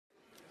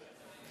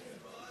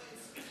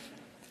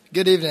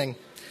Good evening.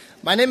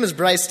 My name is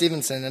Bryce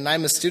Stevenson, and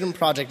I'm a student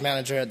project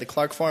manager at the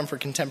Clark Forum for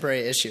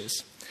Contemporary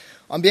Issues.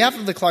 On behalf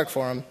of the Clark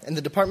Forum and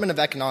the Department of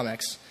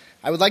Economics,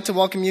 I would like to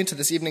welcome you to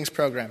this evening's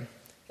program,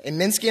 a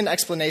Minskian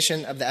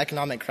explanation of the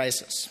economic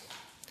crisis.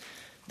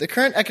 The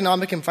current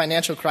economic and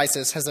financial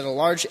crisis has had a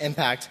large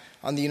impact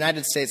on the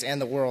United States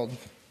and the world.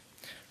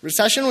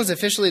 Recession was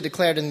officially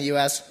declared in the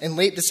U.S. in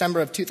late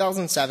December of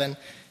 2007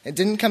 and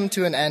didn't come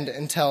to an end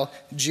until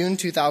June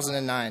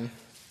 2009.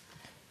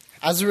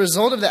 As a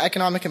result of the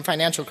economic and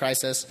financial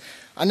crisis,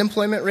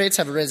 unemployment rates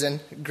have risen,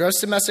 gross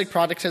domestic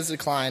product has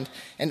declined,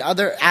 and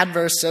other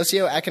adverse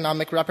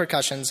socioeconomic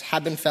repercussions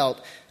have been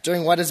felt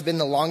during what has been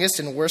the longest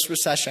and worst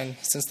recession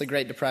since the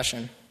Great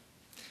Depression.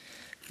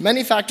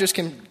 Many factors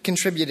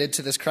contributed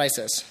to this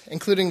crisis,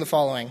 including the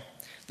following: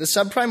 the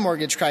subprime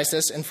mortgage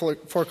crisis and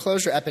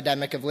foreclosure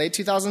epidemic of late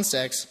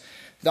 2006,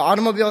 the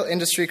automobile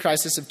industry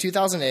crisis of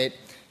 2008,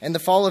 and the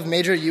fall of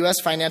major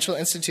U.S. financial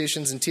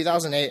institutions in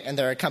 2008 and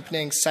their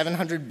accompanying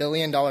 $700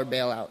 billion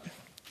bailout.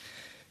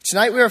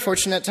 Tonight we are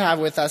fortunate to have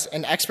with us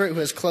an expert who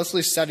has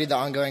closely studied the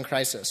ongoing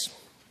crisis.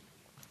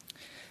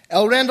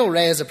 L. Randall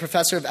Wray is a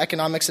professor of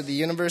economics at the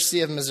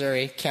University of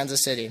Missouri,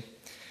 Kansas City.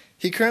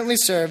 He currently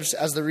serves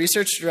as the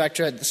research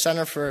director at the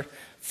Center for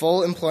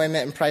Full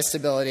Employment and Price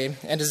Stability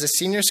and is a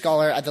senior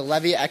scholar at the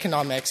Levy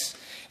Economics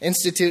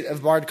Institute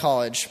of Bard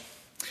College.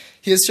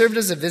 He has served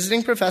as a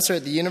visiting professor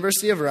at the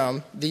University of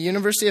Rome, the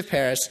University of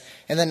Paris,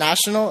 and the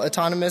National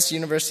Autonomous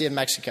University of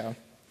Mexico.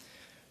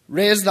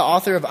 Wray is the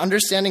author of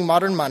Understanding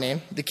Modern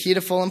Money, The Key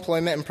to Full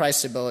Employment and Price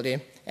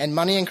Stability, and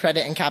Money and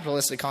Credit in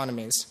Capitalist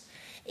Economies,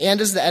 and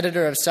is the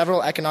editor of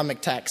several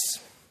economic texts.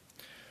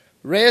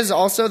 Wray is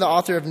also the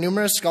author of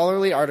numerous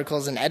scholarly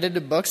articles and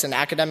edited books in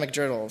academic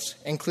journals,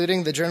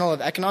 including the Journal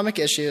of Economic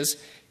Issues,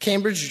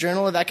 Cambridge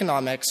Journal of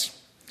Economics,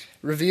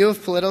 Review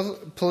of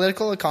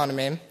Political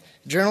Economy,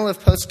 Journal of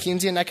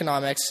Post-Keynesian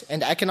Economics,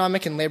 and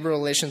Economic and Labor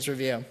Relations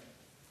Review.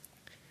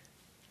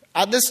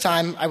 At this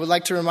time, I would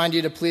like to remind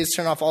you to please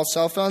turn off all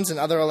cell phones and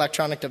other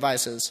electronic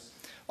devices.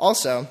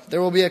 Also,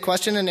 there will be a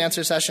question and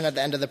answer session at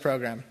the end of the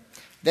program.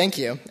 Thank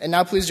you, and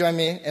now please join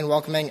me in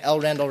welcoming L.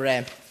 Randall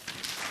Wray.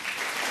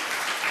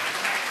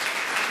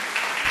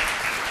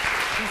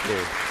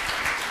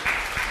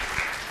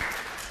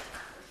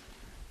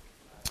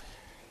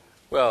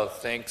 Well,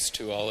 thanks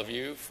to all of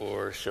you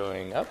for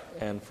showing up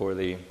and for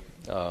the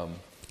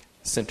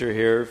center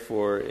here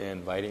for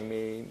inviting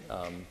me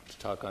to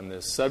talk on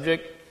this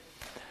subject.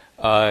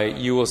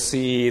 You will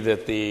see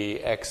that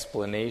the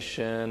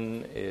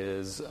explanation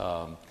is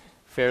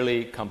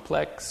fairly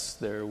complex.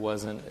 There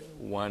wasn't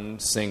one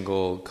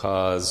single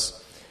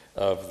cause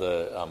of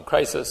the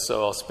crisis,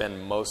 so I'll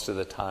spend most of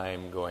the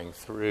time going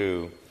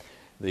through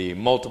the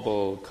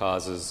multiple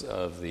causes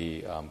of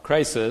the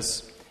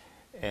crisis,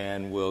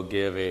 and we'll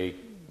give a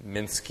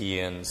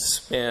Minskian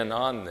spin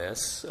on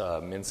this.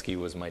 Minsky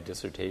was my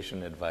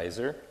dissertation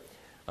advisor.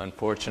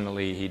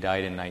 Unfortunately, he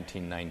died in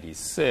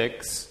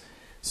 1996,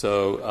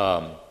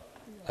 so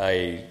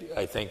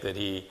I think that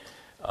he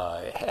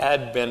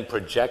had been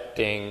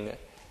projecting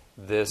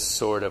this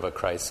sort of a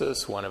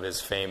crisis. One of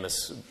his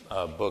famous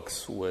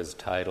books was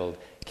titled,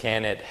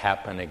 "Can It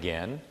Happen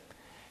Again?"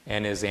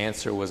 And his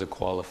answer was a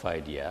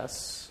qualified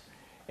yes.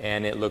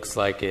 And it looks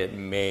like it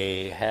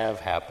may have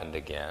happened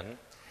again.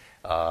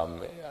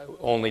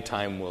 Only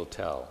time will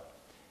tell.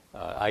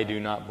 I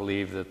do not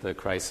believe that the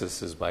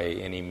crisis is by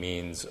any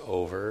means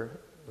over,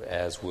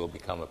 as will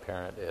become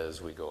apparent as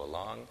we go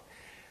along.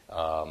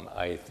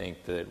 I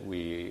think that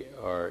we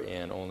are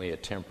in only a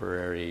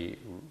temporary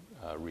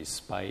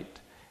respite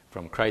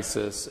from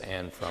crisis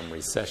and from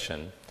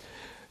recession.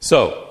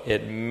 So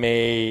it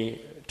may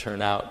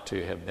turn out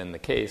to have been the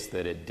case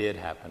that it did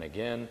happen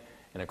again.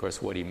 And of course,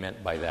 what he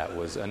meant by that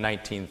was a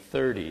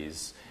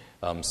 1930s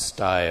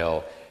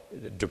style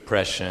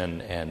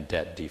depression and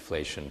debt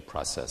deflation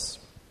process.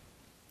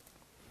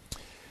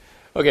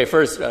 Okay,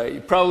 first,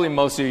 probably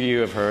most of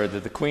you have heard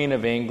that the Queen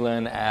of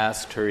England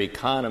asked her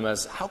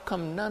economists, how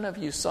come none of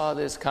you saw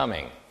this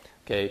coming?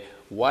 Okay,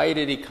 why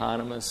did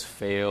economists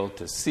fail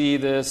to see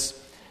this?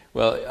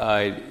 Well,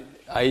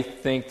 I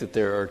think that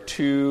there are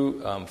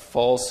two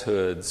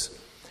falsehoods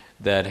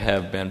that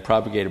have been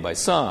propagated by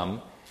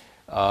some,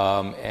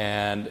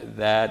 and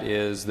that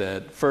is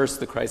that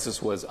first, the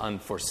crisis was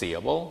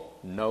unforeseeable.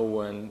 No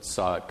one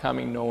saw it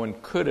coming. No one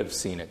could have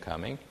seen it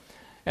coming.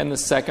 And the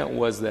second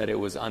was that it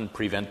was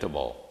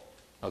unpreventable,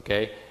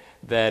 okay?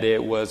 That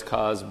it was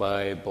caused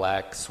by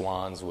black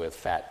swans with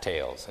fat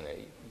tails. And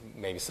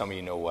maybe some of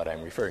you know what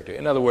I'm referring to.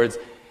 In other words,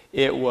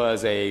 it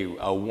was a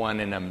 1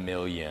 in a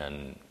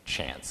million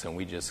chance, and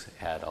we just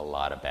had a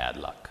lot of bad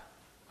luck,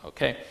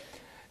 okay?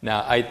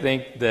 Now, I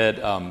think that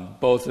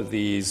both of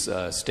these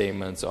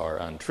statements are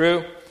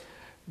untrue.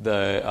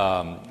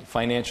 The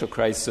financial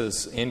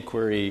crisis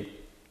inquiry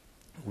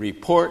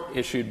report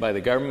issued by the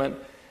government,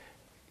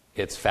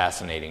 it's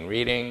fascinating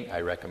reading.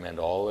 I recommend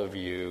all of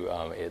you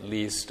at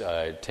least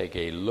take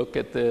a look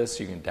at this.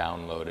 You can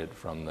download it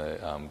from the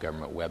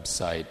government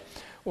website,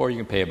 or you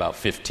can pay about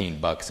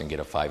 $15 and get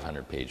a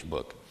 500-page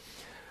book.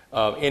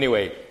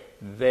 Anyway,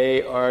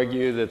 they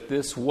argue that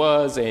this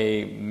was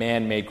a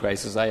man-made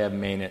crisis. I have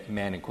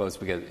man in quotes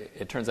because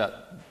it turns out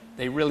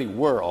they really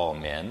were all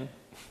men.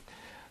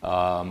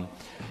 And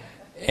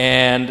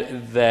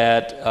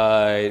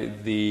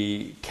that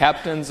the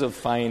captains of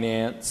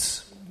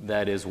finance,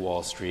 that is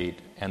Wall Street,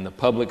 and the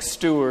public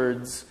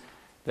stewards,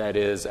 that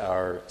is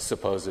our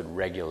supposed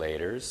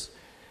regulators,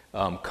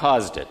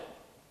 caused it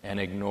and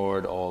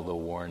ignored all the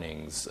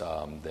warnings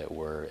that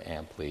were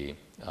amply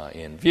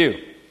in view.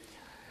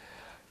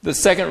 The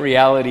second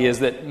reality is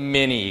that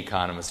many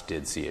economists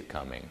did see it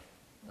coming.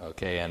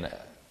 Okay, and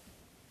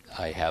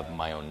I have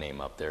my own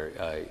name up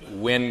there.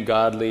 Wynne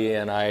Godley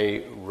and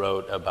I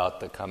wrote about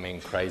the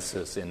coming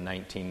crisis in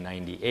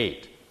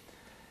 1998.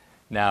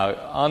 Now,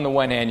 on the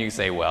one hand, you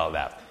say, well,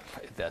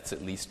 that's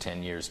at least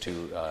 10 years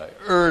too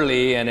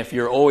early, and if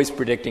you're always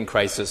predicting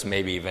crisis,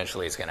 maybe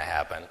eventually it's going to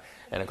happen.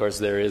 And, of course,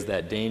 there is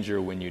that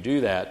danger when you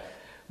do that.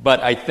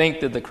 But I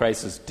think that the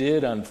crisis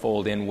did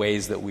unfold in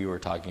ways that we were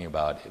talking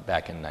about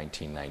back in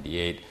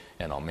 1998,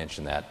 and I'll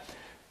mention that.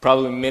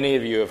 Probably many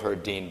of you have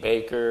heard Dean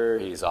Baker.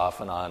 He's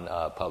often on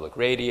public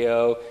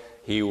radio.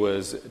 He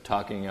was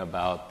talking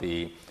about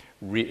the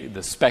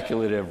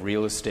speculative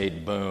real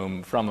estate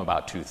boom from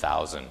about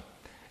 2000.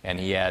 And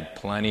he had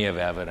plenty of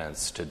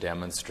evidence to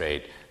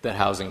demonstrate that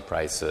housing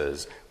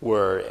prices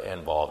were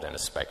involved in a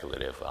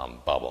speculative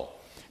bubble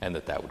and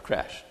that would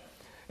crash.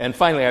 And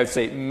finally, I would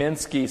say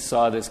Minsky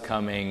saw this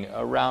coming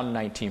around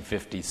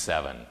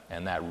 1957,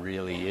 and that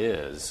really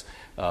is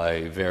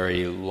a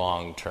very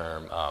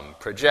long-term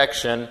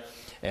projection.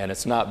 And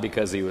it's not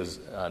because he was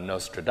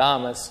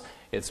Nostradamus.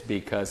 It's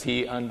because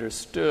he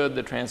understood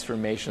the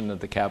transformation that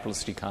the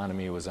capitalist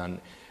economy was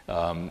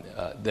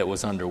that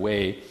was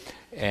underway,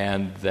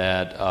 and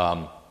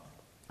that,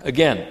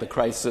 again, the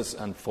crisis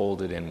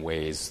unfolded in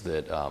ways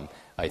that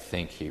I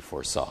think he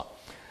foresaw.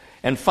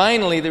 And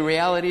finally, the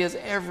reality is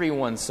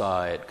everyone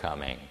saw it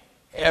coming.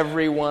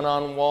 Everyone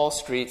on Wall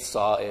Street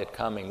saw it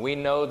coming. We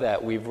know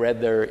that. We've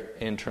read their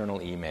internal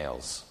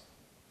emails.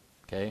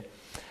 Okay?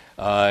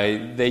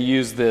 They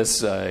use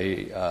this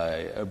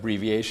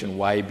abbreviation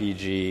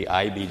YBG,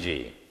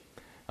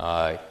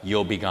 IBG.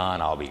 You'll be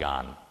gone, I'll be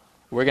gone.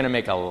 We're going to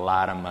make a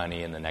lot of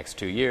money in the next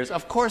 2 years.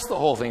 Of course the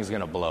whole thing's going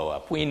to blow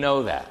up. We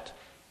know that.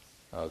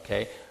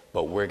 Okay?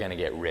 But we're going to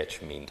get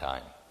rich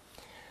meantime.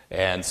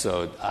 And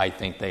so I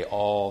think they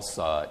all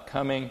saw it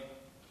coming.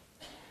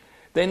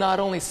 They not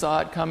only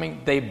saw it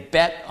coming, they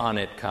bet on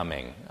it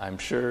coming. I'm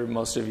sure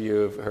most of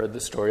you have heard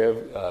the story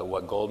of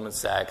what Goldman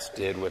Sachs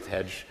did with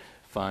hedge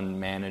fund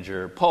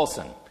manager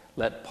Paulson.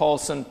 Let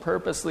Paulson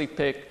purposely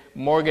pick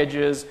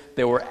mortgages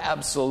that were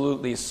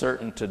absolutely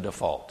certain to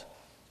default.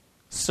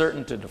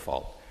 Certain to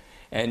default.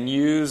 And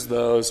use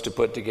those to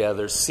put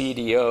together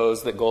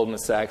CDOs that Goldman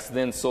Sachs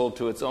then sold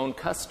to its own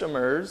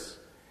customers,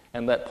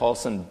 and let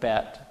Paulson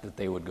bet that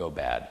they would go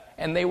bad.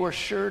 And they were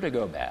sure to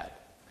go bad.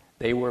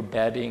 They were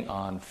betting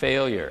on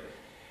failure.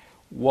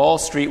 Wall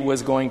Street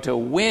was going to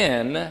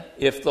win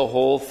if the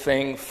whole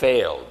thing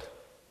failed.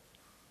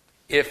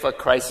 If a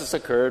crisis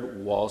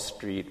occurred, Wall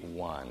Street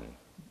won.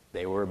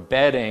 They were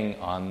betting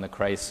on the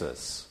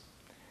crisis.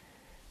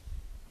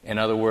 In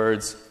other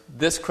words,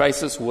 this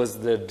crisis was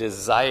the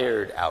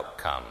desired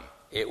outcome.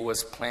 It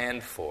was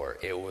planned for.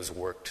 It was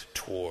worked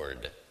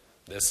toward.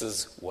 This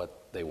is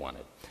what they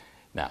wanted.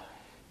 Now,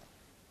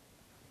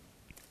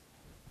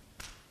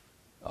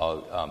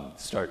 I'll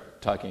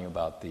start talking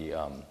about the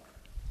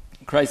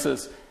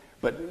crisis.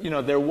 But,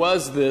 there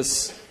was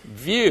this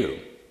view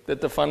that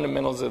the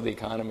fundamentals of the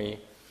economy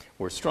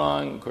were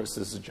strong. Of course,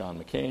 this is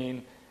John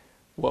McCain.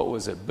 What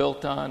was it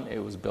built on?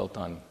 It was built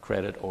on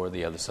credit, or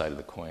the other side of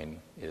the coin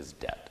is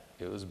debt.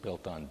 It was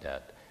built on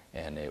debt,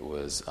 and it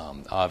was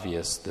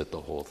obvious that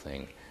the whole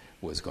thing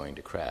was going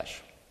to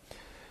crash.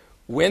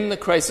 When the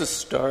crisis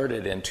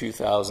started in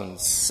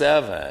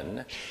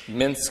 2007,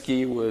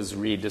 Minsky was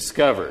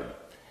rediscovered.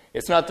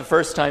 It's not the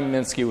first time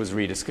Minsky was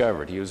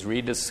rediscovered. He was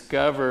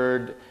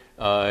rediscovered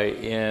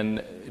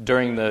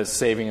during the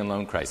saving and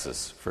loan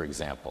crisis, for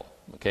example.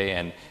 Okay,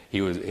 and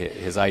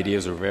his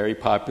ideas were very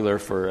popular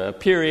for a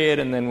period,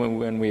 and then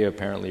when we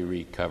apparently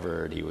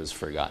recovered, he was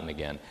forgotten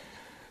again.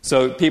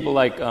 So people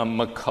like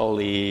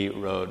Macaulay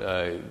wrote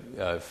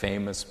a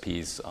famous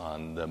piece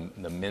on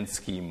the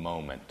Minsky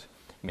moment.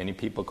 Many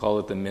people call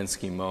it the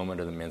Minsky moment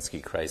or the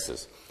Minsky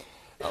crisis.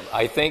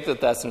 I think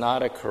that that's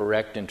not a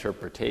correct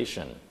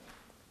interpretation.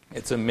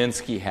 It's a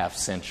Minsky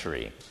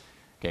half-century.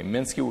 Okay,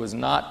 Minsky was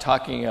not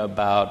talking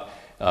about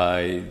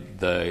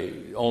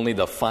only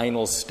the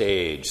final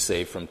stage,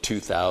 say from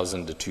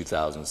 2000 to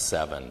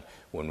 2007,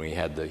 when we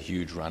had the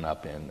huge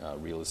run-up in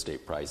real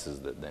estate prices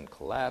that then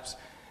collapsed.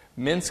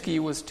 Minsky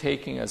was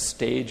taking a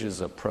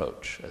stages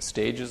approach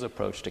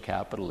to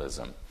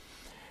capitalism.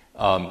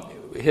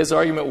 His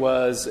argument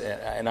was,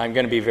 and I'm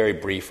going to be very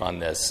brief on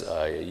this,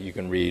 you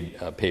can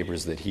read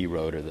papers that he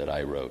wrote or that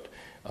I wrote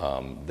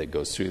that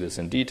goes through this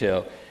in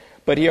detail,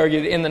 but he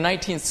argued in the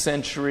 19th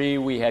century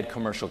we had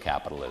commercial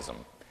capitalism.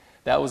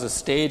 That was a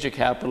stage of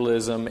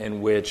capitalism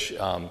in which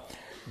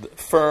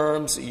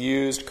firms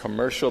used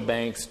commercial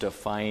banks to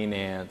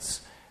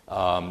finance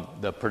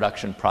the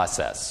production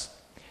process.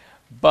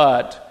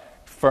 But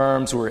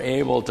firms were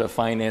able to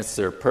finance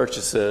their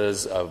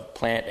purchases of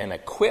plant and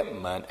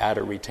equipment out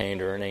of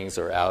retained earnings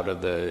or out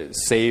of the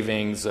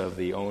savings of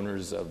the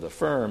owners of the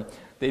firm.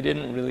 They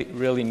didn't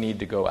really need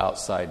to go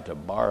outside to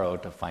borrow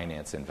to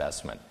finance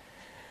investment.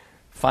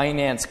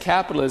 Finance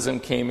capitalism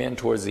came in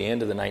towards the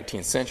end of the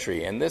 19th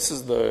century, and this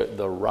is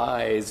the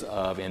rise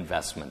of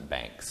investment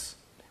banks.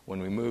 When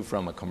we move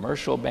from a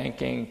commercial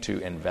banking to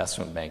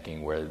investment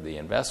banking, where the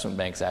investment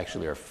banks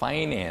actually are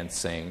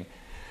financing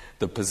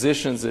the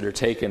positions that are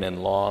taken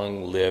in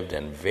long-lived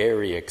and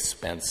very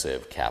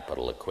expensive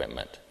capital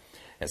equipment.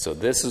 And so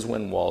this is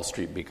when Wall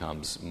Street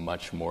becomes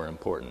much more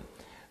important.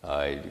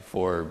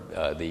 For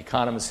the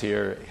economists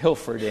here,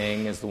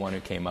 Hilferding is the one who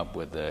came up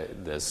with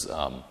this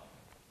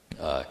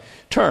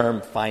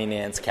term,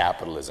 finance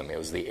capitalism. It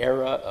was the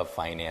era of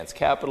finance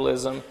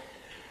capitalism,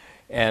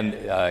 and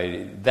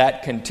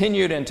that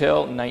continued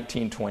until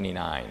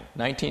 1929.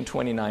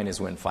 1929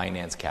 is when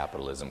finance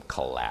capitalism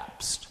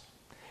collapsed.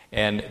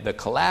 And the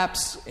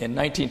collapse in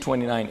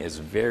 1929 is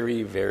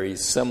very, very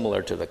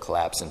similar to the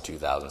collapse in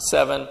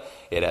 2007.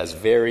 It has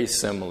very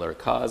similar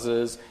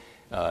causes.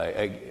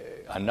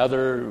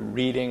 Another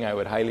reading I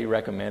would highly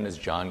recommend is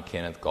John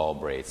Kenneth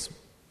Galbraith's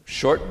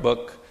short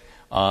book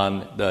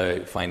on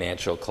the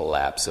financial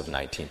collapse of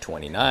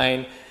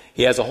 1929.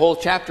 He has a whole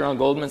chapter on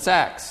Goldman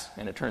Sachs,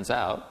 and it turns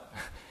out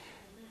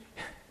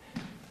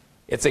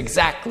it's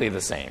exactly the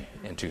same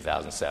in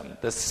 2007.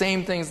 The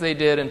same things they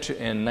did in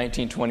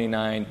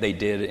 1929, they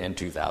did in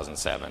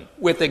 2007,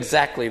 with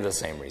exactly the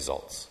same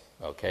results.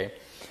 Okay?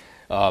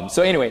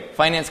 So anyway,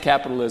 finance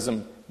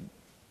capitalism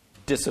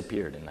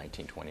disappeared in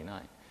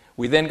 1929.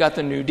 We then got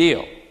the New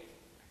Deal.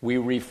 We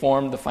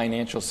reformed the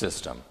financial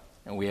system,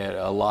 and we had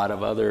a lot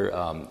of other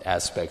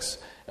aspects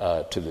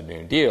to the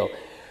New Deal.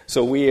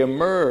 So we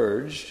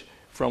emerged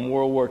from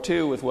World War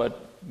II with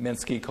what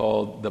Minsky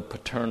called the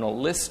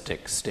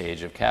paternalistic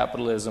stage of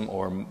capitalism,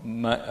 or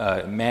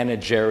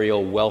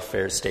managerial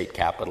welfare state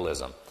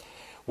capitalism,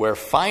 where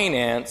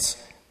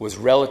finance was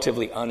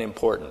relatively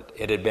unimportant.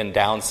 It had been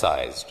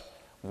downsized.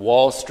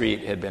 Wall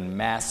Street had been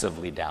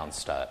massively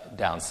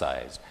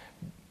downsized.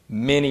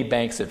 Many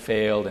banks had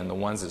failed, and the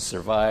ones that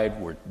survived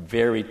were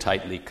very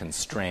tightly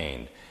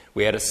constrained.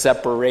 We had a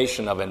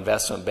separation of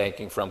investment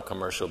banking from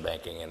commercial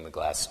banking in the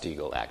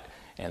Glass-Steagall Act,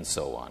 and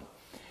so on.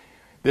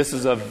 This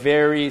is a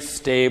very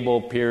stable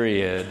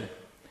period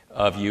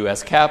of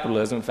U.S.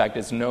 capitalism. In fact,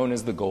 it's known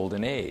as the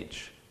Golden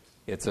Age.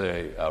 It's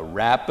a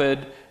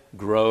rapid,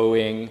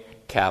 growing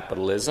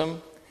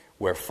capitalism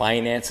where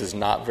finance is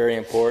not very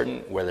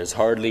important, where there's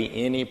hardly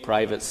any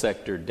private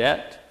sector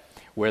debt,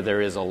 where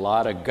there is a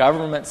lot of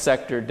government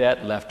sector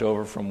debt left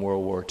over from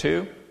World War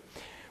II,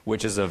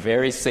 which is a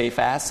very safe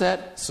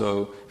asset.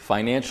 So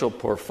financial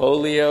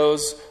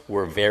portfolios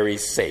were very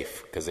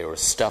safe because they were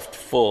stuffed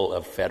full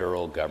of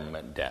federal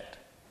government debt.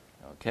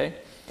 Okay?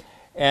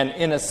 And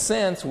in a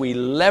sense, we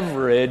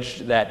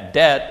leveraged that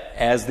debt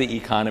as the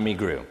economy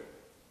grew.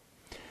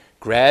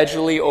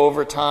 Gradually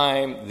over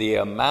time, the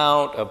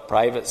amount of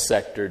private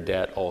sector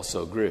debt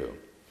also grew.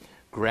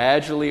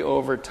 Gradually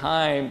over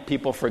time,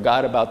 people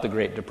forgot about the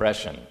Great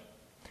Depression.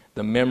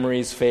 The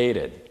memories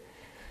faded.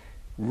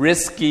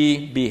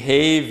 Risky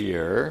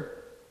behavior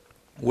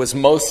was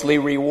mostly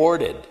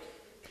rewarded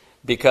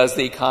because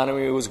the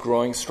economy was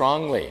growing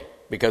strongly,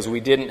 because we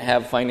didn't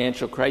have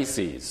financial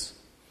crises.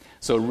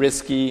 So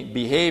risky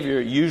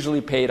behavior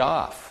usually paid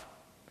off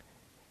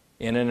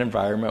in an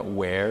environment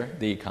where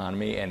the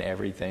economy and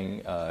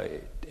everything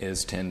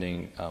is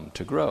tending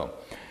to grow.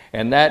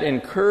 And that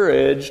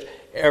encouraged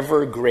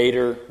ever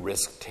greater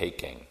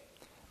risk-taking.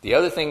 The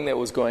other thing that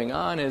was going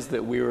on is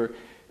that we were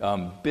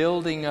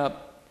building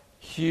up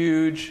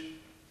huge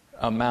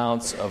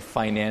amounts of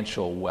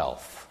financial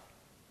wealth.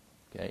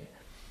 Okay?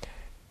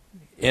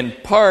 In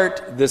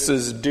part, this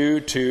is due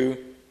to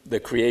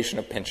the creation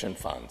of pension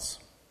funds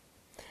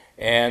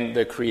and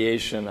the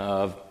creation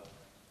of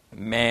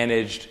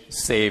managed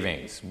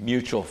savings,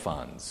 mutual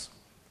funds,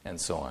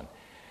 and so on.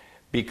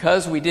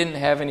 Because we didn't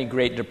have any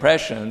Great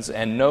Depressions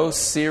and no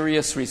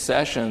serious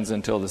recessions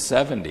until the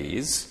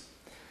 70s,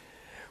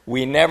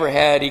 we never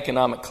had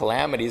economic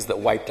calamities that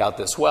wiped out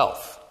this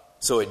wealth.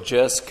 So it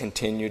just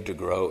continued to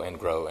grow and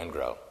grow and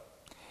grow.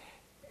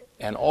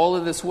 And all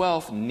of this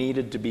wealth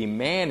needed to be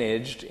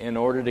managed in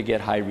order to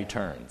get high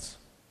returns.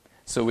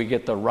 So we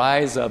get the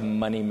rise of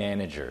money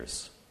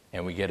managers.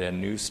 And we get a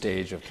new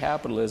stage of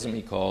capitalism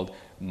he called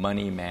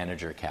money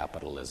manager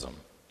capitalism.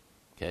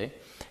 Okay?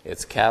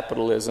 It's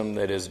capitalism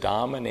that is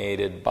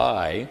dominated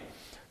by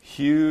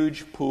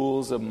huge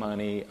pools of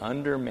money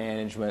under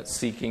management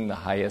seeking the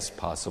highest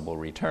possible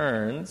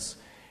returns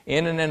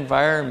in an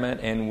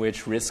environment in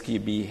which risky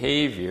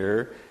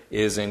behavior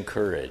is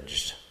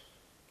encouraged.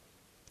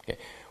 Okay.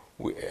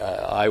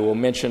 I will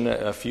mention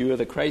a few of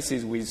the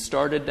crises. We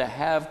started to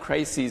have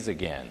crises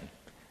again.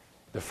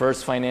 The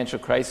first financial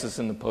crisis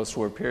in the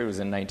post-war period was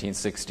in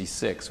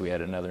 1966. We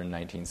had another in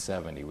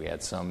 1970. We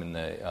had some in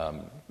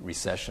the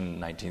recession in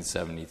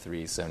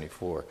 1973,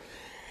 74,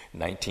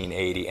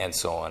 1980, and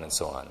so on and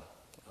so on.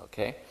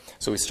 Okay?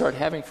 So we start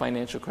having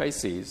financial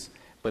crises,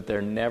 but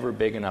they're never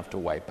big enough to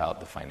wipe out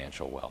the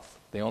financial wealth.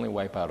 They only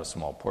wipe out a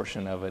small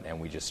portion of it, and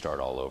we just start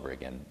all over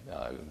again,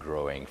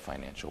 growing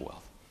financial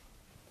wealth.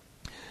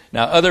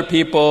 Now, other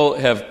people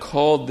have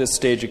called this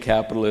stage of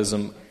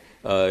capitalism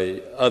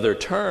other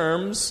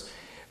terms.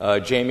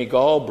 Jamie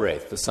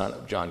Galbraith, the son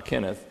of John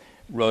Kenneth,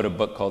 wrote a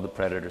book called The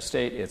Predator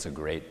State. It's a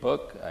great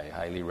book. I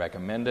highly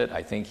recommend it.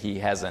 I think he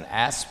has an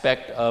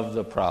aspect of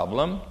the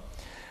problem.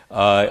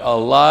 A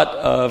lot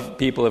of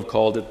people have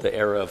called it the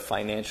era of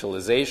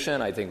financialization.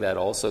 I think that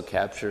also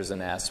captures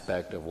an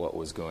aspect of what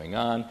was going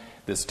on.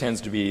 This tends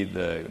to be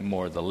the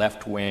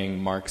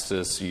left-wing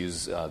Marxists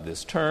use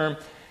this term.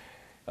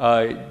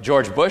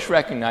 George Bush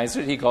recognized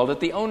it. He called it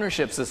the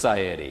ownership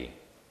society.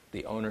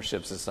 The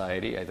ownership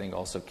society, I think,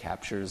 also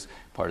captures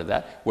part of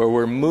that, where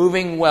we're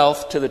moving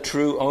wealth to the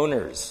true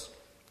owners.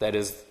 That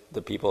is,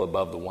 the people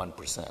above the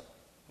 1%.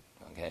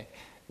 Okay?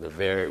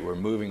 We're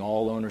moving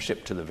all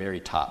ownership to the very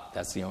top.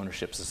 That's the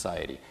ownership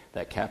society.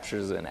 That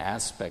captures an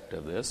aspect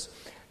of this.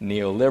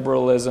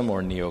 Neoliberalism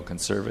or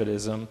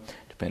neoconservatism,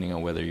 depending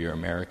on whether you're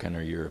American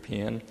or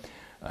European.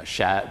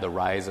 The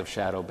rise of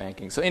shadow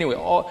banking. So anyway,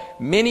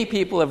 many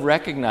people have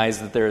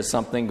recognized that there is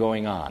something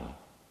going on.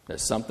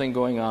 There's something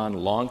going on,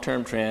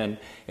 long-term trend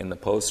in the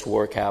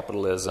post-war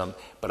capitalism,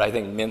 but I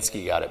think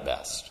Minsky got it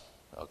best.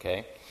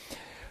 Okay?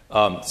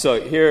 So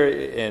here,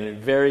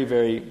 in very,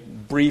 very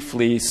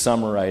briefly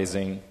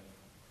summarizing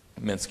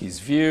Minsky's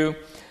view,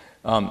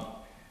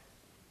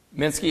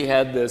 Minsky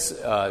had this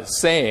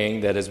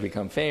saying that has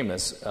become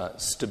famous,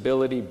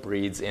 stability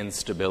breeds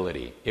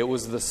instability. It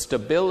was the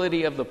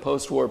stability of the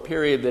post-war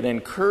period that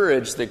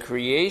encouraged the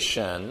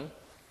creation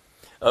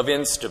of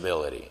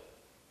instability,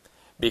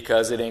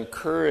 because it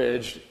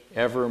encouraged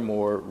ever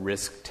more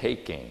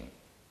risk-taking.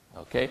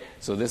 Okay?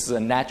 So this is a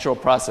natural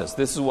process.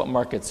 This is what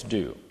markets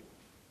do.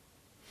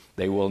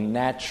 They will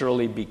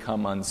naturally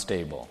become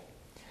unstable.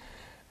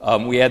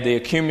 We had the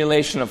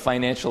accumulation of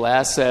financial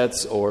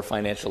assets or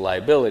financial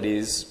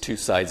liabilities, two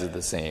sides of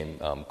the same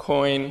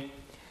coin.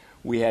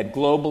 We had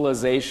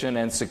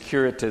globalization and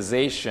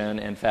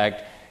securitization. In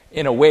fact,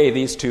 in a way,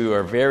 these two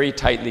are very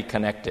tightly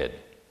connected.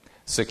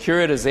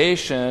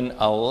 Securitization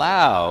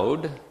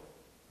allowed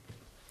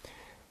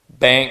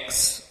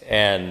banks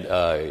and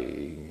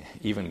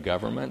even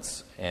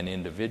governments and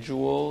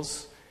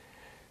individuals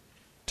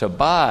to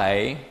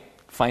buy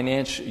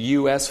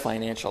U.S.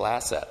 financial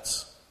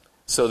assets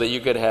so that you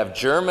could have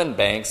German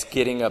banks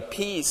getting a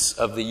piece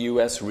of the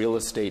U.S. real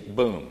estate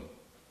boom.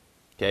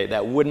 Okay,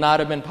 that would not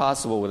have been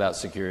possible without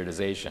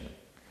securitization.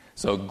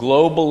 So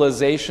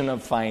globalization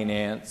of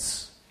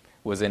finance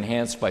was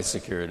enhanced by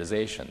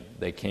securitization.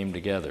 They came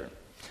together.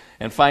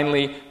 And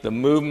finally, the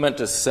movement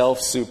to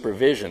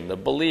self-supervision, the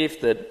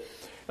belief that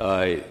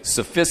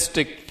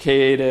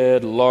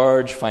sophisticated,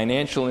 large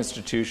financial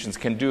institutions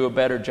can do a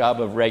better job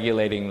of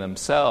regulating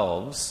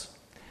themselves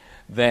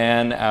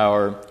than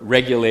our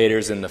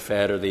regulators in the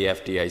Fed or the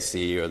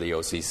FDIC or the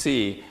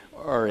OCC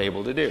are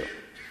able to do.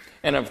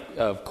 And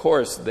of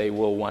course, they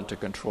will want to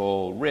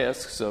control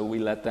risk, so we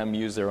let them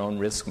use their own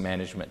risk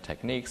management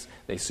techniques.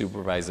 They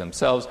supervise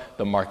themselves.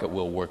 The market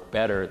will work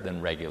better than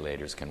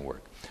regulators can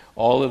work.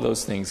 All of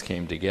those things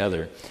came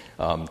together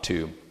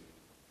to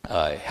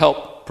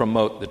help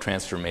promote the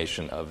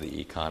transformation of the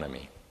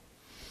economy.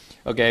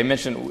 Okay, I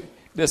mentioned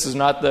this is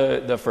not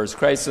the first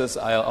crisis.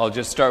 I'll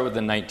just start with the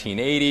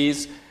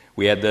 1980s.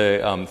 We had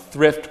the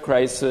thrift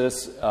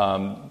crisis,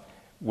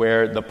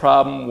 where the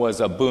problem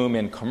was a boom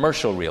in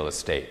commercial real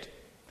estate,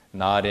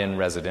 not in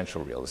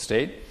residential real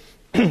estate.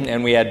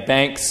 And we had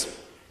banks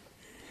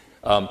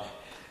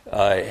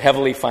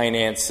heavily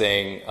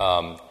financing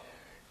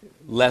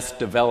less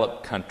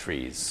developed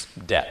countries'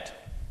 debt.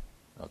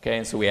 Okay,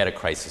 and so we had a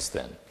crisis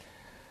then.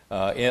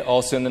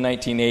 Also in the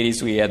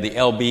 1980s, we had the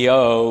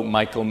LBO,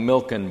 Michael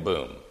Milken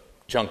boom,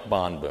 junk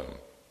bond boom,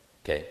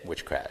 okay,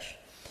 which crashed.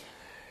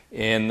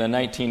 In the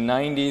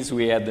 1990s,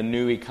 we had the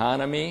new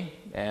economy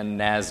and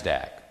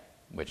NASDAQ,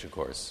 which, of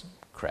course,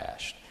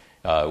 crashed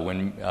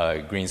when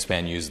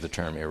Greenspan used the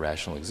term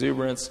irrational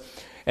exuberance.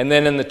 And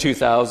then in the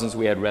 2000s,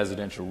 we had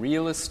residential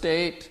real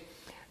estate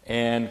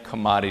and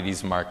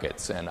commodities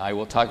markets. And I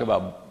will talk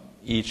about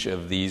each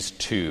of these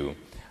two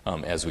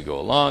as we go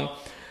along.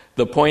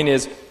 The point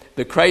is,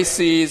 the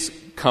crises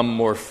come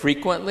more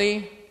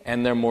frequently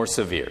and they're more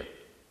severe.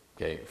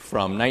 Okay,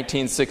 from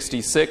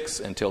 1966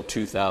 until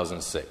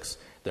 2006.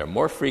 They're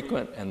more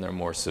frequent and they're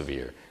more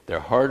severe.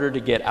 They're harder to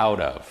get out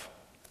of.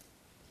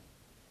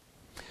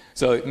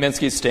 So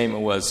Minsky's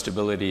statement was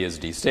stability is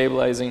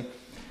destabilizing.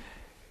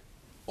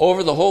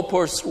 Over the whole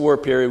post-war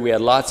period, we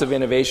had lots of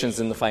innovations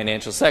in the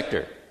financial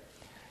sector.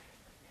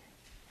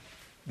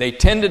 They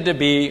tended to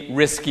be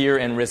riskier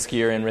and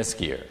riskier and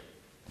riskier.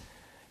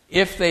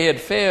 If they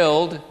had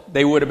failed,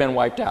 they would have been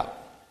wiped out.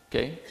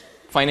 Okay?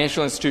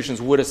 Financial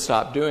institutions would have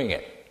stopped doing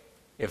it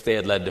if they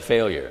had led to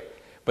failure.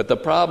 But the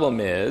problem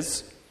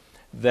is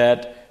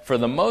that, for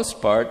the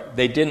most part,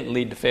 they didn't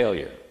lead to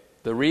failure.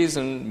 The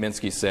reason,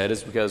 Minsky said,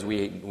 is because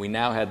we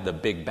now had the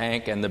big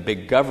bank and the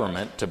big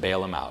government to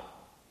bail them out.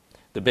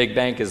 The big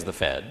bank is the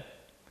Fed.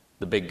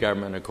 The big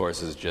government, of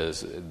course, is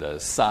just the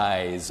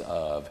size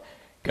of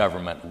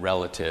government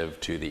relative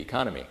to the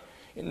economy.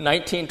 In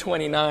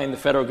 1929, the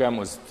federal government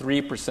was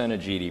 3% of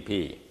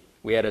GDP.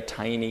 We had a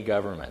tiny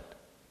government.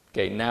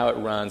 Okay, now it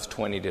runs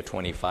 20 to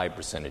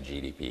 25% of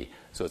GDP.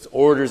 So it's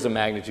orders of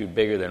magnitude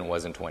bigger than it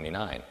was in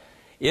 29.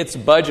 Its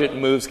budget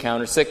moves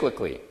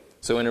countercyclically.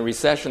 So in a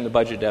recession, the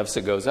budget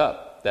deficit goes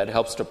up. That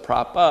helps to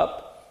prop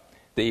up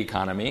the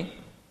economy.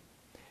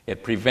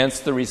 It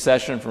prevents the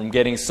recession from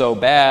getting so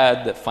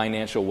bad that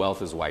financial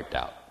wealth is wiped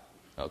out.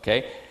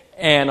 Okay?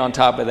 And on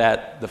top of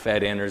that, the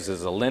Fed enters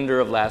as a lender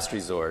of last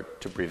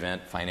resort to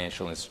prevent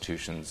financial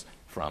institutions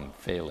from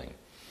failing.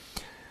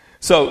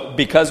 So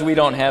because we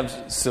don't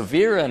have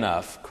severe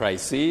enough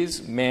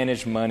crises,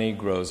 managed money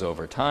grows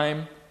over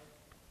time.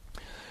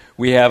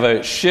 We have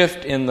a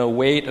shift in the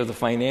weight of the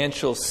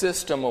financial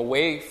system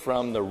away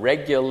from the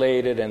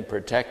regulated and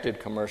protected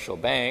commercial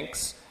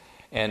banks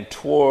and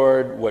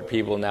toward what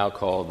people now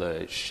call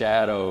the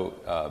shadow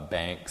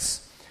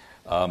banks.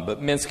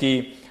 But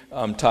Minsky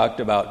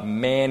talked about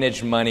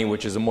managed money,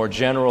 which is a more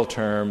general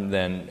term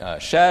than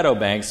shadow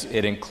banks.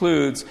 It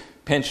includes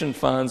pension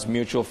funds,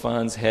 mutual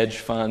funds, hedge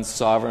funds,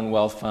 sovereign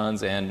wealth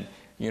funds, and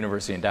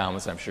university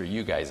endowments. I'm sure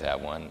you guys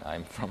have one.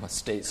 I'm from a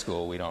state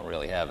school. We don't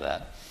really have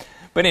that.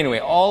 But anyway,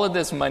 all of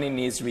this money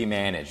needs to be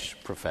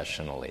managed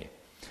professionally.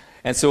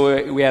 And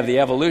so we have the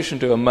evolution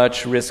to a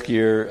much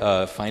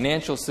riskier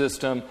financial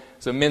system.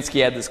 So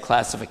Minsky had this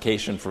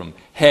classification from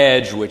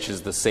hedge, which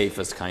is the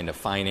safest kind of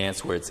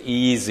finance, where it's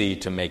easy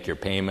to make your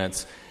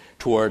payments,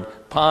 toward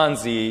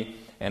Ponzi.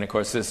 And of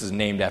course, this is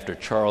named after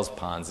Charles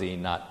Ponzi.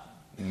 Not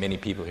many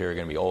people here are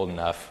going to be old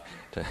enough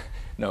to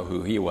know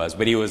who he was,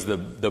 but he was the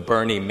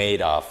Bernie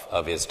Madoff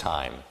of his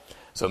time.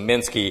 So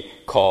Minsky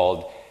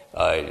called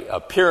a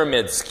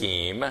pyramid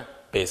scheme,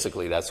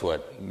 basically that's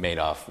what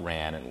Madoff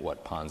ran and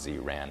what Ponzi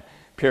ran,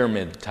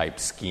 pyramid-type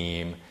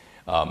scheme,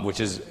 which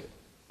is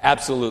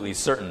absolutely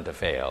certain to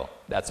fail.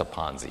 That's a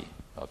Ponzi,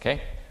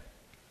 okay?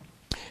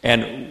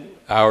 And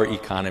our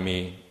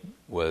economy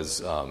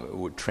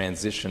would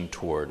transition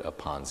toward a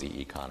Ponzi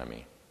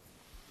economy.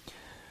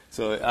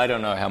 So I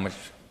don't know how much,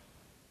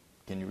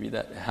 can you read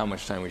that? How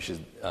much time we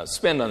should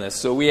spend on this.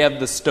 So we have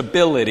the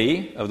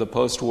stability of the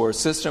post-war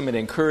system. It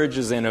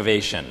encourages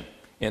innovation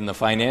in the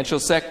financial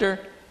sector.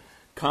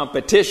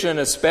 Competition,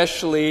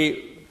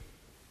 especially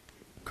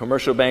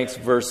commercial banks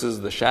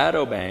versus the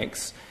shadow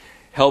banks,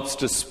 helps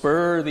to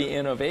spur the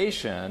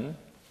innovation,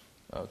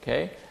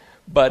 okay?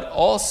 But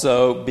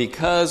also,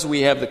 because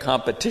we have the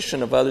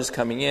competition of others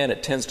coming in,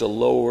 it tends to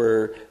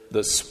lower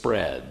the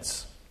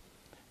spreads.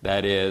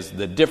 That is,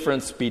 the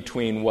difference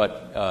between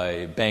what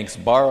banks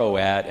borrow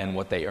at and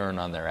what they earn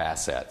on their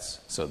assets.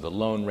 So the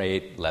loan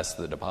rate less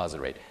the deposit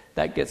rate.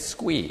 That gets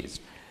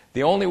squeezed.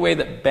 The only way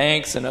that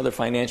banks and other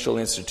financial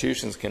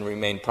institutions can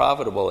remain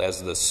profitable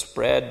as the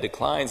spread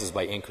declines is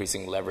by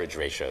increasing leverage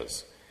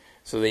ratios.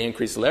 So they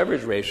increase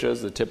leverage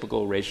ratios. The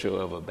typical ratio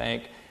of a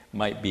bank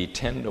might be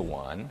 10 to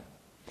 1.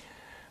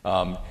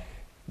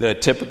 The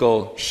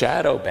typical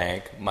shadow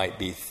bank might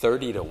be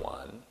 30 to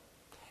 1.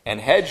 And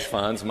hedge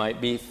funds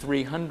might be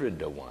 300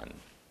 to 1.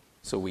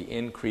 So we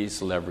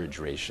increase leverage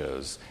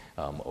ratios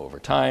over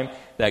time.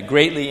 That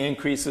greatly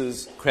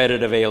increases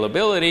credit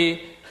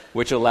availability,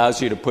 which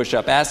allows you to push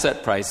up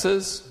asset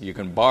prices. You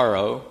can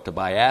borrow to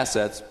buy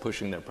assets,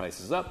 pushing their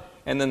prices up.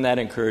 And then that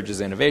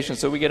encourages innovation.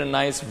 So we get a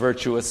nice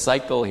virtuous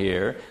cycle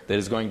here that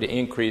is going to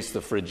increase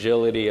the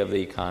fragility of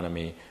the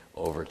economy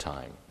over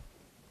time.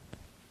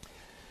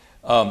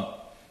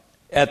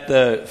 At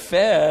the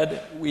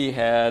Fed, we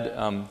had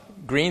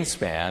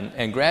Greenspan,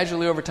 and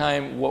gradually over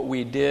time what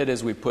we did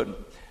is we put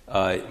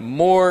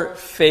more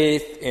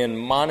faith in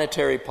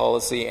monetary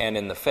policy and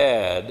in the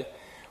Fed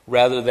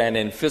rather than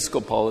in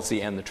fiscal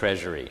policy and the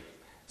Treasury.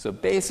 So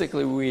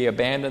basically we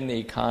abandoned the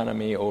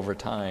economy over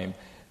time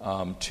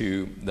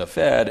to the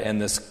Fed, and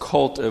this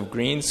cult of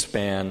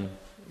Greenspan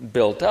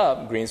built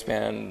up.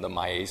 Greenspan, the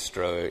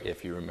maestro,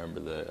 if you remember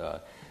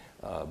the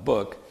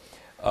book,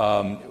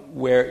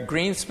 where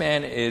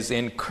Greenspan is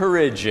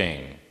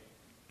encouraging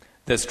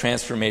this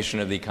transformation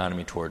of the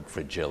economy toward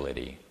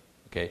fragility.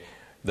 Okay,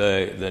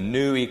 the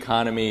new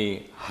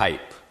economy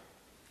hype,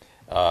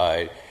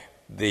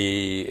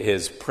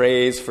 his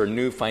praise for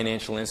new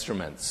financial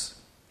instruments,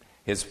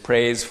 his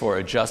praise for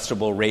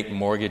adjustable rate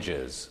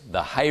mortgages,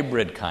 the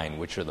hybrid kind,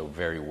 which are the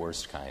very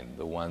worst kind,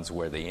 the ones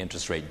where the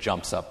interest rate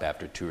jumps up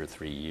after 2 or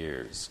 3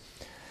 years.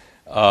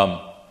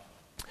 At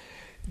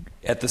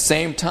the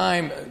same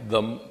time,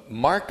 the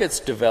markets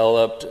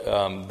developed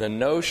the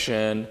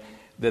notion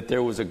that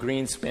there was a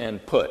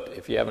Greenspan put.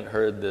 If you haven't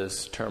heard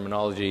this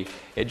terminology,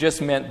 it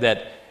just meant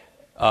that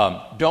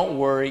don't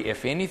worry,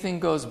 if anything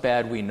goes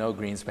bad, we know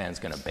Greenspan's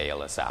going to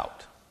bail us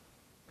out.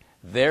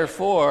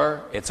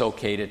 Therefore, it's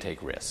okay to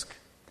take risk.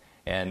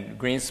 And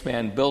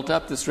Greenspan built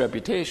up this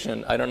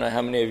reputation. I don't know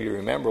how many of you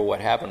remember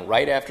what happened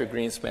right after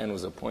Greenspan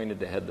was appointed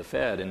to head the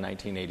Fed in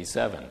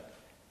 1987.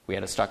 We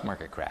had a stock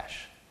market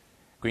crash.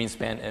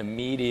 Greenspan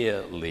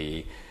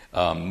immediately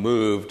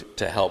moved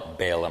to help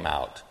bail him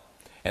out.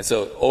 And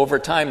so over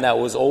time, that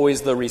was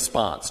always the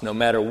response. No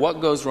matter what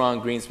goes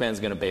wrong, Greenspan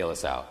is going to bail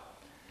us out.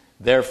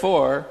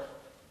 Therefore,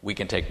 we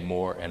can take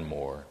more and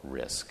more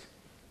risk.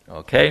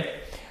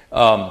 Okay?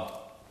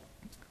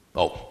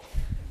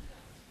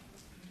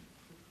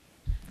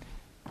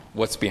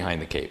 What's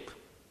behind the cape?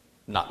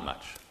 Not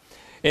much.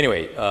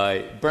 Anyway,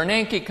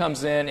 Bernanke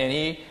comes in and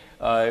he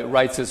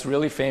writes this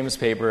really famous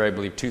paper, I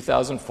believe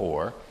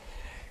 2004.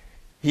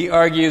 He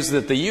argues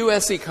that the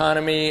U.S.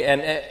 economy,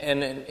 and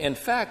in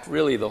fact,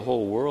 really the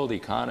whole world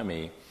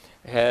economy,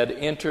 had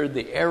entered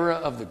the era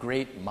of the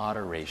Great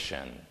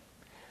Moderation.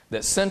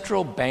 That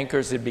central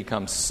bankers had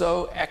become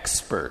so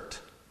expert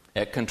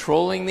at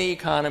controlling the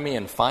economy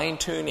and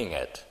fine-tuning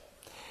it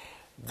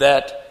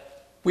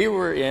that we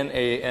were in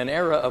an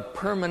era of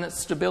permanent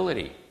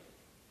stability.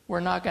 We're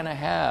not going to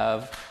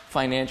have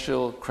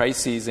financial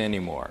crises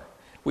anymore.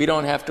 We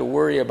don't have to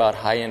worry about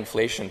high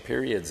inflation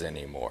periods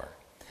anymore.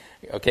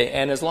 Okay,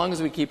 and as long as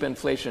we keep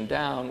inflation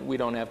down, we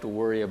don't have to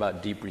worry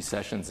about deep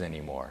recessions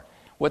anymore.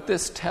 What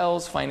this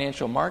tells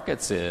financial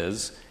markets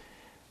is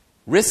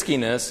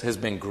riskiness has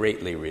been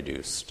greatly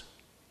reduced.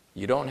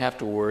 You don't have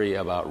to worry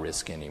about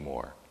risk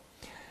anymore.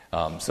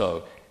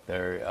 Greenspan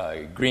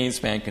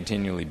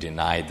continually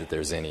denied that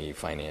there's any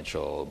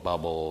financial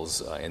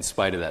bubbles, in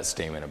spite of that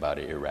statement about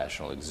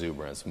irrational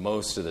exuberance.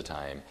 Most of the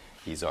time,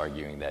 he's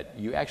arguing that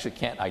you actually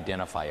can't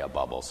identify a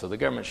bubble, so the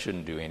government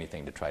shouldn't do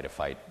anything to try to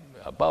fight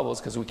bubbles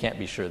because we can't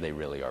be sure they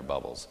really are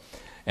bubbles.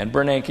 And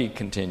Bernanke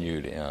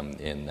continued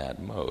in that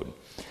mode.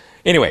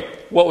 Anyway,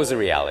 what was the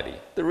reality?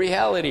 The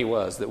reality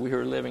was that we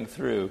were living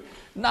through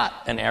not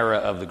an era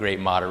of the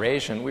Great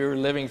Moderation. We were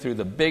living through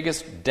the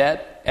biggest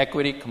debt,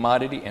 equity,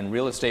 commodity, and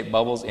real estate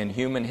bubbles in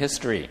human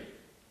history.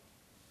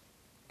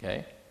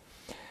 Okay?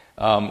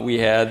 We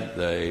had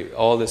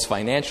all this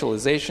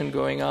financialization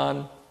going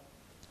on,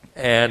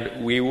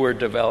 and we were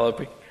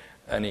developing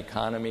an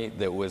economy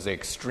that was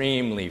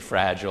extremely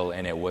fragile,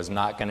 and it was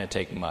not going to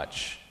take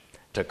much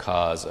to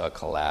cause a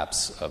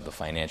collapse of the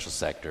financial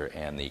sector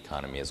and the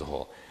economy as a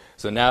whole.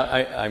 So now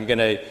I'm going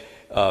to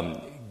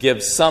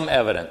give some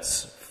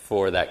evidence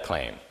for that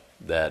claim,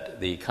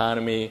 that the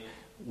economy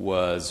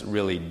was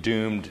really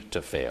doomed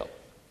to fail.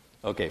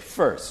 Okay,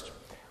 first,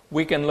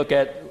 we can look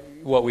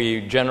at what we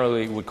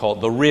generally would call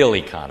the real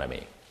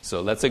economy.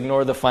 So let's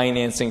ignore the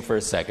financing for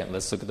a second.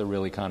 Let's look at the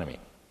real economy.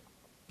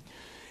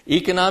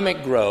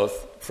 Economic growth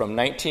from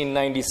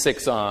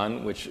 1996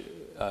 on, which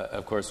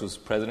of course was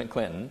President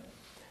Clinton,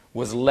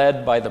 was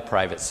led by the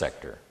private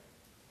sector.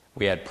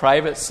 We had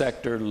private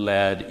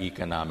sector-led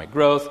economic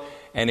growth,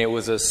 and it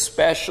was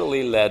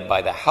especially led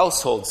by the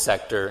household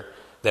sector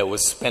that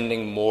was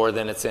spending more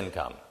than its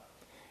income.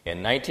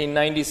 In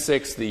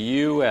 1996, the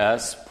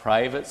U.S.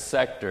 private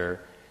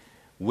sector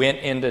went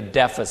into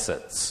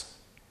deficits.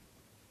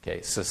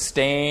 Okay,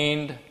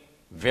 sustained,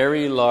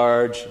 very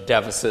large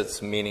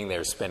deficits, meaning they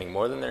were spending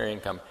more than their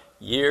income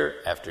year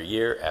after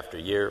year after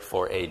year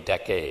for a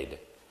decade.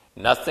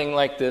 Nothing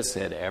like this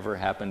had ever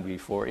happened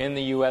before in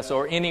the U.S.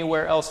 or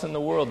anywhere else in the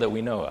world that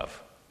we know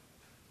of.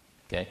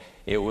 Okay?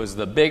 It was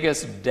the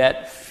biggest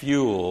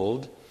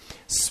debt-fueled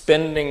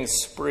spending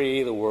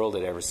spree the world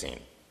had ever seen.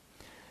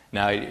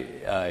 Now,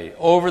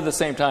 over the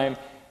same time,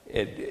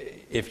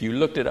 if you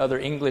looked at other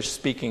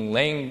English-speaking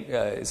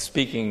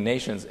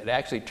nations, it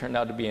actually turned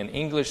out to be an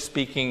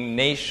English-speaking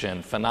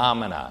nation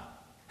phenomena.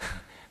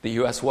 The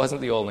U.S.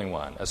 wasn't the only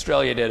one.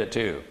 Australia did it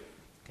too.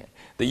 Okay?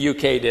 The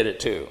U.K. did it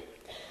too.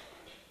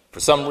 For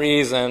some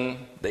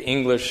reason, the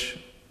English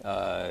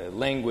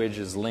language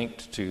is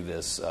linked to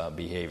this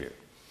behavior.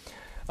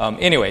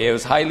 Anyway, it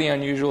was highly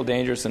unusual,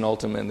 dangerous, and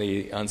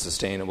ultimately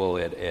unsustainable.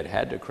 It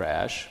had to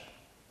crash.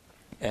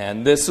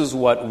 And this is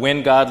what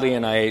Wynne Godley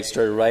and I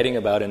started writing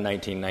about in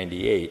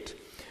 1998,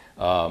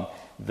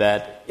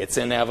 that it's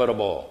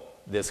inevitable.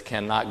 This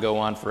cannot go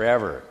on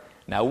forever.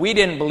 Now, we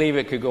didn't believe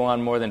it could go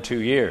on more than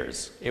 2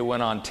 years. It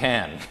went on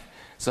 10.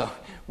 So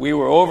we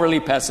were overly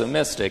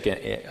pessimistic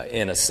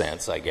in a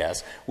sense, I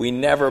guess. We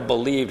never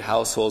believed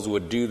households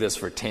would do this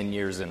for 10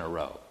 years in a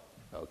row.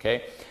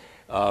 Okay?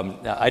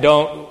 Now, I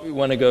don't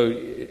want to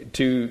go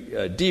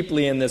too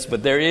deeply in this,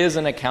 but there is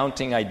an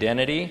accounting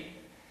identity.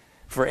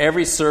 For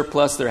every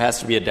surplus, there has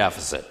to be a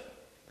deficit.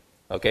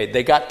 Okay?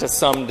 They got to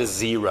sum to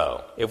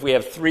zero. If we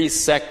have 3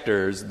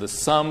 sectors, the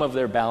sum of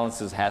their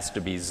balances has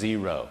to be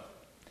zero.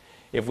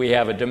 If we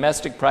have a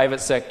domestic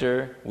private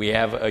sector, we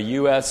have a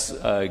U.S.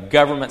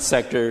 Government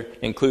sector,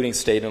 including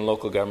state and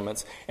local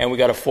governments, and we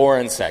got a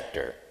foreign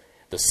sector.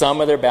 The sum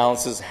of their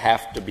balances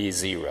have to be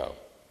zero.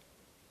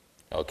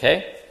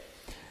 Okay?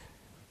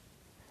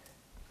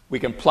 We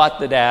can plot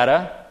the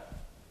data,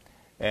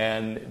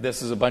 and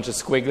this is a bunch of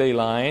squiggly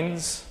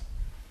lines.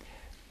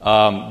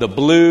 The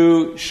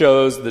blue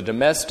shows the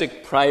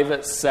domestic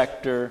private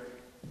sector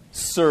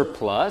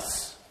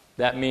surplus.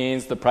 That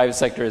means the private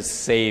sector is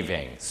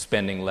saving,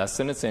 spending less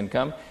than its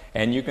income.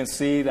 And you can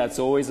see that's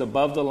always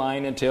above the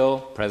line until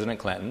President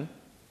Clinton.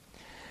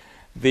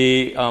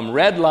 The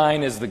red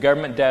line is the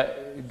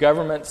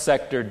government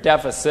sector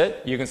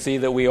deficit. You can see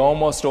that we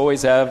almost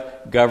always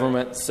have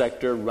government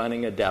sector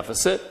running a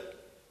deficit.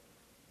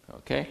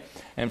 Okay?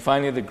 And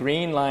finally, the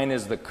green line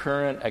is the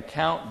current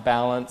account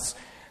balance.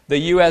 The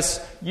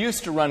U.S.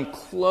 used to run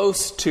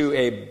close to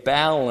a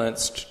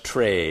balanced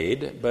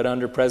trade, but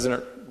under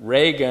President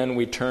Reagan,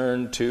 we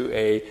turned to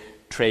a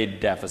trade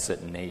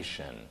deficit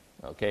nation.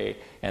 Okay?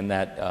 And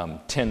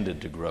that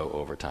tended to grow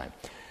over time.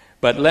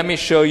 But let me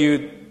show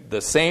you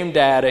the same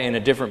data in a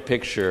different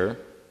picture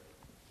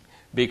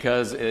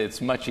because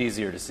it's much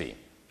easier to see.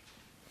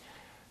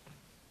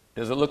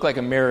 Does it look like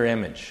a mirror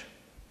image?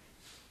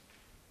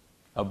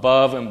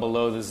 Above and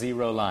below the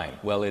zero line.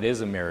 Well, it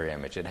is a mirror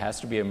image. It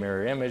has to be a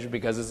mirror image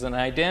because it's an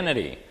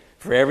identity.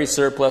 For every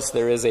surplus,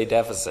 there is a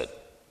deficit.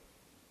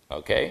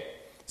 Okay?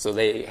 So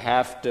they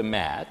have to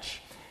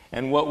match.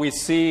 And what we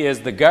see is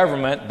the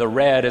government, the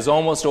red, is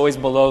almost always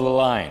below the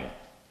line.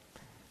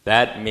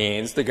 That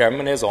means the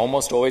government is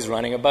almost always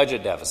running a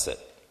budget deficit.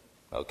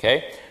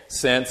 Okay?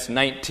 Since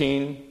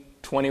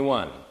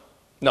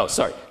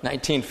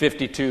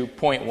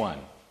 1952.1.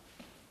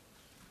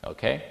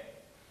 Okay?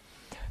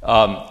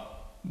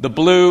 The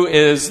blue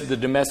is the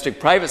domestic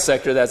private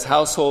sector. That's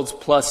households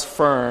plus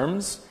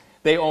firms.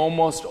 They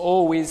almost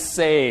always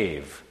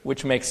save,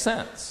 which makes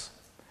sense.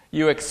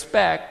 You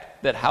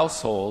expect that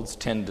households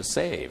tend to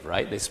save,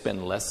 right? They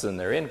spend less than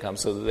their income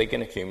so that they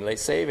can accumulate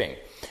saving.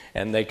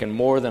 And they can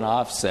more than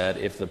offset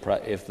if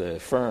the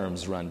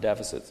firms run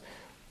deficits.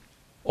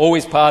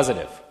 Always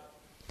positive.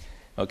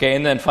 Okay,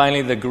 and then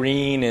finally the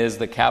green is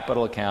the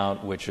capital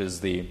account, which is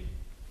the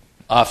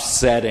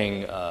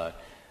offsetting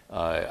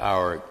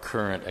our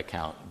current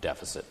account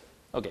deficit.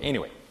 Okay,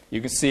 anyway,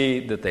 you can see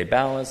that they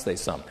balance, they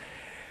sum.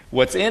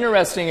 What's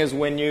interesting is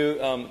when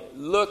you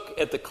look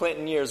at the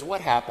Clinton years,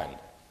 what happened?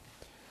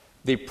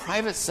 The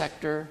private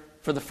sector,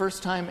 for the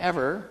first time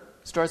ever,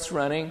 starts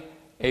running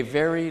a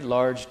very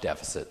large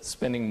deficit,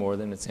 spending more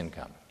than its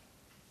income.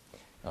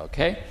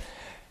 Okay?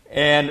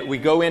 And we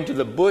go into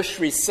the Bush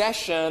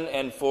recession,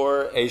 and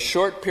for a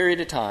short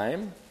period of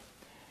time,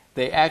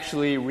 they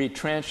actually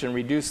retrench and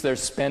reduce their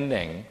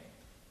spending,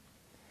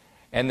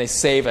 and they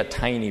save a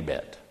tiny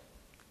bit.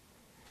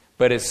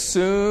 But as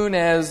soon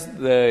as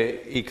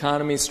the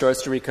economy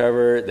starts to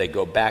recover, they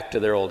go back to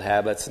their old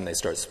habits, and they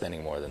start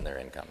spending more than their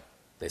income.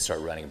 They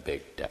start running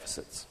big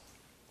deficits.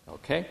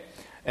 Okay?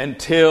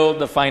 Until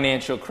the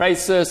financial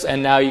crisis,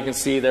 and now you can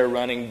see they're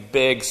running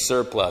big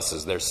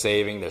surpluses. They're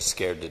saving, they're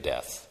scared to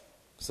death.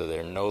 So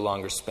they're no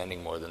longer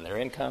spending more than their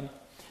income.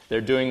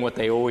 They're doing what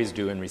they always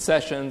do in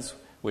recessions,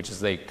 which is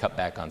they cut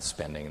back on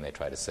spending and they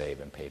try to save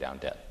and pay down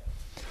debt.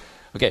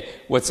 Okay,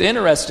 what's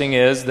interesting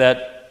is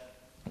that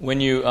when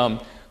you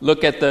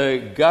look at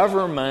the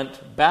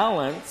government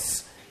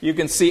balance, you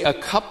can see a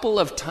couple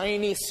of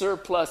tiny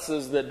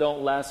surpluses that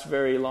don't last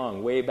very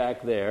long, way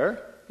back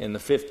there in the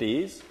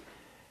 50s.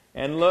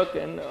 And look,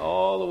 and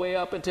all the way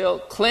up until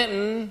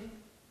Clinton,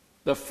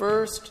 the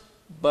first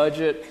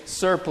budget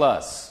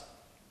surplus.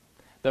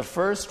 The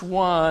first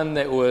one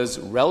that was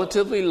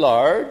relatively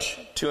large,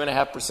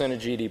 2.5%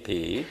 of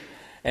GDP,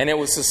 and it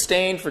was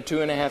sustained for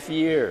 2.5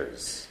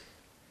 years.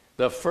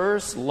 The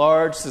first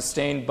large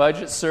sustained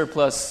budget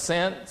surplus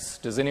since,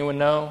 does anyone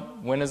know,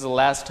 when is the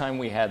last time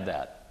we had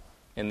that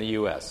in the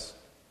U.S.?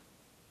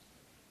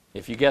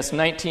 If you guessed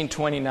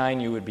 1929,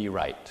 you would be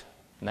right.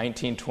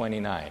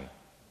 1929.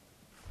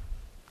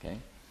 Okay?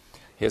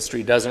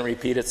 History doesn't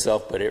repeat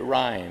itself, but it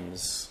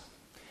rhymes.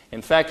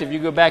 In fact, if you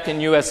go back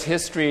in U.S.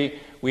 history,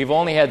 we've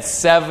only had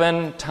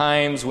 7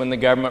 times when the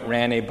government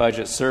ran a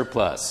budget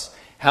surplus.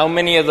 How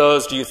many of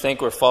those do you think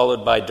were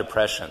followed by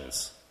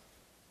depressions?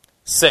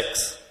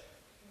 6.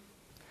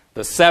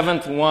 The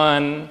 7th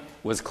one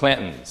was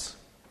Clinton's.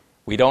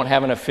 We don't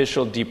have an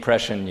official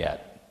depression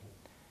yet.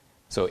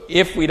 So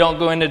if we don't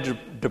go into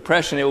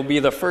depression, it will be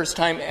the first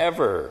time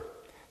ever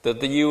that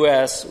the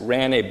U.S.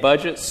 ran a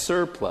budget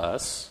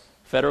surplus,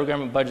 federal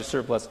government budget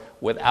surplus,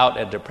 without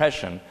a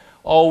depression.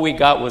 All we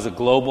got was a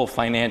global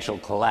financial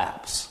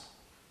collapse.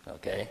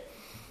 Okay?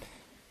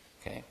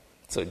 Okay.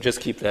 So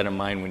just keep that in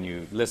mind when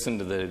you listen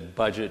to the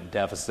budget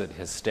deficit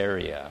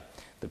hysteria,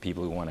 the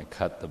people who want to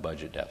cut the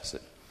budget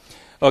deficit.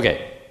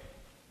 Okay.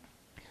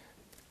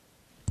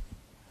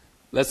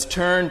 Let's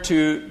turn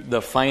to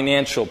the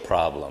financial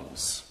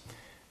problems.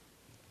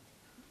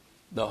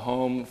 The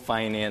home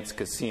finance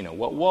casino.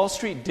 What Wall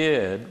Street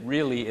did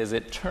really is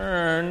it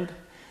turned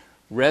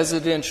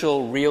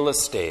residential real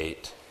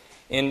estate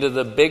into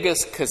the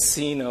biggest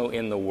casino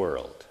in the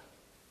world.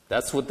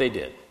 That's what they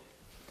did.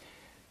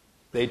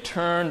 They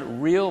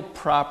turned real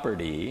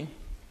property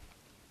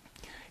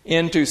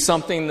into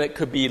something that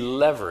could be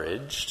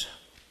leveraged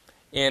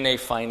in a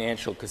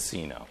financial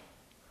casino.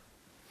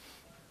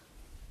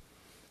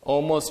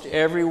 Almost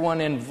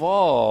everyone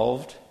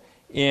involved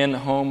in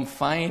home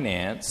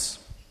finance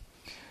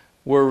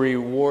were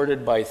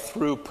rewarded by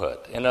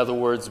throughput. In other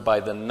words,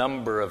 by the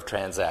number of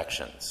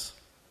transactions.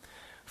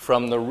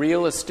 From the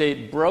real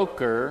estate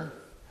broker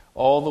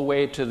all the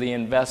way to the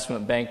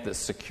investment bank that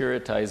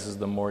securitizes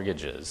the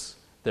mortgages.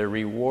 They're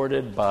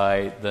rewarded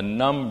by the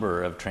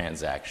number of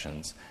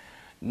transactions,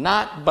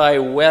 not by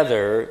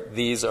whether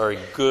these are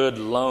good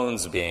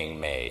loans being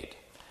made,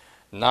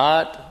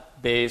 not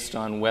based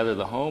on whether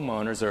the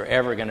homeowners are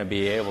ever going to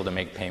be able to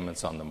make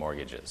payments on the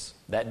mortgages.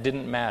 That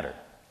didn't matter.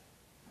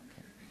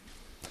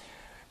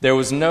 There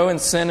was no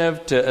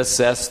incentive to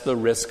assess the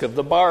risk of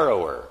the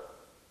borrower,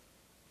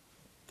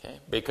 okay,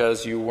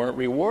 because you weren't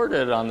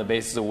rewarded on the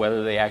basis of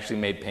whether they actually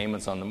made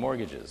payments on the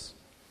mortgages.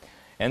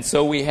 And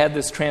so we had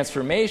this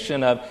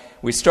transformation of,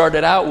 we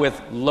started out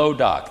with low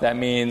doc. That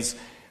means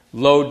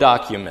low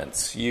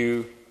documents.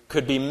 You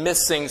could be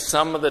missing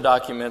some of the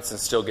documents and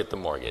still get the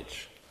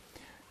mortgage.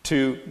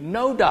 To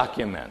no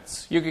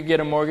documents. You could get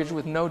a mortgage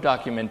with no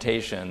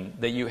documentation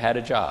that you had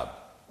a job,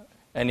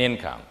 an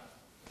income.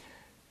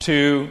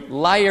 To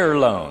liar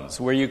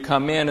loans, where you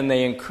come in and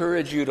they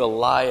encourage you to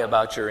lie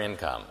about your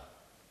income.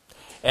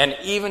 And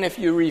even if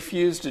you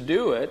refuse to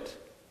do it,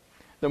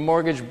 the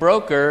mortgage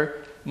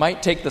broker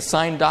might take the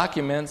signed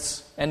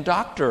documents and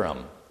doctor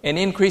them and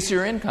increase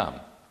your income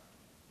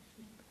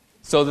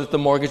so that the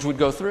mortgage would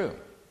go through.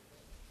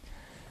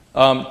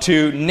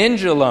 To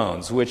ninja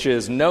loans, which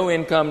is no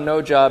income,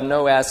 no job,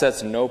 no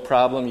assets, no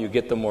problem, you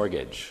get the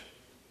mortgage.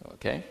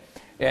 Okay?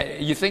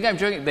 You think I'm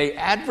joking? They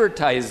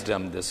advertised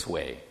them this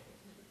way.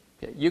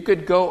 Okay? You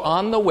could go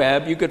on the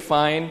web, you could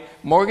find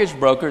mortgage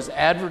brokers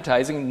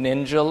advertising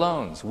ninja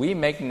loans. We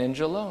make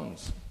ninja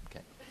loans.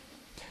 Okay?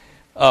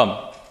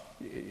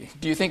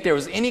 Do you think there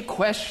was any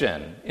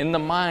question in the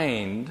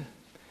mind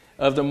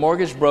of the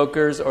mortgage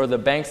brokers or the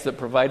banks that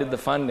provided the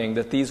funding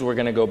that these were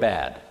going to go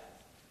bad?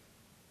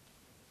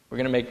 We're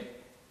going to make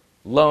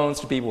loans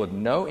to people with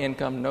no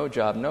income, no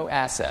job, no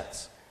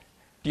assets.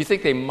 Do you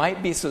think they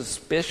might be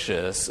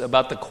suspicious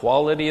about the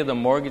quality of the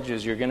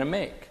mortgages you're going to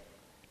make?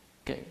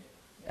 Okay,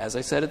 as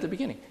I said at the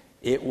beginning,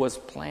 it was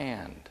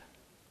planned.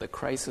 The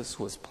crisis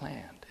was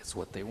planned. It's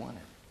what they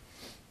wanted.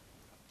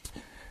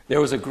 There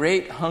was a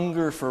great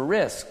hunger for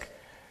risk.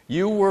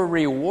 You were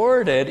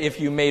rewarded if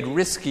you made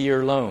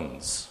riskier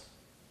loans.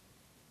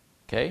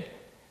 Okay?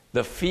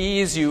 The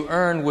fees you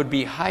earned would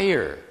be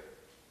higher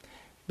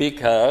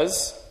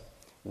because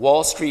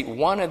Wall Street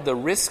wanted the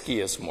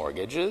riskiest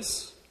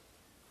mortgages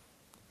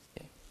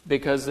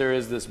because there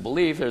is this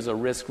belief there's a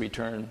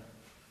risk-return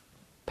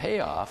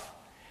payoff.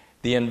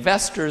 The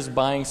investors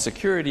buying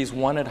securities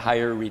wanted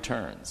higher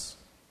returns.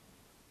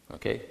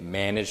 Okay?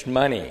 Managed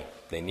money.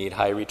 They need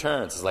high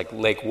returns. It's like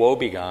Lake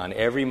Wobegon.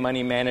 Every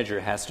money manager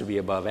has to be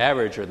above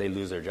average or they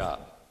lose their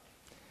job.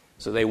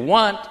 So they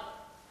want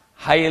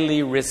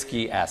highly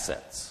risky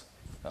assets.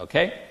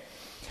 Okay?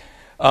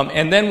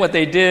 And then what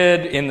they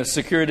did in the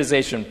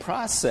securitization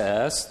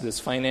process, this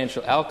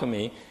financial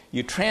alchemy,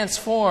 you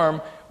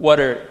transform what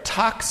are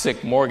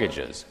toxic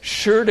mortgages,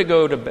 sure to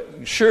go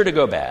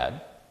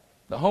bad.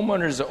 The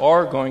homeowners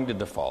are going to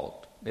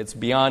default. It's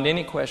beyond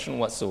any question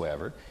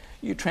whatsoever.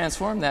 You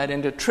transform that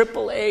into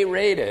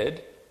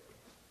AAA-rated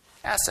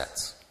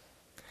assets.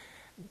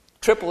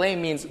 AAA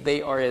means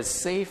they are as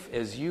safe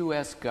as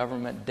U.S.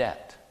 government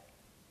debt.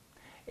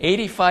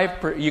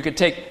 You could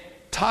take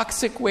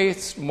toxic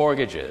waste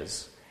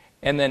mortgages,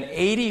 and then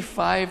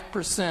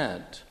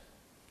 85%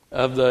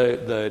 of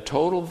the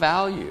total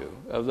value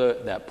of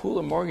that pool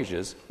of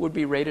mortgages would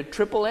be rated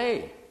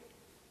AAA.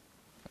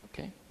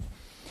 Okay.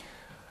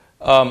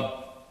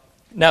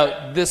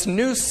 Now, this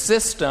new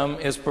system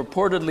is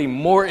purportedly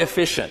more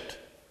efficient.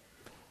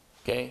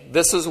 Okay?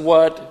 This is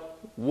what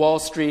Wall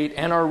Street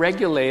and our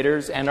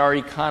regulators and our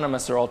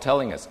economists are all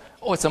telling us.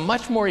 Oh, it's a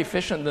much more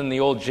efficient than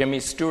the old Jimmy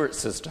Stewart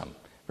system,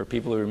 for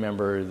people who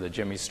remember the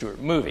Jimmy Stewart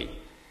movie,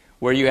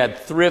 where you had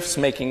thrifts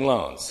making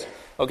loans.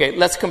 Okay,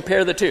 let's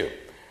compare the two.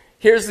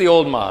 Here's the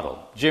old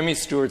model, Jimmy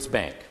Stewart's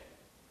bank.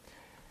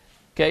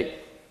 Okay,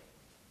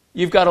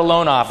 you've got a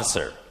loan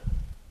officer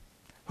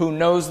who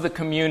knows the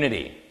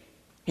community.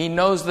 He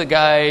knows the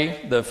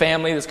guy, the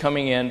family that's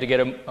coming in to get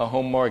a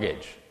home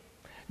mortgage,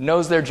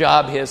 knows their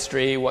job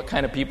history, what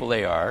kind of people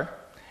they are,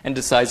 and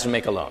decides to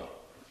make a loan.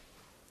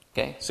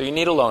 Okay, so you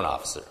need a loan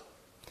officer.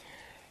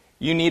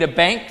 You need a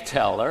bank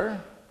teller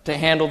to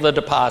handle the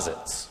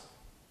deposits.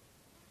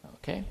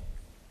 Okay?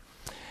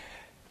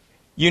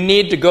 You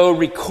need to go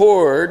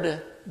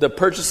record the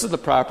purchase of the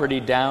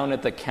property down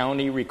at the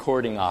county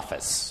recording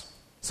office,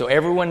 so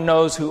everyone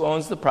knows who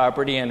owns the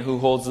property and who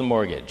holds the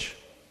mortgage.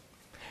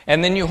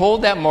 And then you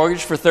hold that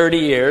mortgage for 30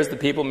 years, the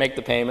people make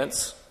the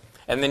payments,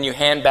 and then you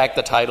hand back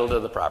the title to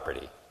the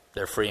property.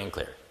 They're free and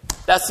clear.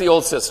 That's the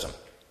old system.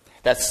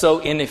 That's so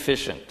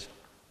inefficient.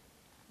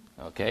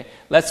 Okay?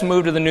 Let's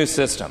move to the new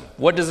system.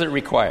 What does it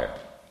require?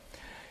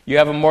 You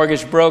have a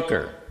mortgage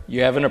broker.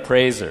 You have an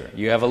appraiser.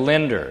 You have a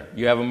lender.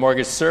 You have a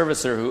mortgage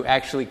servicer who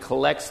actually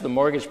collects the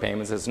mortgage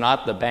payments. It's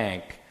not the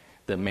bank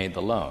that made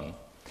the loan.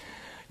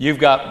 You've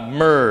got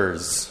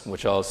MERS,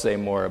 which I'll say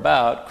more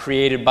about,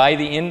 created by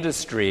the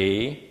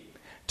industry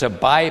to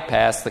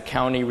bypass the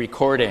county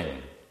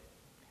recording.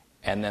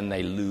 And then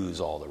they lose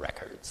all the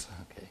records.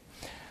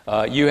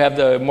 Okay. You have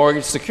the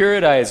mortgage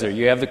securitizer.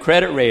 You have the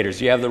credit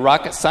raters. You have the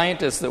rocket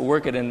scientists that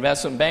work at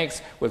investment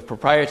banks with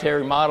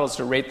proprietary models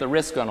to rate the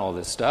risk on all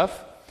this stuff.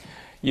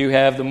 You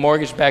have the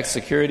mortgage-backed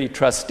security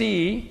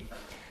trustee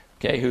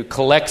okay, who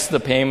collects the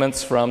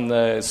payments from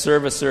the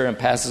servicer and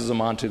passes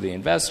them on to the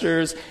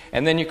investors.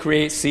 And then you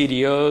create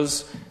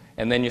CDOs,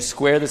 and then you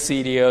square the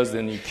CDOs,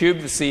 then you cube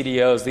the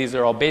CDOs. These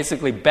are all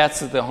basically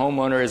bets that the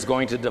homeowner is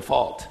going to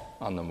default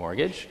on the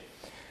mortgage.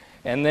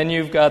 And then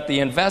you've got the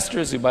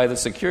investors who buy the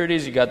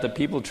securities. You've got the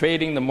people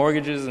trading the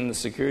mortgages and the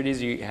securities.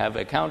 You have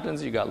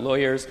accountants. You've got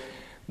lawyers.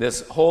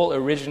 This whole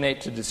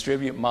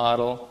originate-to-distribute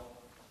model,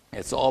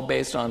 it's all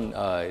based on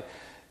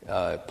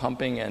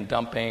pumping and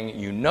dumping.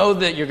 You know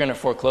that you're going to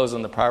foreclose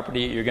on the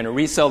property. You're going to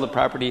resell the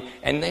property.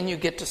 And then you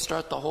get to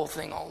start the whole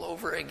thing all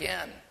over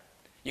again.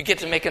 You get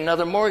to make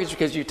another mortgage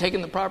because you've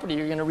taken the property.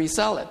 You're going to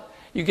resell it.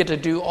 You get to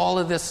do all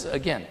of this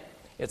again.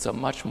 It's a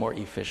much more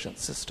efficient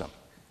system.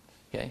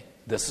 Okay?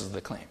 This is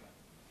the claim.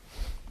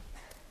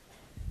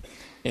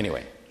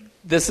 Anyway,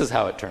 this is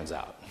how it turns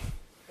out.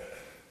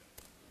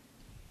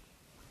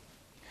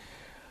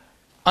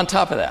 On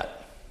top of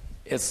that,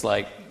 it's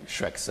like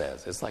Shrek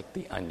says, it's like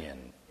the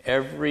onion.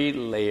 Every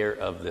layer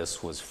of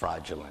this was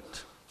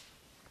fraudulent.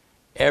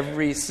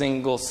 Every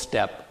single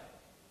step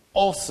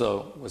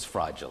also was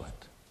fraudulent.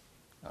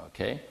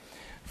 Okay?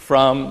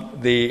 From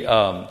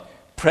the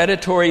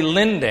predatory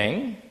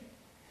lending,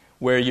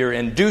 where you're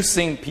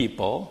inducing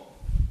people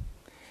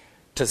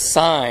to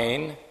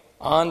sign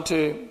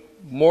onto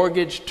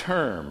mortgage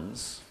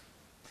terms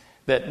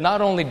that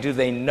not only do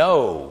they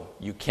know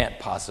you can't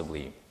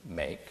possibly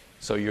make,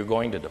 so you're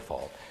going to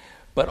default,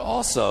 but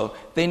also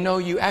they know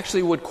you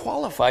actually would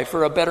qualify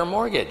for a better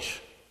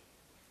mortgage.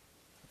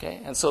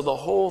 Okay? And so the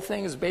whole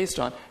thing is based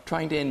on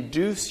trying to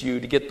induce you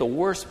to get the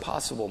worst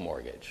possible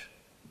mortgage.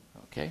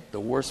 Okay?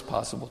 The worst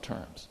possible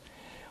terms.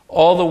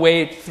 All the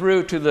way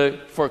through to the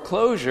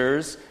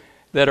foreclosures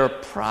that are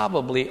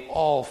probably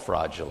all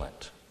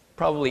fraudulent.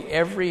 Probably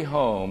every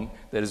home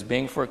that is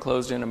being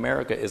foreclosed in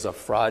America is a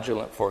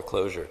fraudulent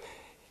foreclosure.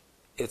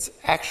 It's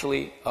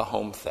actually a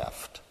home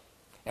theft.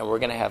 And we're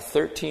going to have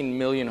 13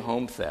 million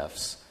home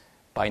thefts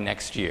by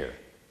next year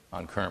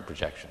on current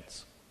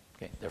projections.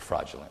 Okay, they're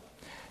fraudulent.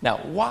 Now,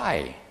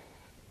 why?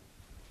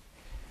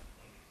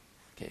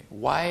 Okay,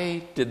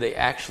 why did they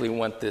actually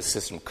want this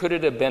system? Could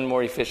it have been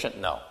more efficient?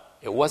 No.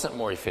 It wasn't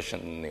more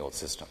efficient than the old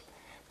system.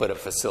 But it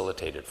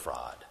facilitated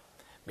fraud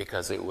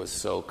because it was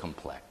so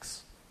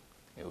complex.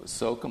 It was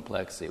so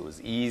complex, it was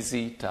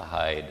easy to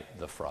hide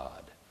the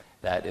fraud.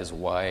 That is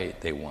why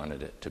they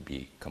wanted it to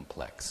be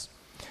complex.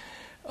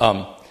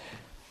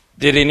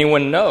 Did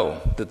anyone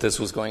know that this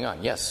was going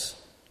on? Yes,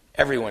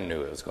 everyone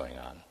knew it was going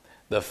on.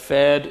 The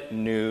Fed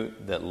knew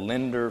that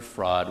lender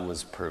fraud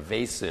was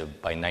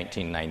pervasive by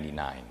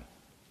 1999.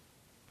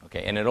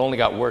 Okay, and it only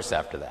got worse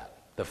after that.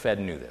 The Fed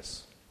knew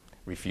this,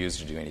 refused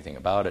to do anything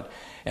about it.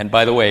 And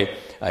by the way,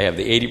 I have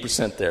the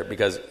 80% there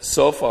because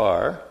so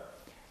far,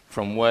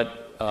 from what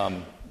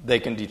they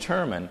can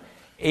determine,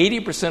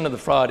 80% of the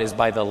fraud is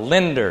by the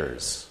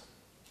lenders,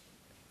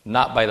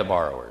 not by the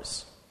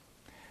borrowers.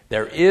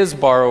 There is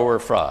borrower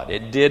fraud.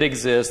 It did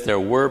exist. There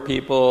were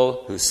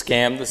people who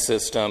scammed the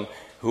system,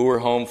 who were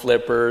home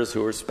flippers,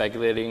 who were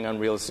speculating on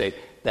real estate.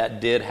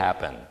 That did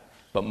happen.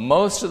 But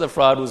most of the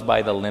fraud was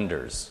by the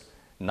lenders,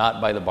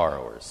 not by the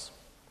borrowers.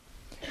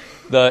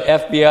 The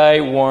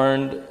FBI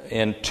warned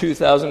in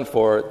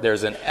 2004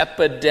 there's an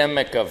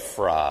epidemic of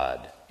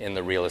fraud in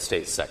the real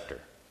estate sector.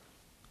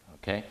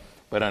 Okay?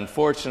 But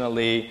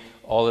unfortunately,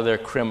 all of their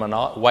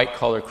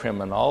white-collar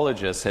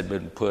criminologists had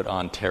been put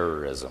on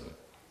terrorism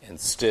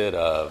instead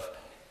of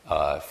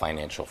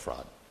financial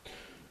fraud.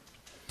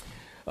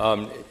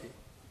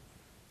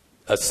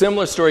 A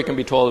similar story can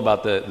be told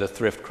about the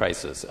thrift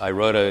crisis. I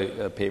wrote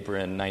a paper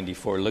in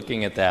 94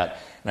 looking at that,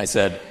 and I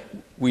said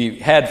we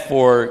had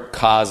 4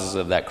 causes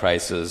of that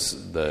crisis: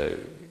 the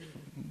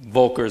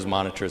Volcker's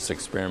monetarist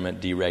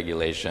experiment,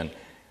 deregulation,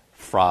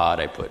 fraud.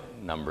 I put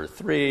number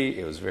 3.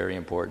 It was very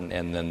important,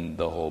 and then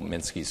the whole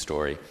Minsky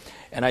story.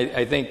 And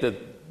I think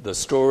that the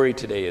story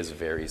today is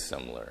very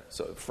similar.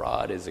 So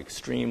fraud is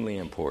extremely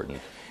important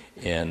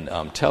in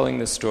telling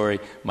this story.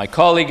 My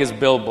colleague is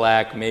Bill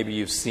Black. Maybe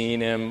you've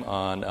seen him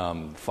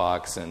on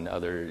Fox and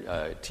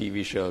other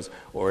TV shows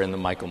or in the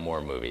Michael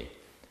Moore movie.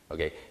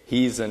 Okay,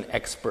 he's an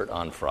expert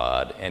on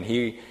fraud, and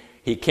he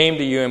came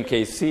to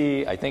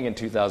UMKC, I think in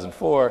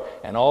 2004,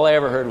 and all I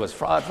ever heard was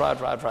fraud, fraud,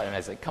 fraud, fraud. And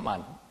I said, come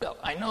on, Bill,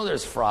 I know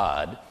there's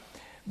fraud,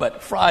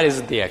 but fraud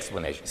isn't the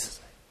explanation. He says,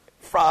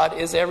 fraud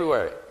is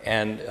everywhere.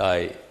 And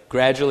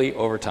gradually,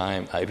 over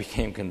time, I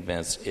became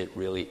convinced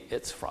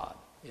it's fraud.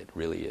 It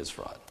really is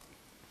fraud.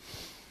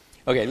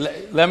 Okay,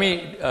 let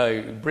me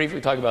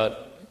briefly talk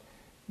about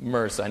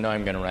MERS. I know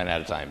I'm going to run out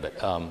of time,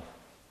 but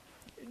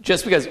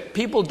just because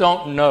people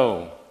don't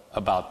know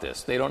about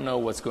this, they don't know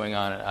what's going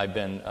on. I've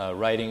been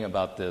writing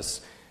about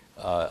this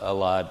a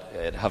lot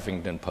at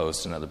Huffington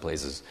Post and other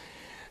places.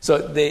 So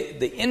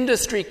the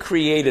industry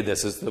created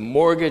this as the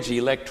Mortgage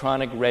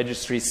Electronic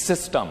Registry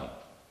System.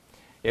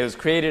 It was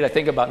created, I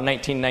think, about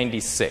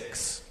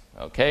 1996.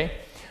 Okay,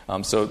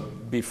 so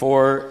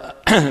before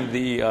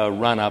the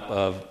run-up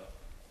of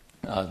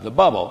the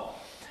bubble,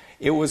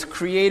 it was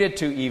created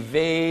to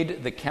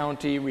evade the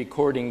county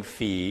recording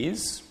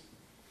fees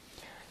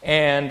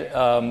and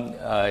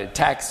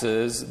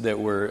taxes that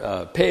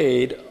were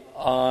paid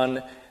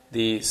on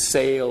the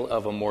sale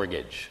of a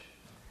mortgage.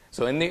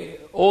 So in the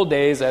old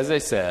days, as I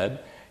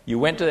said,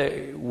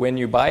 when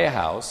you buy a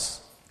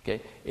house,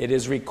 okay, it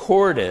is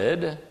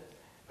recorded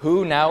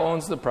who now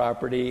owns the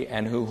property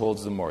and who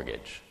holds the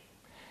mortgage.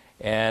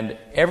 And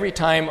every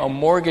time a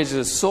mortgage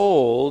is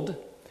sold,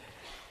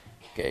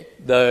 okay,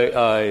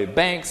 the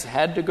banks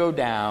had to go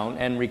down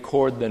and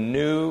record the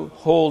new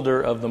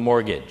holder of the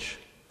mortgage.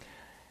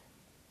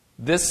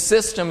 This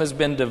system has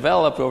been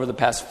developed over the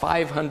past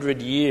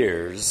 500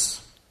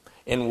 years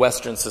in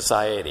Western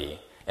society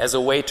as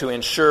a way to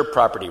ensure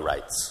property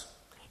rights.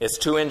 It's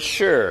to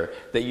ensure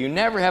that you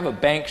never have a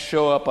bank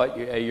show up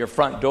at your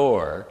front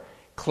door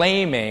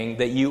claiming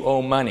that you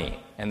owe money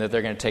and that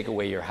they're going to take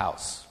away your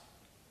house.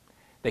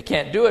 They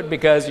can't do it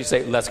because you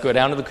say, let's go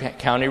down to the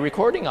county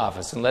recording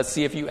office and let's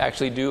see if you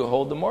actually do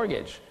hold the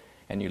mortgage.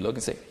 And you look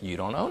and say, you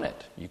don't own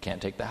it. You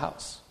can't take the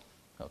house.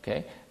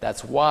 Okay?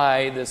 That's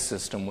why this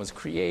system was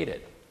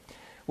created.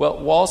 Well,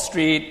 Wall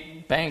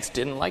Street banks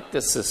didn't like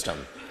this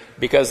system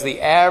because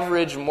the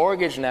average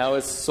mortgage now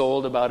is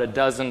sold about a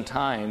dozen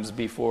times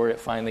before it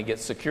finally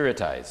gets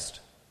securitized.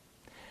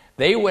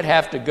 They would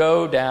have to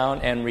go down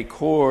and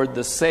record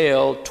the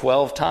sale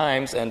 12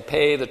 times and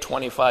pay the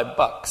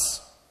 $25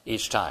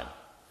 each time.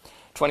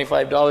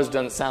 $25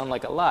 doesn't sound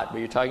like a lot, but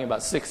you're talking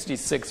about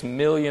 66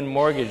 million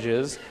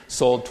mortgages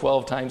sold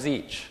 12 times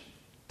each,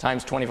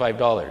 times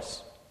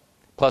 $25,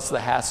 plus the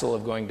hassle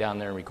of going down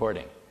there and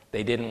recording.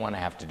 They didn't want to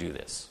have to do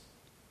this.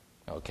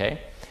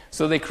 Okay?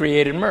 So they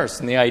created MERS,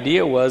 and the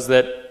idea was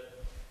that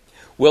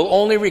we'll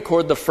only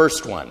record the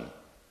first one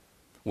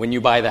when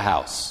you buy the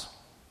house.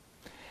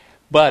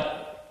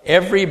 But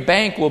every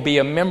bank will be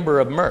a member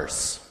of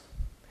MERS.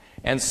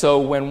 And so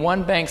when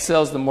one bank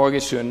sells the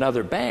mortgage to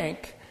another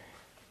bank,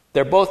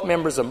 they're both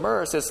members of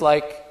MERS. It's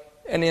like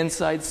an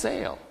inside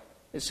sale.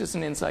 It's just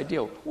an inside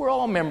deal. We're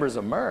all members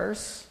of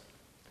MERS.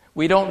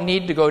 We don't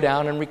need to go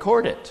down and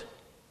record it.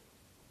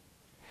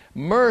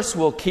 MERS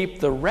will keep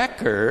the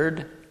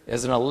record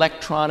as an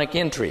electronic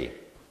entry,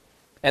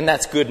 and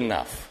that's good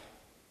enough.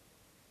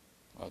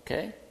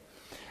 Okay?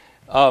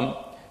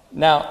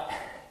 Now,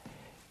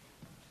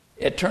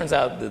 it turns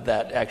out that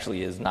that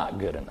actually is not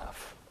good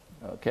enough.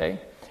 Okay?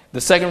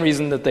 The second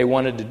reason that they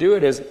wanted to do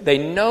it is they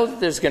know that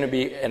there's going to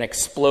be an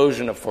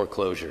explosion of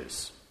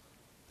foreclosures,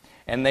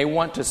 and they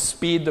want to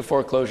speed the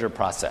foreclosure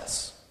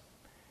process.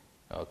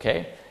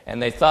 Okay?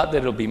 And they thought that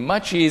it'll be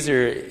much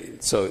easier,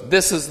 so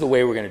this is the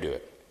way we're going to do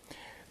it.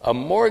 A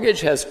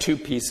mortgage has two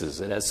pieces.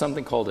 It has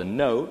something called a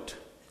note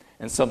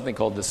and something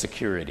called the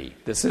security.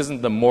 This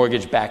isn't the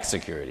mortgage-backed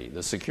security,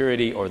 the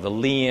security or the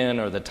lien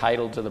or the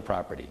title to the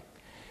property.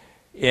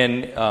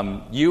 In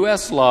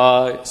U.S.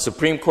 law,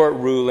 Supreme Court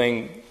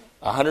ruling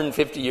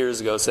 150 years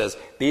ago says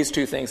these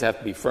two things have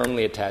to be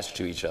firmly attached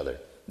to each other.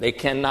 They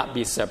cannot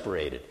be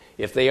separated.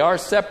 If they are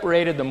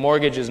separated, the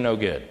mortgage is no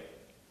good.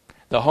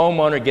 The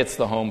homeowner gets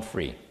the home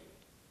free.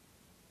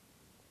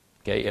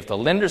 Okay, if the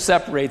lender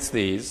separates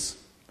these,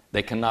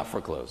 they cannot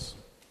foreclose.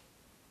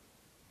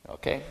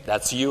 Okay,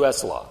 that's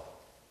U.S. law.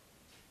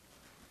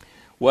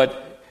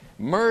 What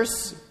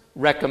MERS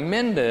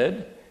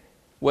recommended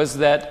was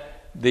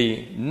that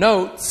the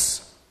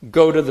notes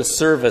go to the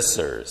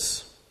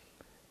servicers.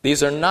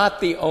 These are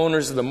not the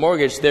owners of the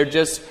mortgage. They're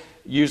just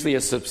usually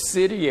a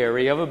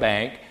subsidiary of a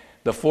bank.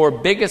 The four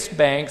biggest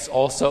banks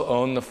also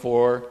own the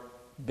four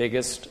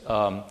biggest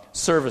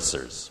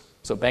servicers.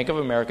 So Bank of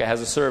America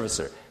has a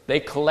servicer.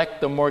 They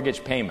collect the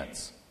mortgage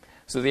payments.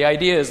 So the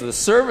idea is the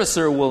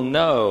servicer will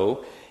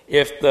know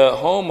if the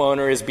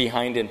homeowner is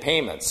behind in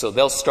payments. So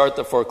they'll start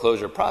the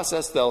foreclosure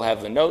process. They'll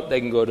have the note.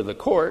 They can go to the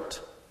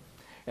court.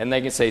 And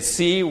they can say,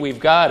 see, we've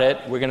got it.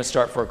 We're going to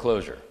start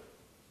foreclosure.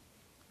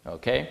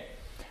 Okay?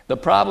 The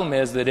problem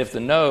is that if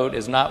the note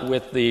is not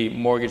with the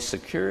mortgage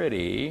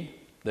security,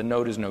 the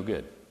note is no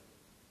good.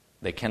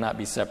 They cannot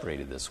be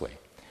separated this way.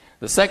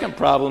 The second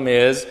problem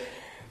is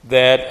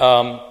that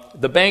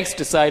the banks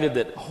decided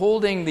that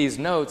holding these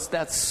notes,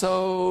 that's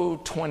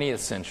so 20th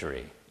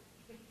century.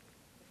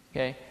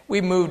 Okay?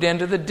 We moved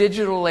into the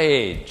digital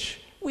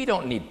age. We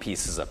don't need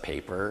pieces of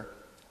paper.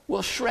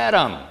 We'll shred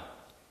them.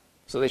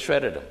 So they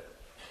shredded them.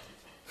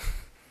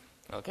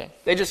 Okay?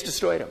 They just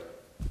destroyed them.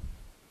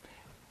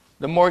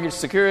 The mortgage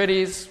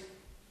securities,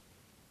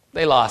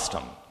 they lost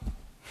them.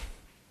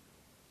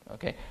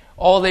 Okay?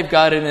 All they've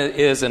got in it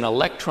is an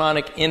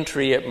electronic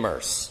entry at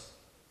MERS.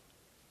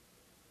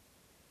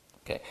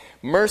 Okay.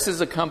 MERS is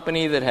a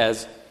company that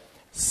has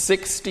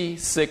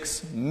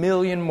 66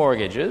 million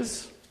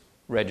mortgages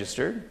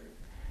registered.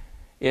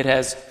 It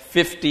has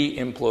 50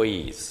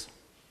 employees.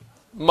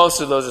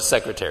 Most of those are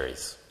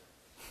secretaries.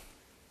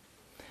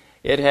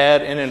 It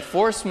had an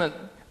enforcement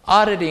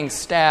auditing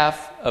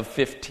staff of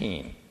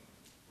 15.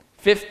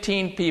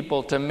 15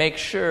 people to make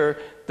sure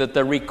that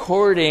the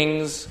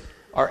recordings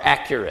are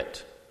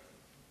accurate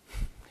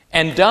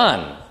and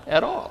done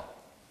at all.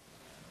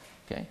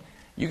 Okay?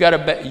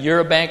 You're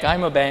a bank,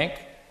 I'm a bank.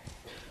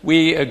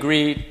 We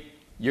agree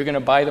you're going to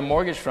buy the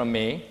mortgage from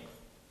me.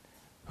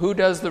 Who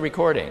does the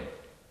recording?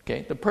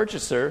 Okay? The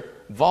purchaser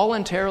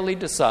voluntarily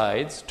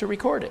decides to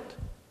record it.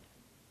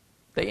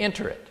 They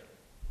enter it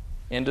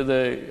into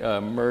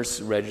the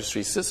MERS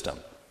registry system.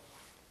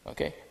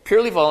 Okay?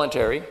 Purely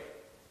voluntary,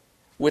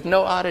 with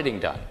no auditing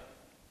done.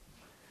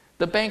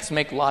 The banks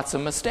make lots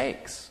of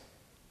mistakes.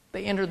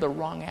 They enter the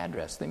wrong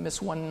address. They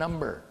miss one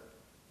number.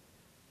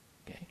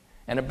 Okay?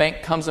 And a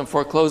bank comes and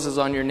forecloses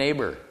on your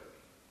neighbor.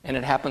 And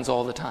it happens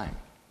all the time.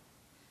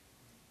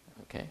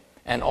 Okay?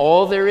 And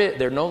all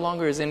there no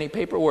longer is any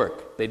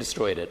paperwork. They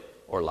destroyed it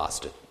or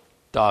lost it.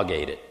 Dog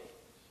ate it.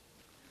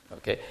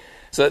 Okay?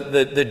 So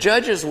the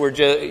judges were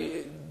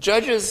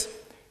judges,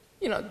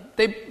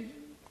 they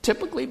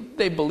typically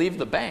believe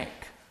the bank.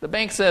 The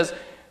bank says,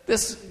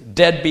 this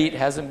deadbeat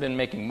hasn't been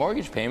making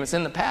mortgage payments.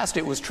 In the past,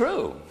 it was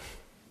true.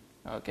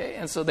 Okay?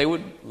 And so they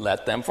would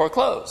let them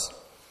foreclose.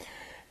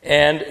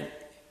 And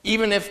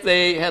even if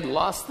they had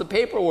lost the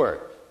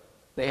paperwork,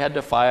 they had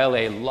to file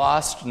a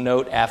lost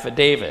note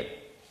affidavit.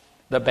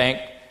 The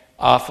bank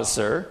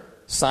officer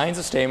signs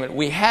a statement.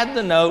 We had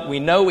the note, we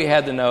know we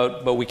had the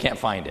note, but we can't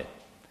find it.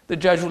 The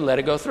judge would let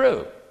it go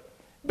through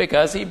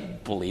because he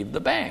believed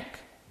the bank.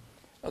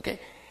 Okay?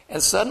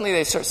 And suddenly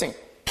they start saying,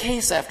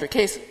 case after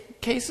case,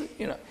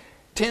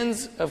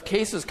 tens of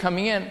cases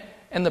coming in,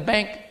 and the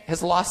bank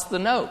has lost the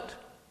note.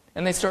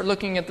 And they start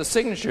looking at the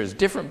signatures,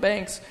 different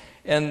banks,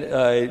 and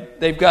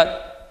they've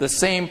got the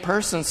same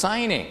person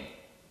signing.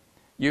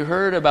 You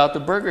heard about the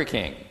Burger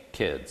King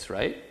kids,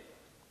 right?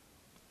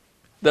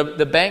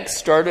 The bank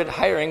started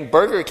hiring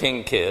Burger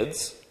King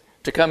kids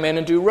to come in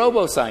and do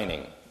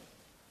robo-signing.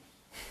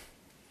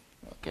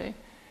 Okay?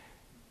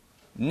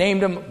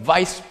 Named him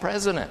vice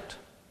president.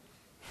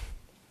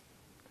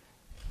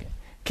 Okay.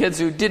 Kids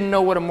who didn't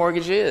know what a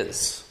mortgage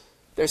is.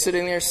 They're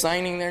sitting there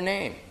signing their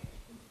name.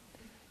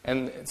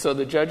 And so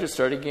the judges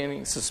started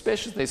getting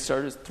suspicious. They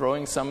started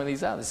throwing some of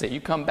these out. They say,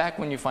 you come back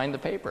when you find the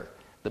paper.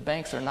 The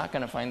banks are not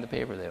going to find the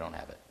paper. They don't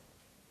have it.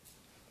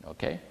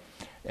 Okay?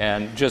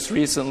 And just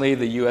recently,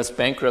 the U.S.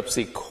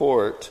 Bankruptcy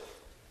Court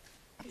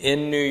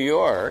in New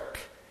York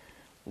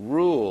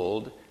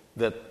ruled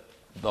that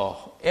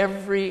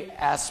every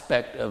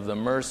aspect of the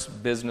MERS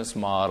business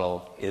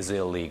model is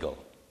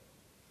illegal.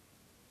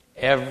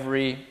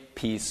 Every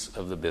piece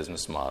of the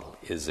business model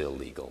is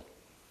illegal.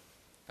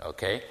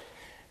 Okay?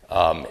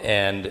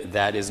 And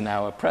that is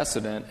now a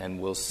precedent,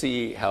 and we'll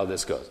see how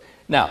this goes.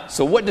 Now,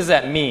 so what does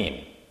that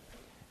mean?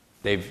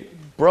 They've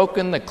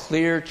broken the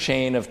clear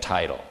chain of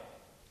title.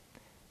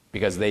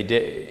 Because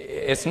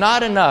it's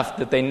not enough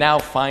that they now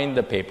find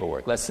the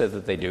paperwork. Let's say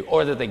that they do.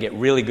 Or that they get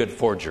really good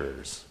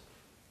forgers.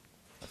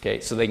 Okay,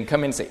 so they can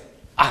come in and say,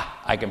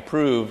 I can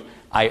prove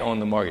I own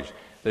the mortgage.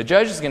 The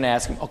judge is going to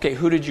ask them, okay,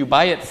 who did you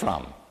buy it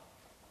from?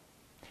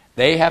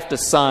 They have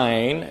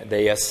to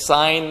they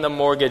assign the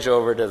mortgage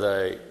over to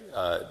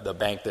the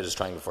bank that is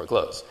trying to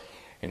foreclose.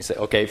 And you say,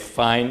 okay,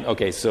 fine.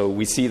 Okay, so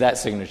we see that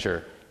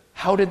signature.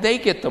 How did they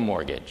get the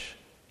mortgage?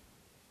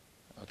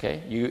 Okay,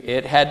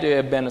 it had to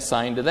have been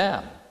assigned to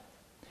them.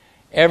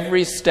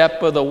 Every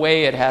step of the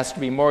way it has to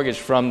be mortgaged,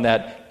 from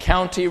that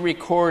county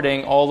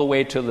recording all the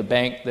way to the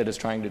bank that is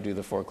trying to do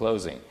the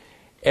foreclosing.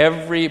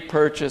 Every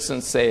purchase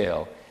and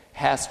sale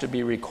has to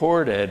be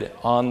recorded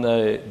on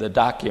the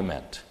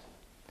document.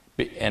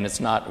 And it's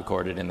not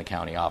recorded in the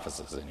county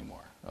offices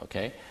anymore.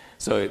 Okay?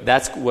 So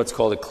that's what's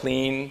called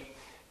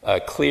a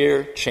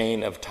clear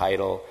chain of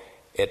title.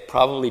 It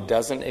probably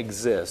doesn't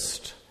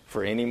exist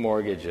for any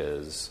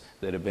mortgages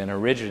that have been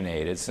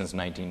originated since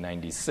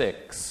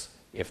 1996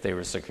 if they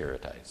were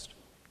securitized.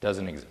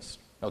 Doesn't exist.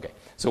 Okay,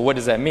 so what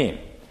does that mean?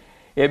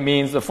 It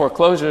means the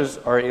foreclosures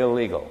are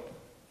illegal.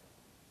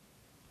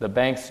 The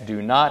banks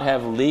do not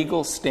have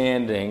legal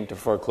standing to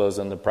foreclose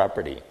on the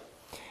property.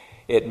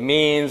 It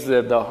means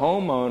that the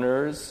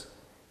homeowners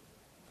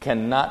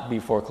cannot be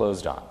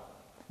foreclosed on.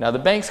 Now, the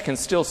banks can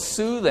still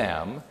sue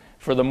them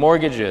for the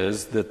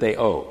mortgages that they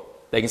owe.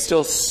 They can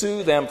still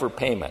sue them for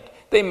payment.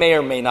 They may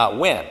or may not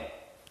win,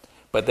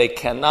 but they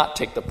cannot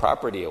take the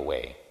property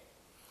away.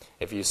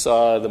 If you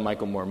saw the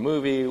Michael Moore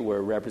movie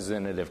where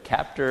Representative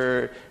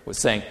Capter was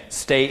saying,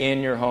 stay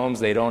in your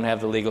homes, they don't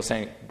have the legal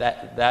standing,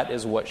 that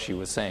is what she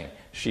was saying.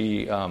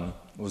 She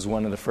was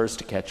one of the first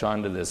to catch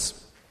on to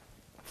this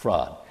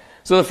fraud.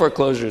 So the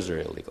foreclosures are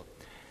illegal.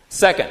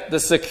 Second, the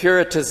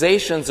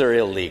securitizations are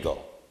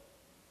illegal.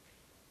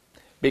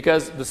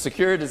 Because the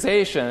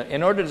securitization,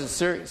 in order to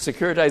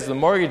securitize the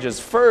mortgages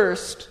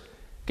first,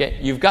 okay,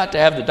 you've got to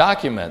have the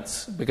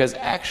documents, because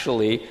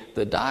actually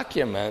the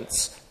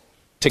documents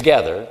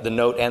together, the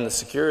note and the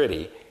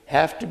security,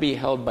 have to be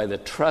held by the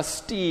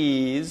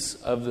trustees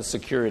of the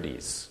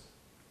securities,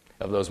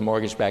 of those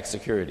mortgage-backed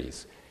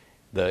securities.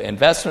 The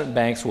investment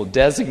banks will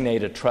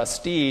designate a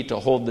trustee to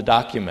hold the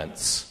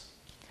documents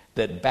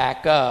that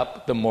back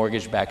up the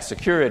mortgage-backed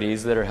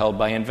securities that are held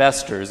by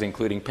investors,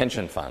 including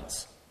pension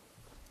funds.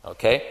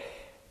 Okay?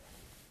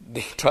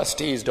 The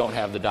trustees don't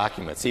have the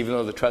documents, even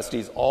though the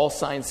trustees all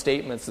signed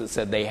statements that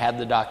said they had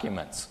the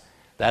documents.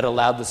 That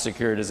allowed the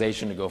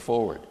securitization to go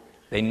forward.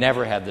 They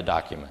never had the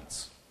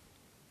documents.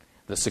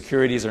 The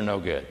securities are no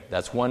good.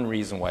 That's one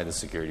reason why the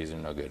securities are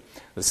no good.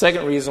 The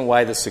second reason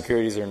why the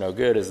securities are no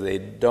good is they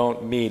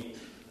don't meet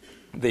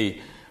the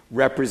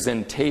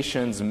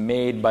representations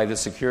made by the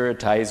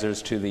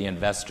securitizers to the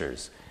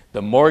investors.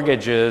 The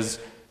mortgages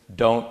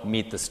don't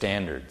meet the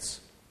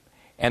standards.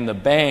 And the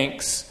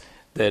banks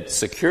that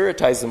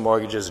securitized the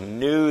mortgages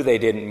knew they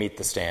didn't meet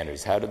the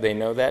standards. How did they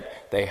know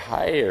that? They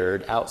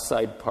hired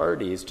outside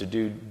parties to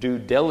do due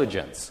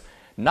diligence.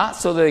 Not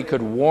so they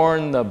could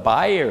warn the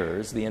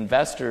buyers, the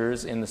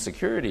investors in the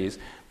securities,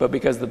 but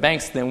because the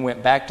banks then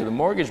went back to the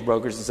mortgage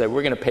brokers and said,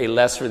 we're going to pay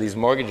less for these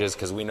mortgages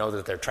because we know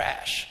that they're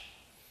trash.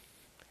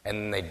 And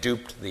then they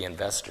duped the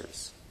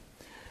investors.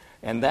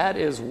 And that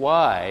is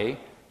why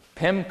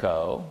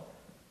PIMCO,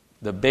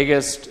 the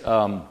biggest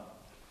bond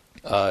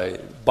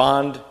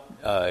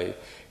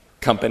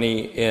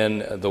company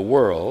in the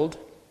world,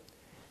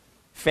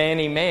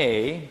 Fannie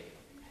Mae,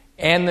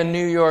 and the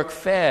New York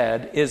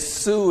Fed is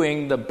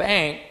suing the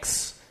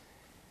banks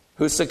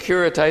who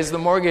securitized the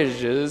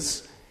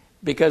mortgages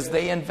because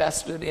they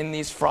invested in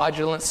these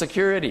fraudulent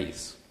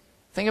securities.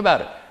 Think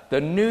about it.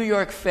 The New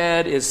York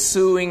Fed is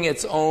suing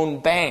its own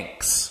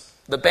banks,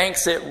 the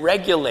banks it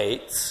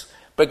regulates,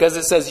 because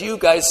it says, you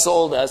guys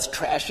sold us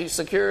trashy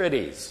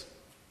securities.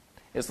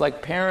 It's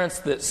like parents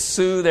that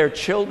sue their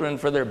children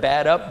for their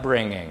bad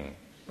upbringing,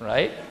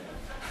 right?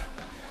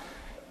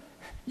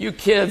 You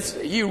kids,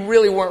 you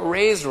really weren't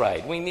raised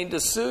right. We need to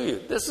sue you.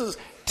 This is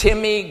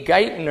Timmy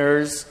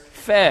Geithner's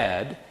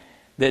Fed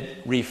that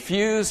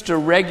refused to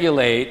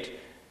regulate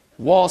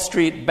Wall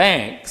Street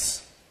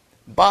banks,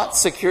 bought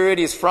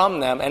securities from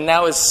them, and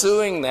now is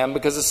suing them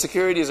because the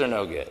securities are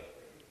no good.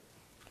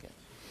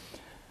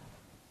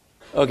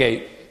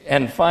 Okay,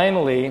 and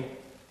finally,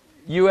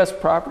 U.S.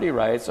 property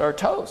rights are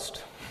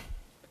toast.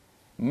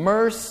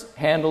 Merce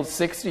handled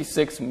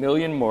 66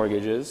 million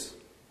mortgages.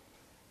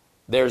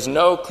 There's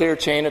no clear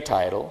chain of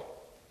title.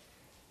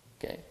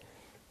 Okay.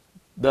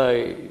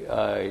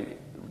 The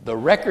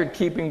record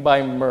keeping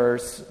by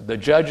Merce, the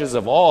judges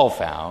have all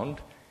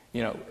found,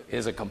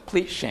 is a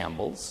complete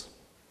shambles.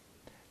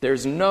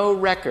 There's no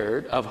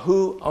record of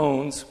who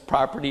owns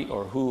property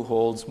or who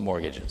holds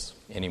mortgages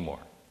anymore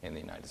in the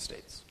United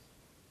States.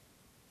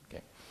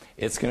 Okay.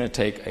 It's going to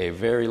take a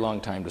very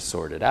long time to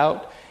sort it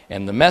out,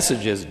 and the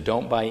message is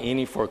don't buy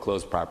any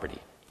foreclosed property.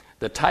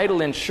 The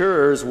title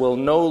insurers will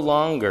no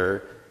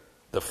longer,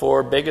 the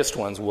four biggest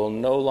ones, will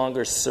no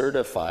longer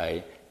certify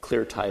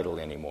clear title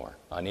anymore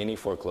on any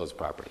foreclosed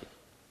property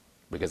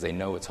because they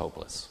know it's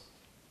hopeless.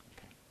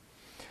 Okay.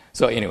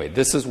 So anyway,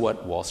 this is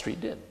what Wall Street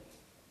did.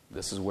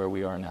 This is where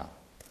we are now.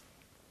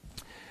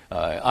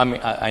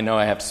 I know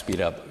I have to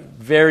speed up.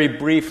 Very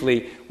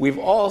briefly,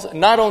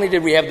 not only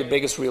did we have the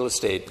biggest real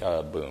estate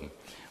boom,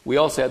 we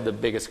also had the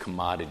biggest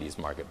commodities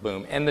market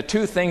boom. And the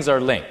two things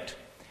are linked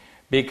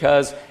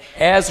because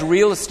as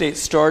real estate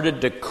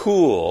started to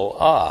cool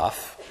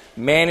off,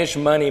 managed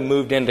money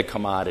moved into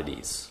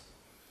commodities.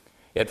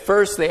 At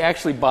first, they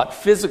actually bought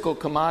physical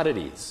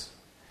commodities.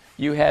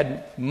 You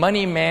had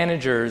money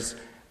managers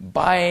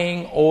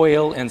buying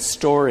oil and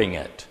storing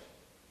it.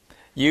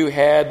 You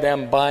had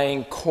them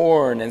buying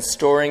corn and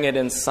storing it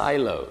in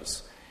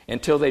silos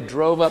until they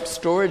drove up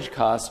storage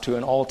costs to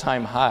an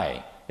all-time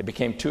high. It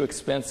became too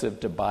expensive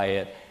to buy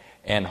it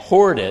and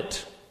hoard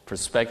it for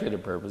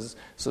speculative purposes,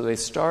 so they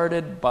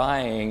started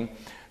buying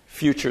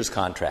futures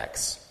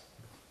contracts.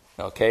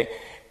 Okay?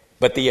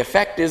 But the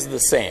effect is the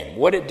same.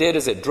 What it did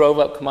is it drove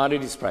up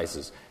commodities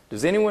prices.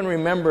 Does anyone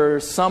remember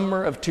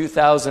summer of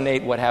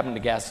 2008 what happened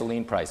to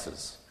gasoline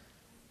prices?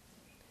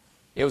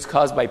 It was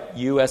caused by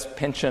U.S.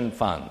 pension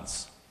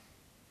funds.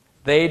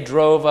 They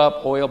drove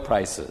up oil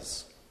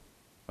prices.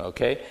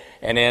 Okay?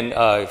 And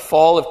in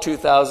fall of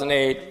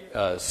 2008,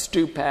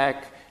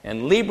 Stupak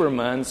and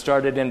Lieberman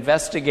started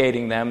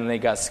investigating them, and they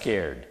got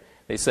scared.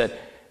 They said,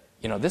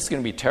 this is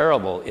going to be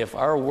terrible if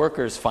our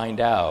workers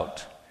find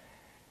out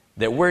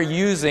that we're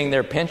using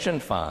their pension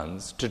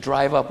funds to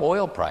drive up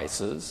oil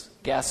prices,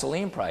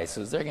 gasoline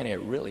prices. They're going to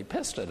get really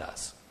pissed at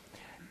us.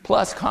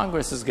 Plus,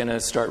 Congress is going to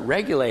start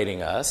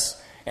regulating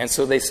us, and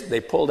so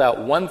they pulled out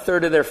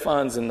 1/3 of their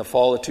funds in the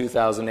fall of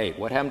 2008.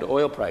 What happened to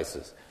oil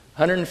prices?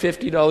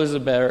 $150 a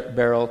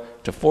barrel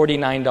to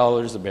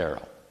 $49 a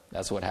barrel.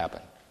 That's what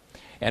happened.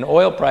 And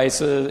oil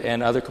prices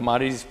and other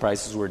commodities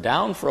prices were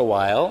down for a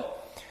while,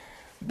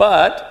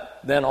 but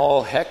then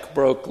all heck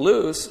broke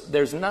loose.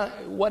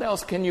 What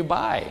else can you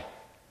buy?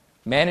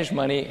 Managed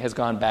money has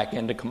gone back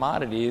into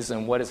commodities,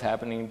 and what is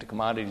happening to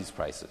commodities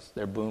prices?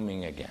 They're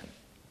booming again.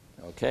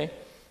 Okay?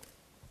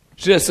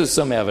 Just as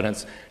some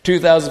evidence,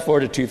 2004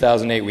 to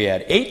 2008, we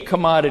had 8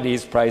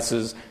 commodities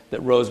prices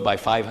that rose by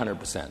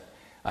 500%.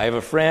 I have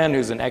a friend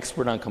who's an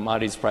expert on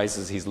commodities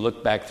prices. He's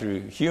looked back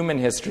through human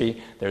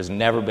history. There's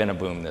never been a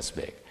boom this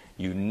big.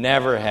 You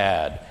never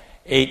had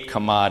 8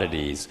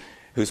 commodities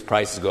whose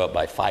prices go up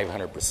by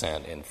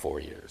 500% in 4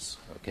 years.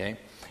 Okay?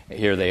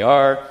 Here they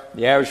are.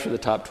 The average for the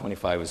top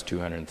 25 was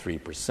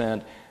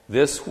 203%.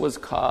 This was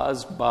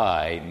caused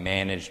by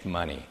managed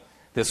money.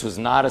 This was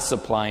not a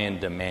supply and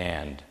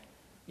demand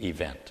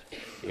event.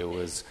 It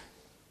was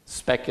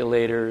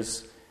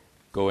speculators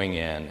going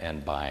in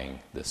and buying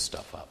this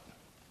stuff up.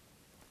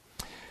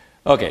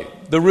 Okay,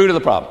 the root of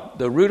the problem.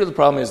 The root of the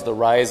problem is the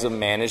rise of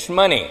managed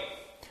money.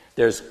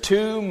 There's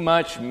too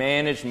much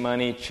managed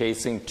money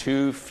chasing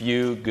too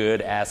few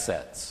good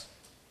assets.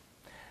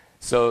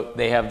 So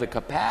they have the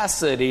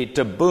capacity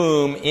to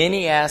boom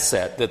any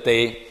asset that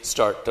they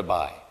start to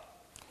buy.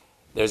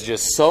 There's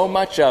just so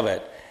much of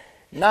it.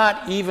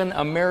 Not even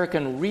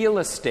American real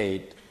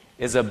estate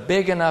is a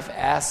big enough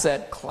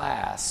asset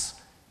class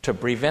to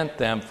prevent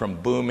them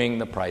from booming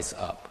the price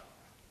up.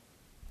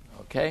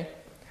 Okay?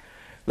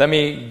 Let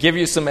me give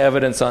you some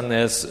evidence on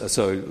this.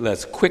 So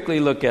let's quickly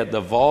look at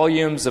the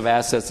volumes of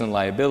assets and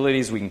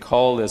liabilities. We can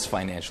call this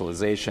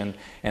financialization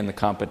and the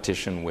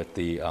competition with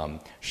the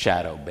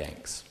shadow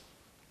banks.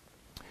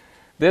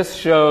 This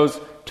shows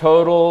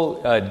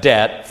total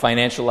debt,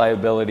 financial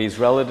liabilities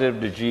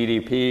relative to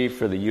GDP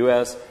for the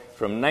U.S.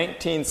 from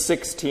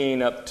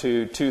 1916 up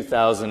to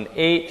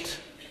 2008.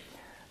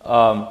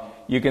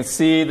 You can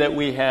see that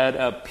we had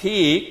a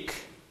peak,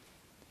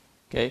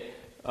 okay,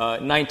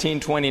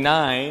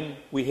 1929,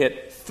 we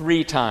hit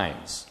 3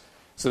 times.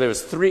 So there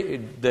was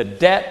the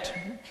debt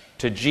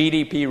to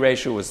GDP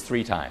ratio was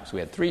 3 times. We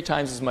had 3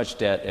 times as much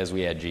debt as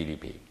we had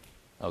GDP.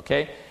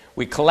 Okay?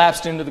 We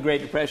collapsed into the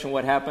Great Depression.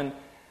 What happened?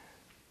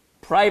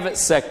 Private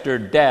sector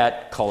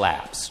debt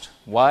collapsed.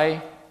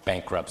 Why?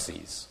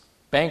 Bankruptcies.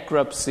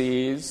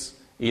 Bankruptcies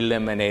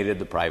eliminated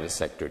the private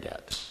sector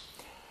debt.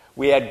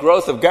 We had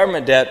growth of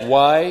government debt.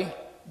 Why?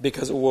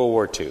 Because of World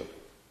War II.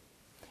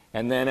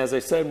 And then, as I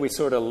said, we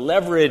sort of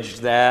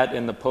leveraged that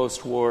in the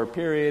post-war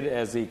period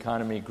as the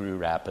economy grew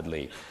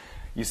rapidly.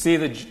 You see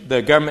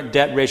the government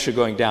debt ratio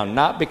going down,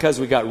 not because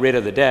we got rid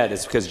of the debt,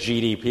 it's because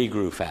GDP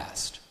grew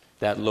fast.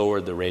 That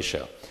lowered the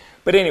ratio.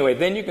 But anyway,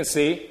 then you can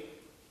see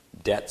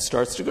debt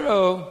starts to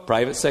grow.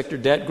 Private sector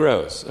debt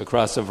grows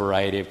across a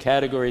variety of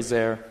categories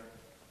there.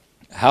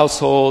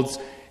 Households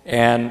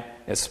and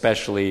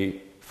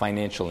especially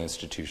financial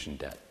institution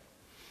debt.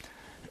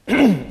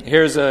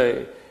 Here's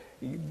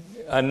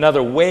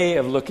another way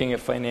of looking at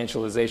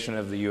financialization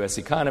of the U.S.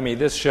 economy.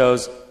 This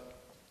shows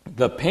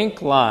the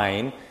pink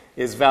line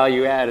is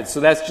value added. So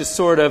that's just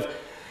sort of,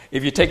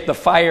 if you take the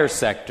FIRE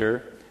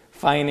sector,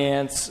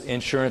 finance,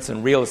 insurance,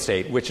 and real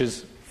estate, which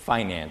is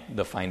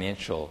the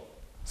financial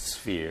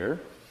sphere,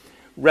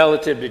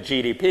 relative to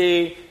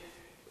GDP,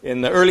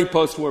 in the early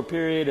post-war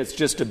period, it's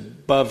just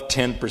above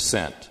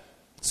 10%.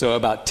 So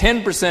about 10%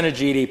 of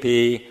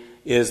GDP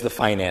is the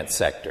finance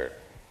sector.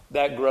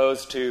 That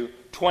grows to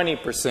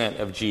 20%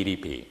 of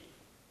GDP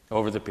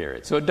over the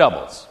period. So it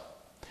doubles.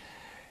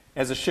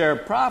 As a share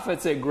of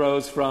profits, it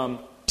grows from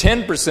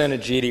 10%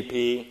 of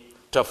GDP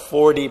to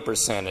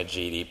 40% of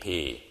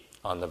GDP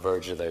on the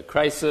verge of the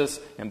crisis.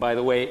 And by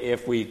the way,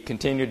 if we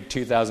continue to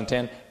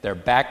 2010, they're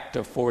back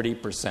to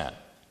 40%.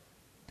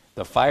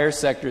 The FIRE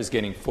sector is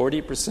getting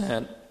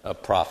 40%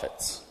 of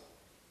profits.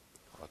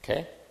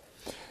 Okay?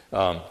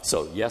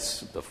 So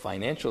yes, the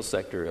financial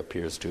sector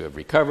appears to have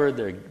recovered.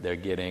 They're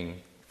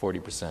getting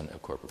 40%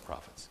 of corporate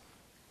profits.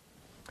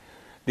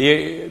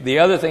 The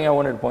other thing I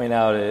wanted to point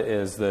out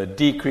is the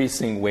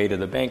decreasing weight of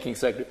the banking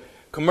sector.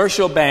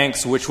 Commercial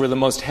banks, which were the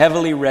most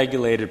heavily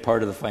regulated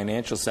part of the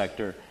financial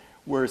sector,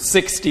 were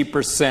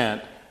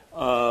 60%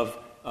 of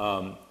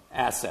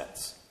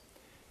assets.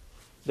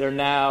 They're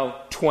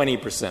now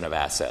 20% of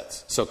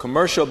assets. So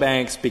commercial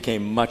banks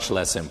became much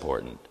less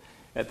important.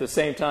 At the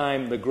same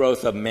time, the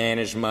growth of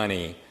managed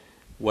money,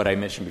 what I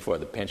mentioned before,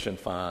 the pension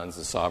funds,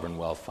 the sovereign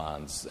wealth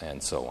funds,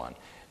 and so on,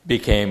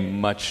 became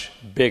much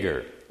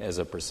bigger as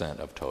a percent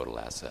of total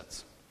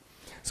assets.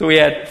 So we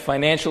had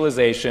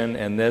financialization,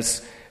 and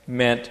this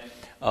meant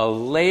a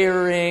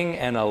layering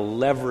and a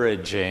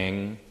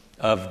leveraging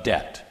of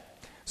debt.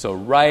 So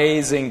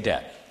rising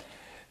debt.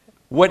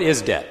 What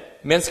is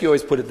debt? Minsky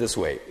always put it this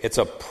way. It's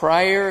a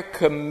prior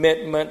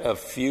commitment of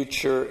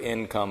future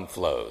income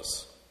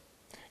flows.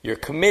 You're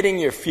committing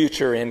your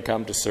future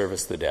income to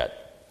service the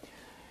debt.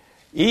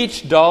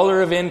 Each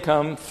dollar of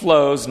income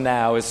flows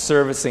now is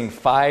servicing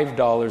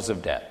 $5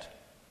 of debt.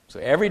 So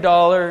every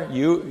dollar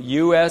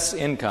U.S.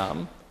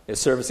 income is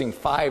servicing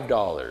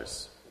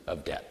 $5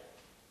 of debt.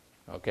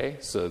 Okay?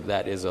 So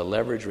that is a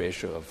leverage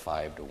ratio of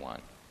 5 to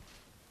 1.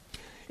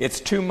 It's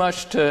too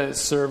much to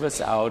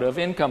service out of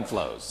income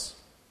flows.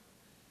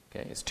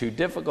 Okay? It's too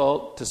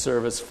difficult to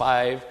service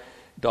 $5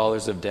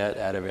 of debt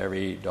out of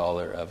every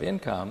dollar of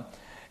income.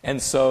 And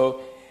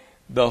so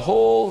the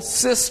whole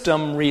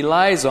system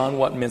relies on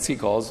what Minsky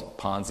calls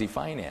Ponzi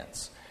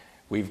finance.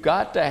 We've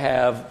got to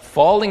have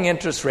falling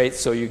interest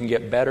rates so you can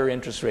get better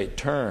interest rate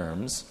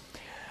terms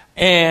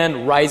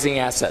and rising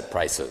asset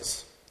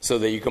prices so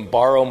that you can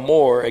borrow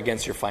more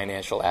against your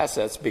financial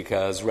assets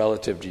because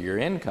relative to your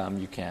income,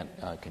 you can't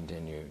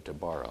continue to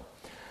borrow.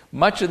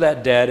 Much of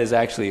that debt is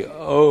actually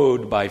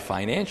owed by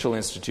financial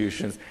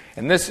institutions,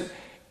 and this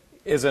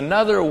is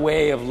another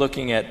way of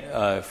looking at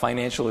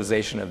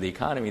financialization of the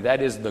economy.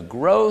 That is the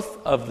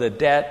growth of the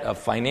debt of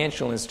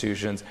financial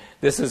institutions.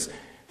 This is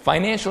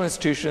financial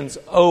institutions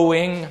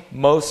owing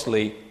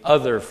mostly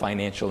other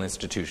financial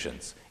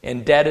institutions,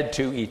 indebted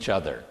to each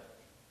other.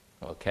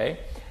 okay?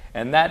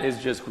 And that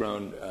has just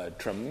grown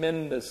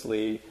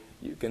tremendously.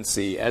 You can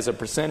see as a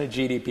percent of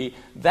GDP,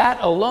 that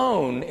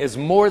alone is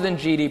more than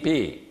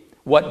GDP.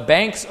 What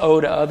banks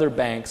owe to other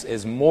banks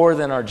is more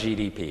than our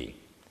GDP.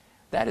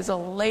 That is a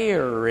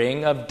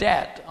layering of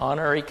debt on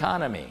our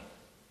economy.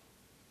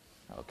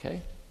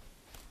 Okay?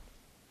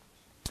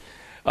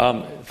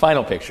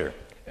 Final picture.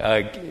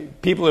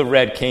 People who have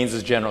read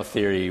Keynes' general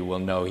theory will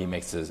know he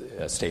makes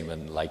a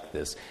statement like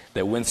this,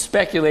 that when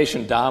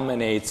speculation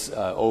dominates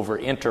over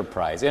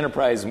enterprise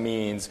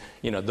means,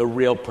 the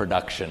real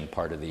production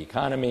part of the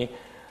economy,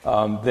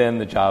 then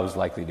the job is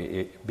likely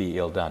to be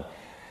ill done.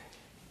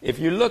 If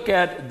you look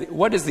at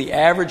what is the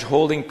average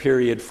holding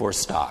period for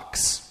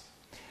stocks,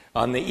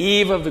 on the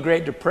eve of the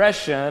Great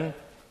Depression,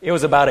 it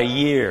was about a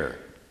year.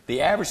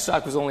 The average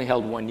stock was only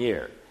held 1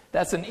 year.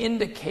 That's an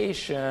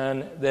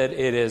indication that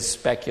it is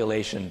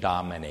speculation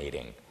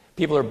dominating.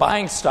 People are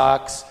buying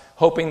stocks,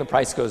 hoping the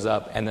price goes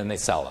up, and then they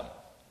sell them.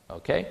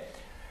 Okay?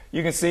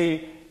 You can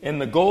see in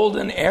the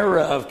golden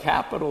era of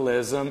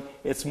capitalism,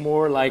 it's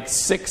more like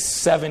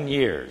 6-7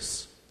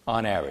 years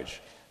on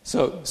average.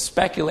 So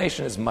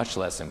speculation is much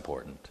less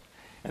important.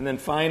 And then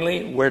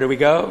finally, where do we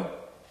go?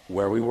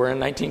 Where we were in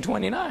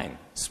 1929.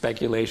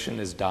 Speculation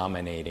is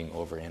dominating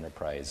over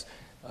enterprise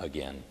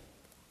again.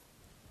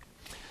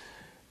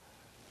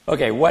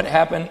 Okay, what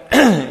happened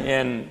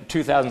in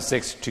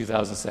 2006,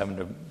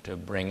 2007 to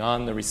bring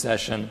on the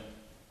recession?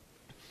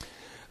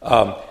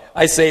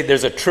 I say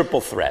there's a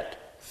triple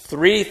threat.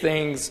 3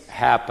 things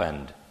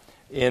happened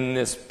in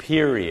this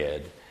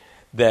period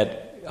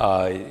that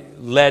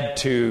led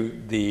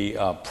to the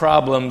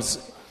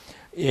problems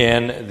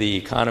in the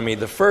economy.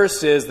 The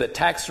first is that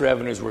tax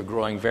revenues were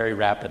growing very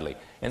rapidly.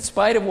 In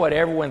spite of what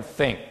everyone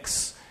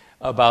thinks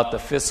about the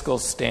fiscal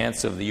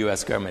stance of the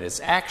U.S. government, it's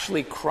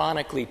actually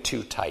chronically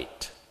too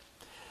tight.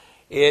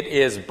 It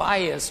is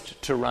biased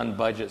to run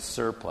budget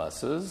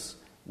surpluses,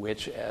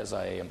 which, as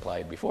I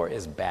implied before,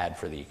 is bad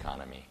for the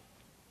economy.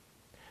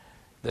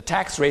 The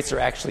tax rates are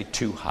actually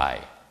too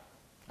high.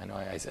 I know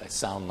I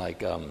sound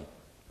like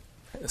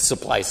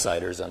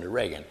supply-siders under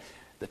Reagan.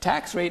 The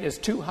tax rate is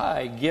too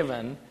high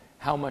given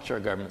how much our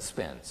government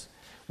spends.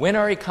 When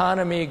our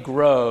economy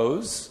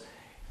grows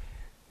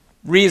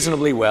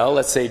reasonably well,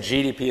 let's say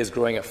GDP is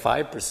growing at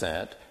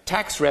 5%,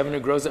 tax revenue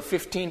grows at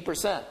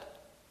 15%.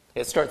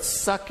 It starts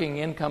sucking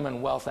income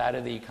and wealth out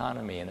of the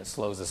economy, and it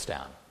slows us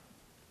down.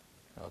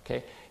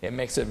 Okay? It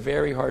makes it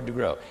very hard to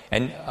grow.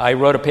 And I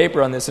wrote a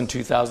paper on this in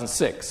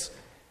 2006. It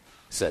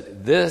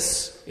said,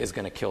 this is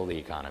going to kill the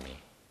economy.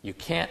 You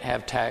can't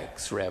have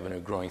tax revenue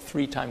growing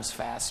 3 times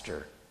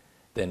faster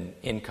than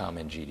income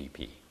and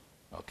GDP.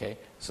 Okay?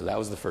 So that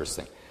was the first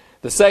thing.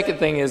 The second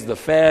thing is the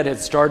Fed had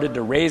started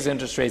to raise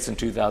interest rates in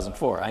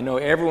 2004. I know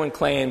everyone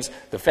claims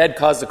the Fed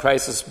caused the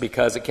crisis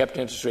because it kept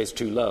interest rates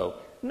too low.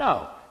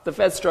 No. The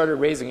Fed started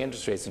raising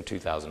interest rates in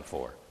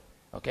 2004.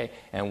 Okay?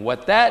 And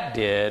what that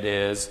did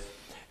is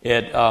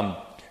it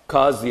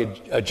caused the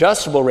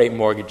adjustable rate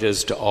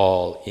mortgages to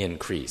all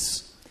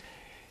increase.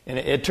 And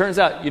it turns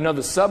out, the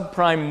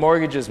subprime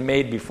mortgages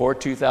made before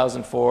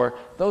 2004,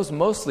 those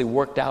mostly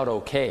worked out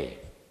okay.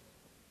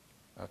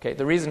 Okay?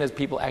 The reason is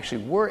people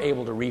actually were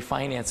able to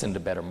refinance into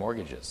better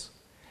mortgages.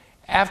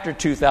 After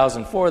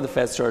 2004, the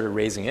Fed started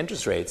raising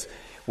interest rates.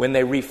 When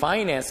they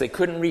refinanced, they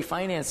couldn't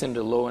refinance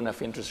into low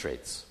enough interest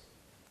rates.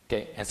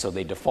 Okay, and so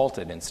they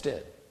defaulted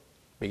instead.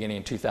 Beginning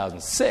in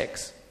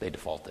 2006, they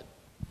defaulted.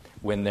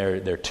 When their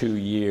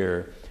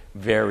 2-year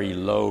very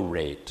low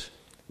rate,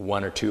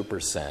 1 or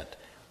 2%,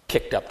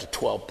 kicked up to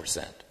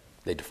 12%,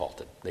 they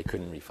defaulted. They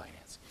couldn't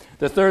refinance.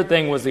 The third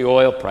thing was the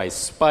oil price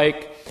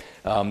spike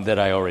that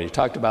I already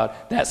talked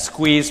about. That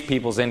squeezed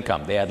people's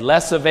income. They had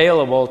less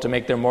available to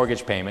make their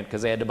mortgage payment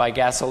because they had to buy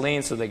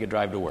gasoline so they could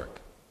drive to work.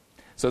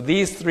 So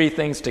these 3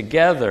 things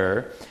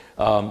together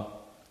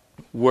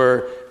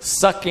were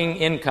sucking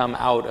income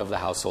out of the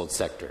household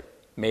sector,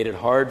 made it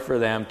hard for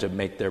them to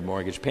make their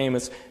mortgage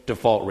payments.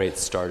 Default rates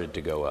started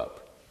to go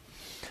up.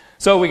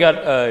 So we got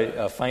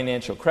a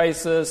financial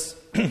crisis.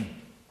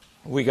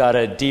 We got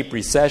a deep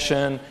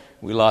recession.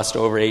 We lost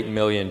over 8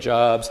 million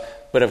jobs.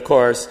 But of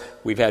course,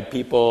 we've had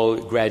people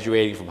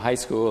graduating from high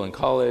school and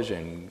college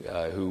and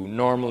who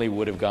normally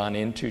would have gone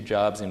into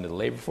jobs, into the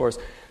labor force.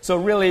 So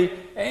really,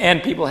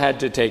 and people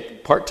had to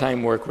take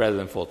part-time work rather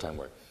than full-time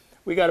work.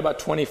 We got about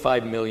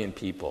 25 million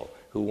people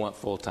who want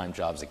full-time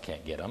jobs that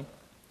can't get them.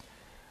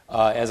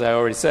 As I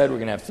already said, we're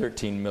going to have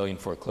 13 million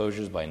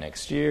foreclosures by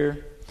next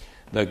year.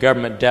 The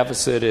government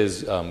deficit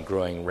is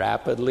growing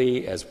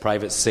rapidly as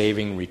private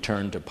saving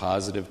returned to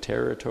positive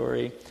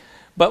territory.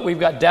 But we've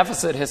got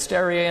deficit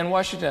hysteria in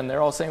Washington.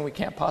 They're all saying we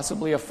can't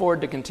possibly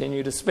afford to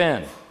continue to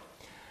spend.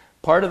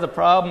 Part of the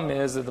problem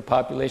is that the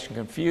population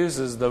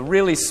confuses the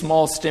really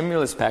small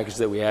stimulus package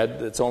that we had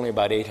that's only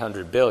about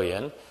 $800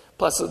 billion,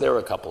 plus there were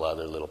a couple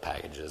other little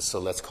packages, so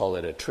let's call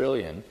it $1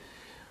 trillion,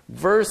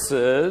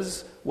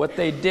 versus what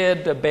they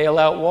did to bail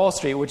out Wall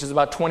Street, which is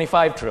about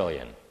 $25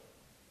 trillion,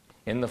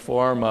 in the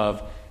form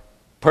of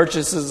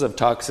purchases of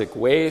toxic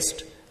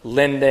waste,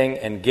 lending,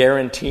 and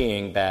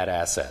guaranteeing bad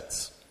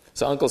assets.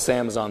 So Uncle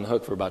Sam is on the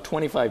hook for about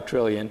 $25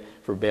 trillion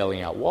for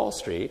bailing out Wall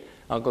Street.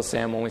 Uncle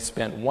Sam only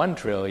spent $1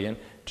 trillion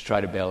to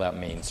try to bail out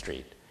Main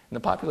Street. And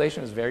the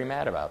population is very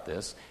mad about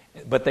this,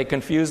 but they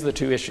confuse the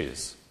two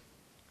issues.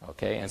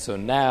 Okay, and so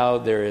now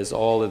there is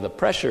all of the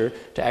pressure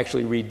to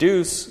actually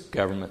reduce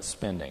government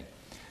spending.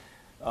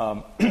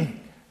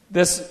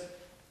 This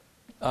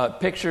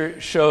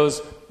picture shows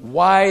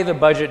why the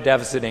budget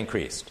deficit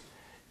increased.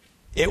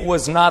 It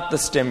was not the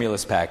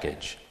stimulus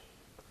package.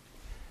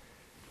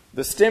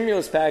 The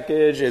stimulus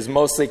package is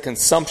mostly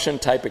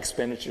consumption-type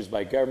expenditures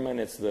by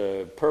government. It's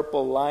the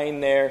purple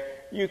line there.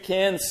 You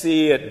can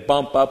see it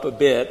bump up a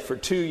bit for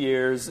 2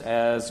 years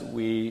as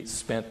we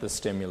spent the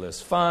stimulus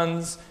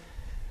funds.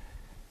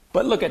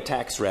 But look at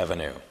tax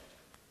revenue.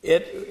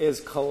 It is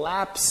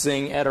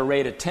collapsing at a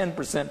rate of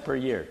 10% per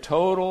year.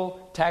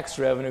 Total tax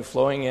revenue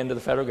flowing into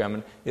the federal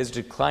government is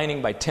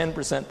declining by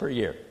 10% per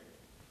year.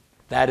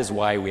 That is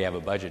why we have a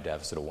budget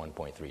deficit of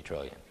 $1.3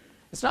 trillion.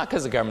 It's not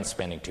because the government's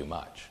spending too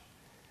much.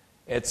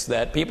 It's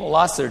that people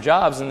lost their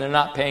jobs and they're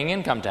not paying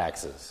income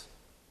taxes.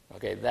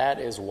 Okay, that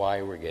is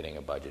why we're getting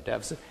a budget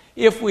deficit.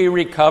 If we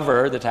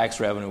recover, the tax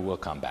revenue will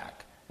come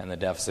back, and the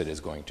deficit is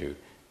going to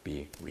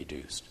be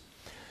reduced.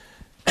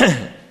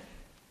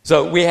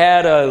 So we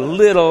had a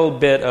little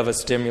bit of a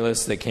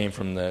stimulus that came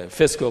from the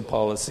fiscal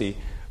policy.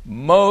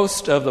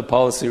 Most of the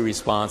policy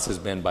response has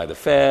been by the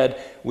Fed.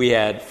 We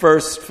had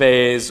first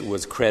phase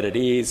was credit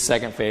ease,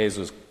 second phase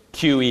was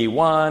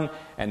QE1,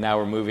 and now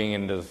we're moving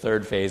into the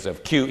third phase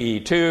of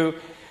QE2.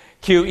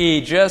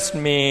 QE just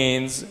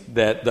means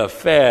that the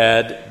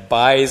Fed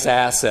buys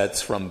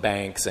assets from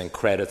banks and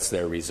credits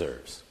their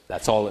reserves.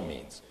 That's all it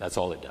means. That's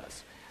all it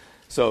does.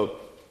 So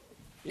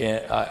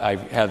I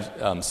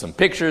have some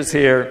pictures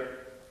here.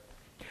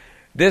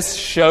 This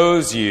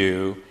shows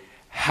you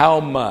how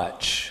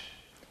much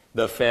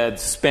the Fed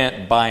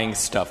spent buying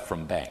stuff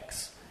from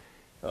banks.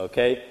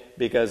 Okay?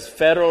 Because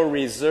Federal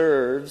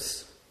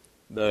Reserves,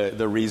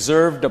 the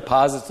reserve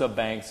deposits of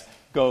banks,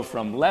 go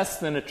from less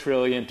than $1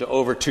 trillion to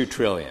over $2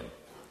 trillion.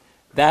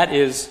 That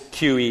is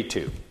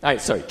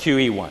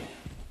QE1.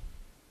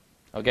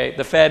 Okay?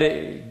 The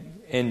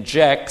Fed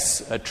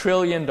injects $1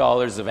 trillion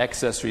of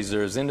excess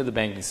reserves into the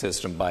banking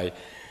system by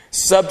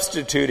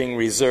substituting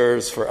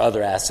reserves for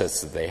other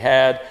assets that they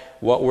had.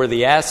 What were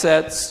the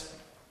assets?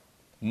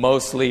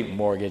 Mostly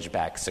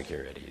mortgage-backed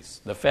securities.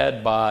 The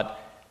Fed bought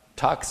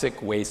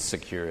toxic waste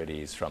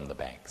securities from the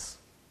banks.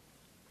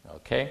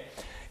 Okay?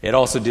 It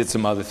also did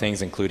some other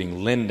things,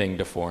 including lending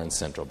to foreign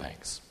central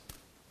banks.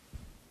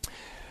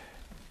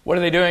 What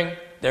are they doing?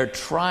 They're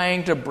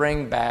trying to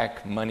bring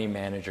back money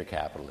manager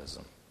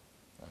capitalism.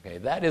 Okay?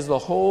 That is the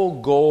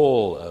whole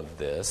goal of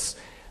this.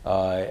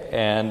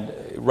 And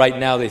right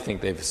now they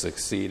think they've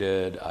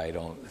succeeded. I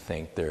don't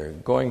think they're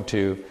going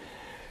to.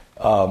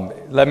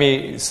 Let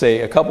me say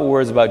a couple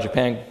words about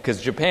Japan,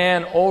 because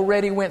Japan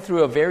already went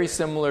through a very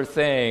similar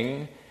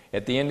thing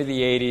at the end of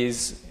the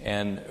 80s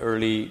and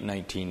early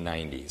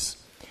 1990s.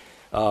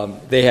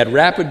 They had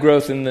rapid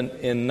growth in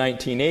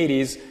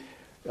 1980s.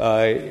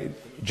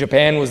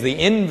 Japan was the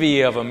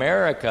envy of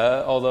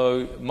America,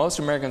 although most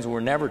Americans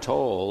were never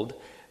told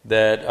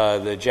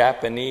that the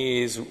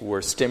Japanese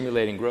were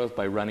stimulating growth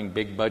by running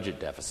big budget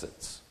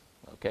deficits.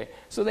 Okay?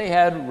 So they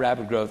had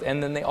rapid growth,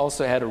 and then they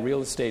also had a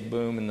real estate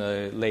boom in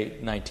the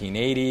late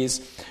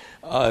 1980s.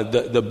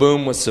 The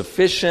boom was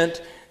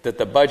sufficient that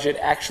the budget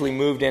actually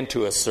moved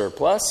into a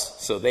surplus,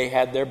 so they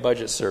had their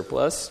budget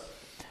surplus.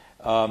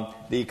 The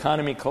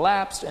economy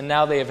collapsed, and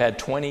now they have had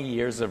 20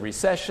 years of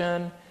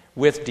recession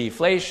with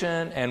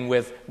deflation and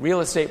with real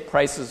estate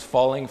prices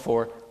falling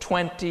for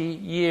 20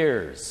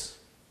 years.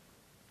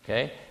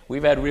 Okay?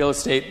 We've had real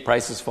estate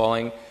prices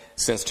falling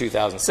since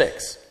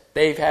 2006.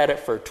 They've had it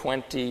for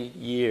 20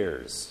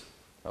 years.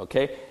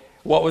 Okay?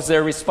 What was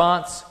their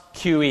response?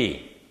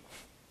 QE.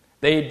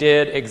 They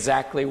did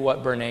exactly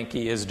what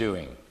Bernanke is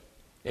doing.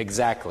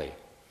 Exactly.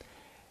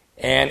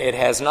 And it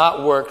has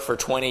not worked for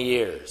 20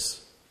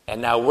 years.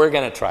 And now we're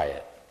going to try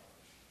it.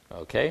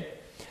 Okay?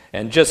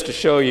 And just to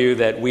show you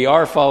that we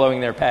are following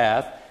their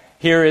path,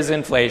 here is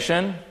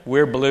inflation.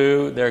 We're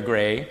blue, they're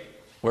gray.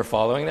 We're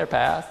following their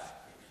path.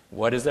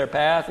 What is their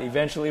path?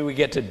 Eventually we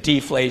get to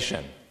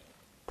deflation.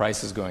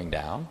 Prices going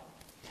down.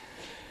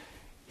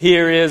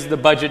 Here is the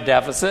budget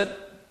deficit.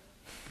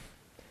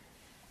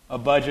 A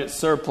budget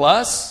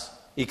surplus.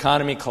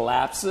 Economy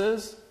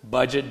collapses.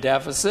 Budget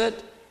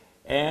deficit.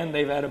 And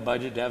they've had a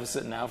budget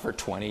deficit now for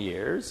 20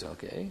 years.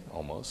 Okay,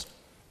 almost.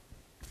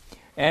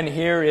 And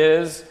here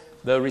is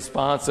the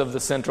response of the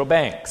central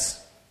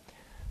banks.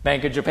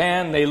 Bank of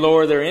Japan, they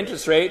lower their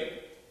interest rate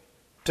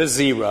to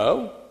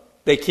 0.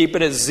 They keep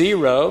it at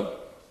 0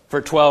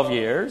 for 12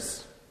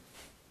 years,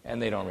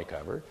 and they don't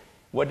recover.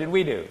 What did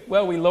we do?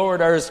 Well, we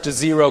lowered ours to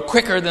 0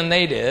 quicker than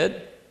they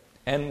did,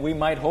 and we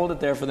might hold it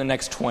there for the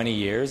next 20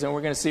 years, and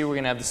we're going to see we're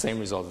going to have the same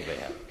result that they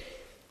have.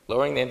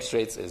 Lowering the interest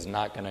rates is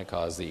not going to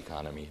cause the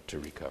economy to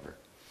recover.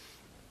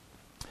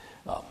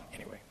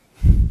 Anyway.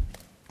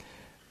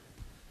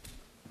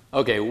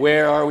 Okay,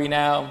 where are we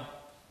now?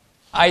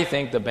 I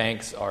think the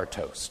banks are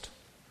toast.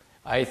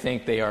 I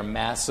think they are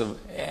massive.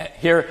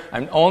 Here,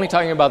 I'm only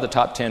talking about the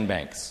top 10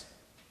 banks.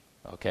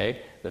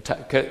 Okay?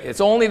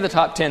 It's only the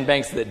top 10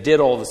 banks that did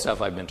all the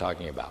stuff I've been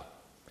talking about.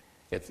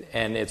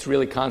 It's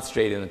really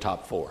concentrated in the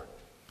top 4.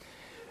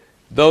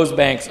 Those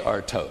banks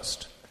are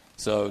toast.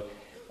 So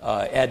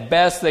at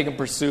best, they can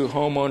pursue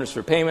homeowners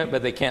for payment,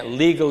 but they can't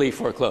legally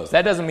foreclose.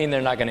 That doesn't mean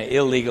they're not going to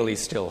illegally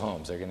steal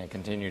homes. They're going to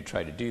continue to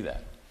try to do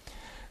that.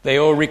 They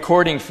owe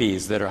recording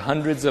fees that are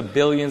hundreds of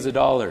billions of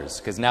dollars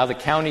because now the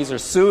counties are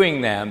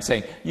suing them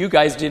saying, you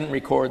guys didn't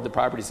record the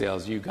property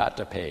sales. You got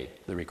to pay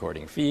the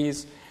recording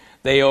fees.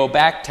 They owe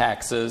back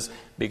taxes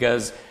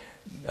because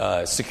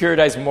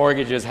securitized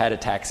mortgages had a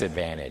tax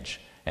advantage.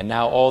 And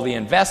now all the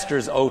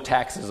investors owe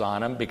taxes on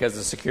them because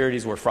the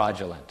securities were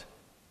fraudulent.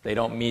 They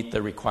don't meet the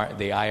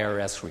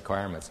IRS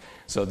requirements.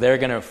 So they're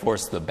going to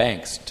force the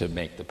banks to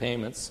make the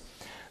payments.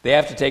 They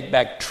have to take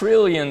back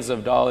trillions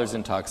of dollars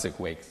in toxic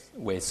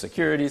waste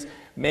securities,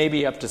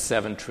 maybe up to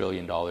 $7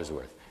 trillion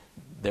worth.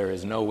 There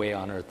is no way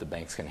on earth the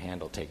banks can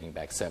handle taking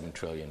back $7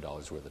 trillion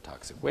worth of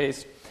toxic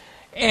waste.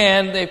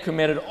 And they've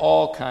committed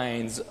all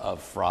kinds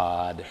of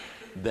fraud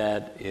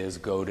that is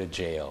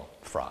go-to-jail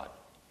fraud.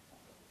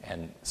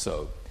 And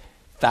so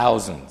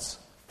thousands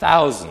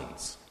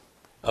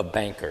of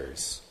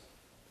bankers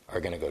are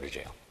going to go to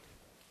jail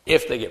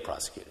if they get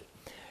prosecuted.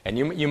 And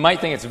you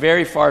might think it's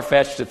very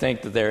far-fetched to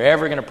think that they're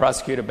ever going to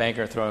prosecute a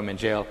banker and throw him in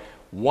jail.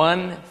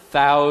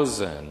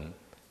 1,000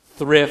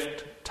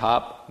 thrift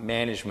top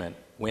management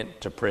went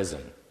to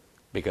prison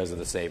because of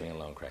the saving and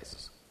loan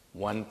crisis.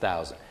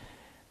 1,000.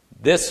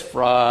 This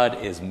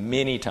fraud is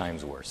many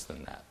times worse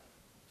than that.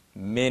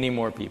 Many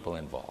more people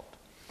involved.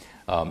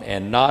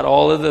 And not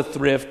all of the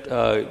thrift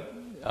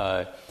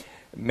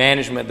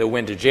management that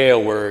went to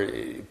jail were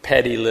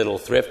petty little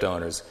thrift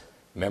owners.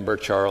 Remember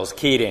Charles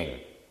Keating.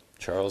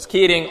 Charles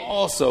Keating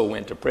also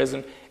went to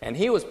prison, and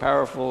he was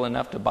powerful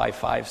enough to buy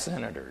 5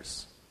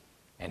 senators.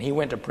 And he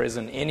went to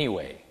prison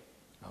anyway.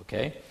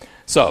 Okay?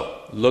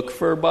 So, look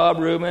for Bob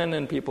Rubin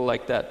and people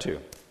like that too.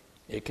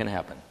 It can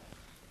happen.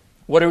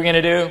 What are we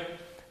going to do?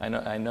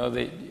 I know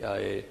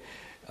that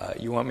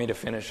you want me to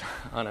finish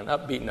on an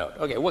upbeat note.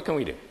 Okay, what can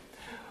we do?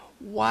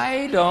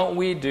 Why don't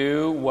we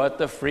do what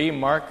the free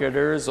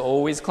marketers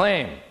always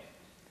claim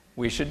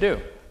we should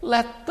do?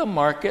 Let the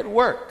market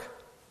work.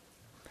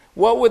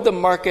 What would the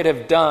market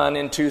have done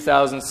in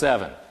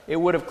 2007? It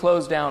would have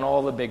closed down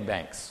all the big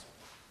banks.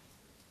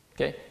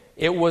 Okay?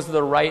 It was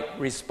the right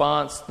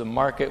response. The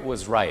market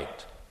was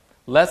right.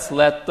 Let's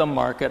let the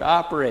market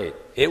operate.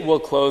 It will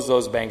close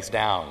those banks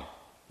down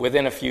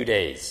within a few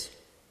days.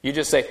 You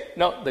just say,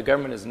 no, the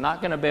government is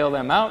not going to bail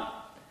them out.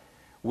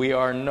 We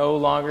are no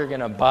longer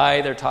going to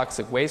buy their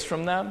toxic waste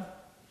from them.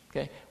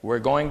 Okay? We're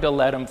going to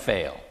let them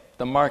fail.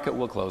 The market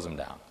will close them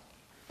down.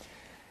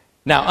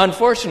 Now,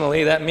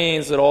 unfortunately, that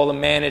means that all the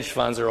managed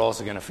funds are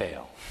also going to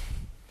fail.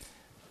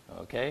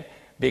 Okay?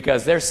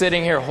 Because they're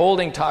sitting here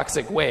holding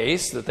toxic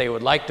waste that they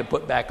would like to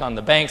put back on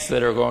the banks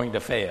that are going to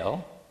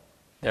fail,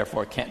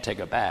 therefore can't take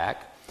it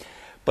back.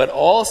 But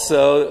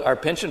also, our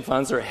pension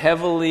funds are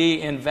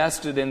heavily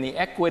invested in the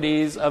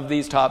equities of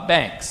these top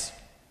banks.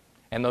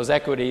 And those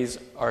equities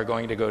are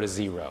going to go to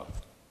zero.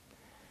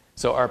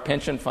 So our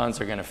pension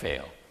funds are going to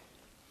fail.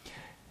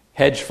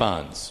 Hedge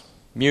funds,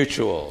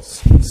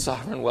 mutuals,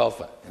 sovereign wealth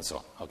fund, and so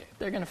on. Okay,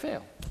 they're going to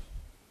fail.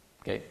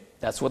 Okay,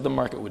 that's what the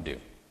market would do.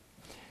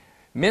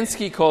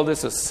 Minsky called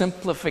this a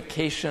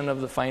simplification of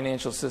the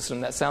financial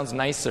system. That sounds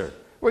nicer.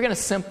 We're going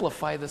to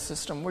simplify the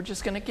system. We're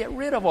just going to get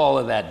rid of all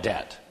of that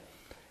debt,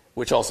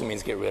 which also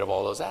means get rid of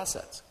all those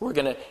assets. We're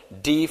going to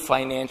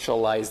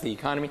definancialize the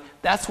economy.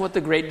 That's what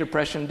the Great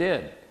Depression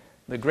did.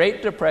 The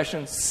Great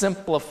Depression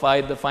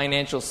simplified the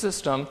financial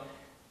system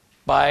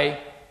by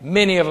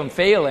many of them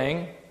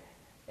failing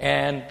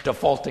and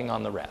defaulting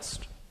on the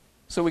rest.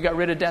 So we got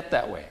rid of debt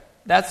that way.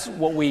 That's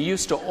what we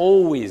used to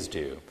always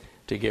do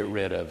to get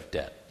rid of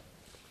debt.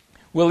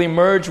 We'll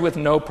emerge with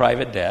no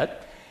private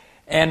debt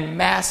and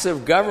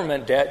massive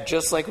government debt,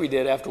 just like we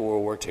did after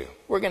World War II.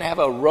 We're going to have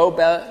a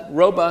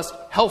robust,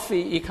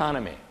 healthy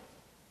economy,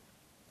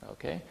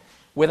 okay,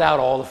 without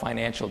all the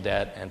financial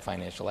debt and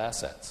financial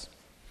assets.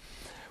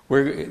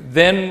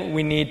 Then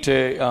we need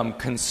to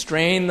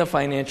constrain the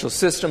financial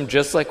system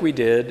just like we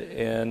did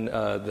in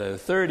the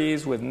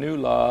 30s with new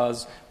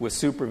laws, with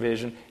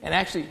supervision, and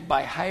actually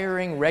by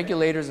hiring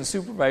regulators and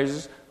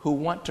supervisors who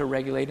want to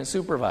regulate and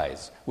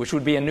supervise, which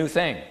would be a new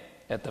thing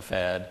at the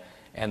Fed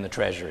and the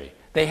Treasury.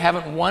 They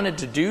haven't wanted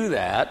to do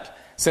that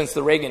since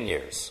the Reagan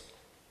years.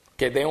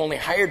 Okay, they only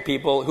hired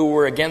people who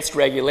were against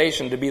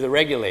regulation to be the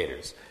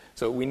regulators.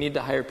 So we need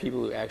to hire people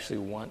who actually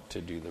want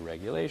to do the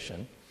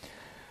regulation.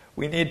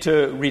 We need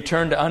to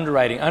return to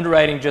underwriting.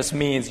 Underwriting just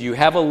means you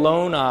have a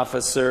loan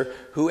officer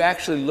who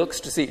actually looks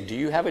to see, do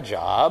you have a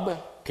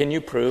job? Can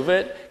you prove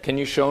it? Can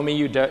you show me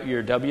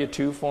your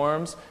W-2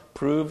 forms?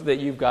 Prove that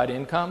you've got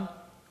income?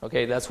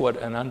 Okay, that's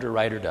what an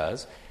underwriter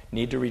does.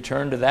 Need to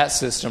return to that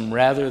system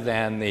rather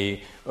than the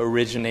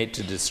originate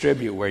to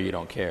distribute where you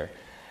don't care.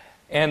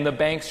 And the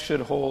banks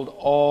should hold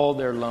all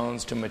their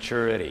loans to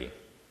maturity.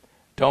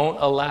 Don't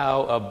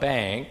allow a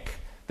bank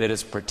that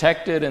is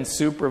protected and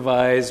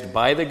supervised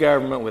by the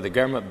government, with the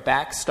government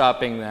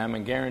backstopping them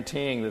and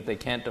guaranteeing that they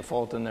can't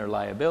default in their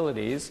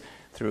liabilities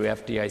through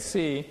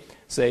FDIC,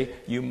 say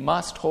you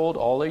must hold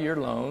all of your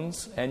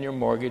loans and your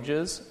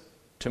mortgages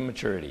to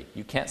maturity.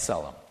 You can't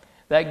sell them.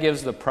 That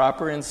gives the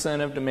proper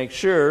incentive to make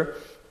sure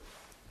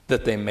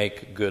that they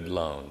make good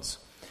loans.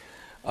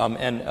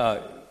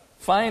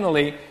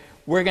 Finally,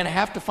 we're going to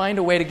have to find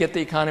a way to get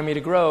the economy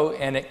to grow,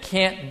 and it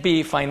can't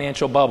be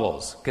financial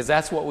bubbles, because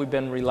that's what we've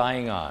been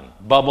relying on.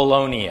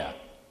 Bubbleonia.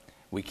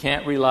 We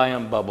can't rely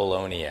on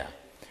Bubbleonia.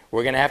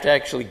 We're going to have to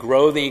actually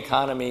grow the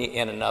economy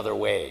in another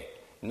way.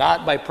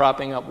 Not by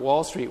propping up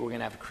Wall Street, we're going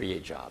to have to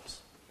create jobs.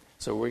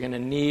 So we're going to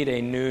need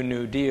a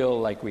New Deal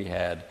like we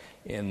had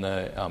in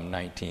the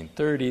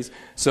 1930s,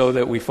 so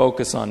that we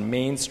focus on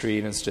Main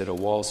Street instead of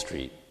Wall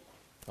Street.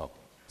 Oh,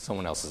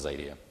 someone else's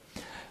idea.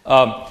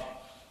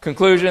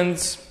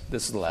 Conclusions.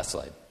 This is the last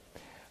slide.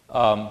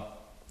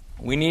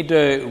 We need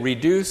to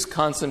reduce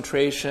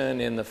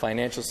concentration in the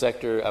financial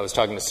sector. I was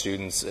talking to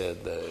students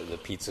at the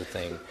pizza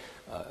thing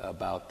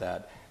about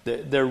that.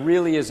 There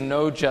really is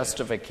no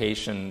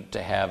justification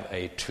to have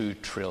a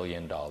 $2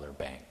 trillion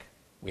bank.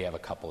 We have a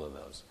couple of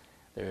those.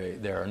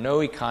 There are no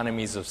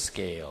economies of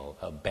scale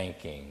of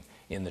banking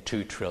in the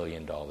 $2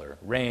 trillion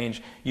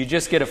range. You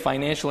just get a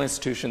financial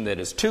institution that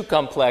is too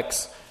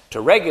complex to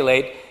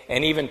regulate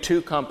and even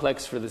too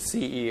complex for the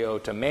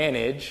CEO to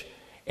manage,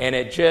 and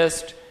it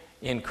just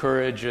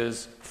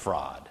encourages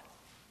fraud.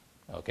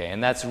 Okay,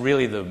 and that's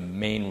really the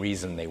main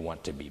reason they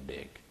want to be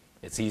big.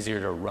 It's easier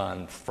to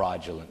run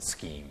fraudulent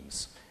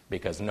schemes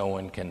because no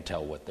one can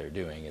tell what they're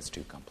doing. It's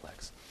too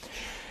complex.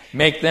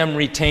 Make them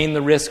retain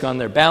the risk on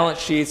their balance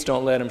sheets.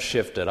 Don't let them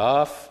shift it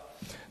off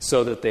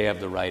so that they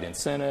have the right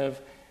incentive.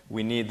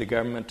 We need the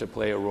government to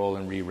play a role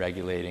in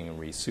re-regulating and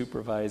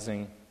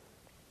re-supervising.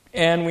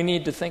 And we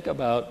need to think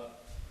about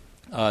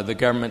the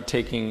government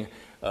taking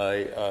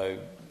a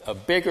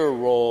bigger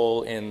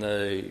role in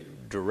the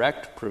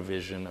direct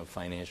provision of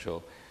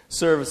financial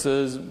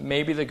services.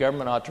 Maybe the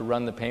government ought to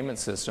run the payment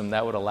system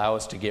that would allow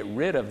us to get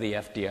rid of the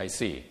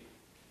FDIC,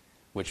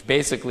 which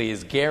basically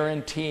is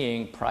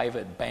guaranteeing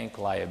private bank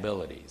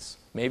liabilities.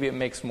 Maybe it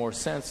makes more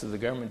sense that the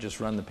government just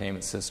run the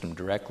payment system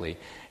directly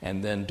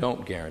and then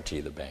don't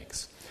guarantee the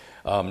banks.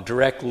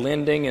 Direct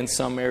lending in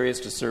some areas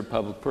to serve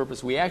public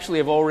purpose. We actually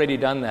have already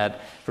done that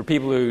for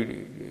people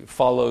who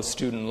follow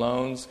student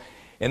loans.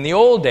 In the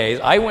old days,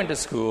 I went to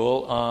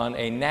school on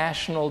a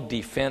national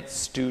defense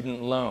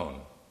student loan.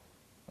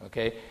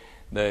 Okay?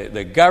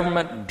 The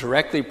government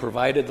directly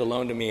provided the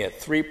loan to me at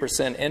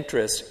 3%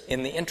 interest.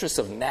 In the interest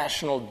of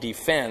national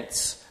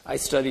defense, I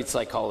studied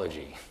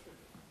psychology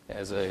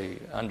as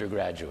an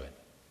undergraduate.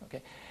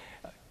 Okay?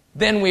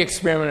 Then we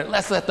experimented.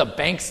 Let's let the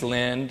banks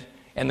lend,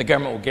 and the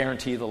government will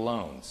guarantee the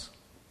loans.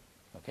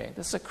 Okay?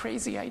 This is a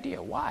crazy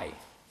idea. Why?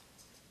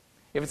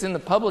 If it's in the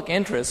public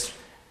interest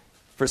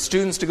for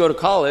students to go to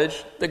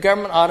college, the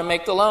government ought to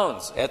make the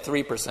loans at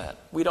 3%.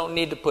 We don't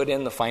need to put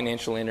in the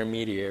financial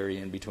intermediary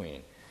in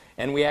between.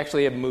 And we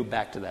actually have moved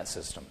back to that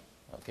system.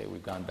 Okay,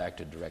 we've gone back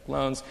to direct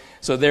loans.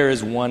 So there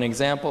is one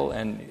example,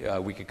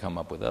 and we could come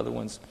up with other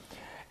ones.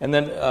 And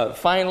then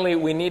finally,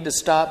 we need to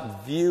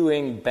stop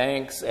viewing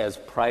banks as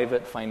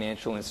private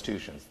financial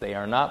institutions. They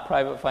are not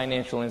private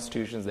financial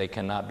institutions. They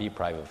cannot be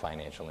private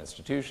financial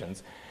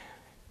institutions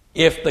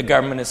if the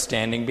government is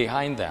standing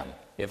behind them.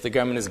 If the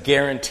government is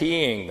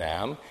guaranteeing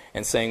them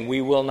and saying,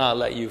 we will not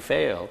let you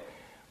fail,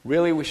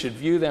 really we should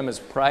view them as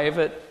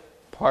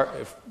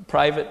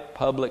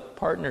private-public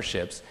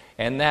partnerships.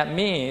 And that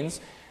means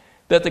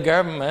that the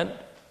government,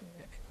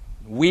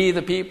 we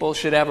the people,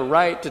 should have a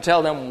right to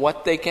tell them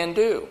what they can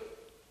do.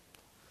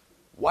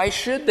 Why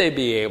should they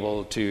be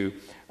able to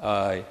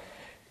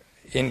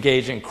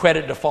engage in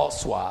credit default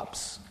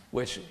swaps,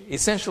 which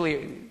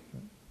essentially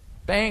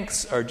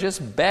banks are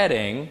just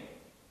betting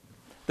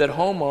that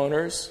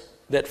homeowners,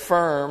 that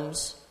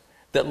firms,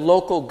 that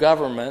local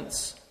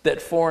governments,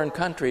 that foreign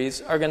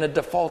countries are going to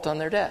default on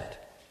their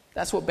debt?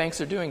 That's what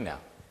banks are doing now.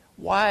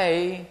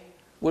 Why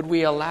would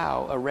we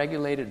allow a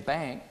regulated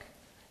bank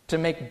to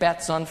make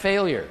bets on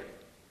failure?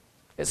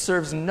 It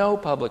serves no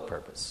public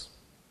purpose.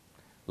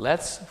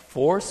 Let's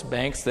force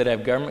banks that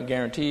have government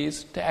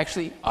guarantees to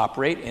actually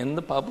operate in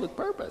the public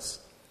purpose.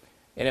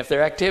 And if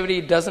their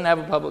activity doesn't have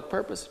a public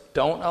purpose,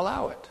 don't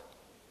allow it.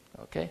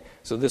 Okay?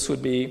 So this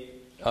would be,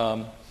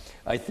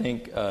 I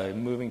think,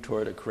 moving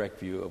toward a correct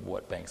view of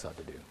what banks ought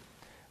to do.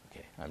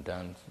 Okay, I'm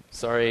done.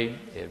 Sorry,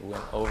 it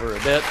went over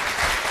a bit.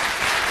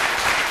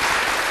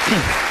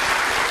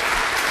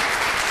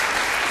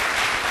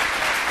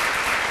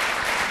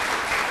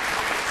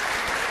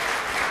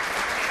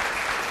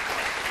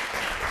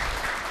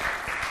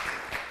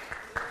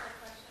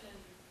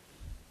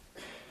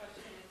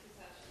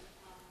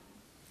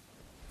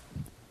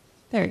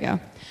 There we go.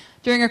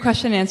 During our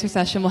question and answer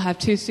session, we'll have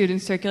 2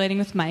 students circulating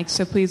with mics,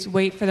 so please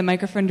wait for the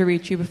microphone to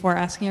reach you before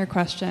asking your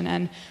question,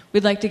 and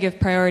we'd like to give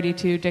priority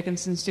to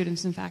Dickinson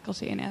students and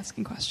faculty in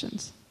asking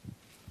questions.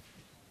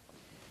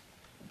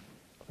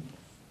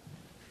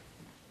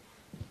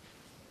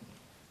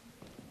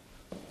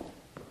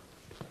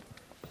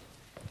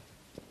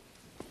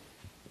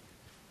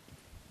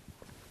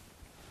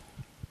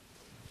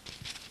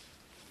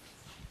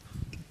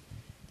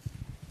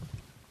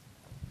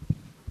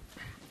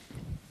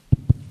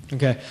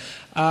 Okay.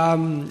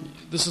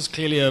 This is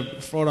clearly a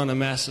fraud on a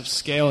massive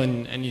scale,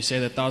 and you say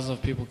that thousands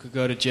of people could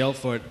go to jail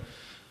for it.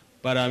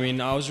 But I mean,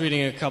 I was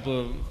reading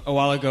a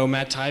while ago,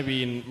 Matt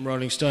Taibbi in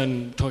Rolling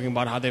Stone talking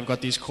about how they've got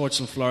these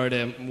courts in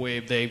Florida where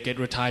they get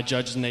retired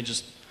judges and they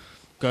just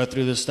go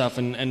through this stuff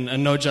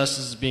and no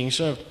justice is being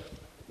served.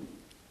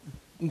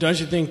 Don't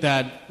you think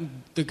that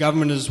the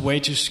government is way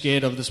too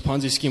scared of this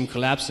Ponzi scheme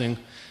collapsing,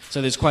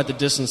 so there's quite the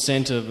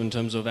disincentive in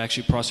terms of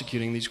actually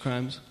prosecuting these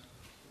crimes?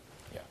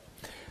 Yeah.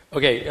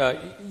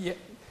 Okay.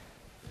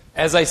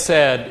 As I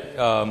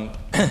said,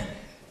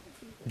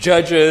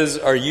 judges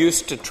are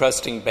used to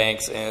trusting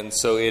banks, and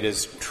so it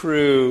is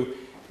true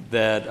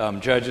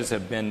that judges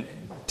have been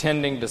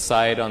tending to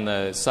side on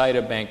the side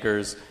of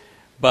bankers.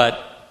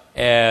 But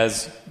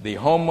as the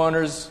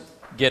homeowners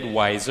get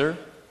wiser,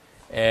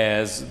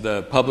 as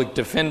the public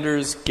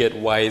defenders get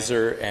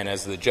wiser, and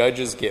as the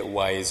judges get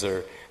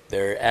wiser,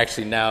 they're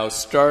actually now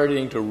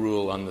starting to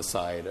rule on the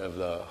side of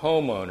the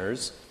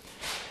homeowners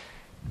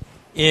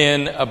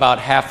in about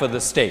half of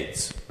the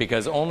states,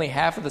 because only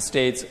half of the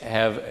states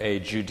have a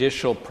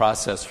judicial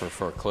process for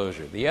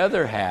foreclosure. The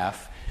other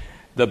half,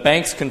 the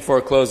banks can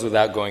foreclose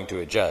without going to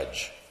a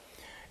judge.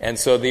 And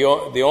so the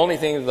only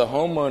thing that the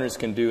homeowners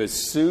can do is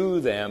sue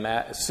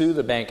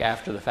the bank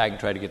after the fact and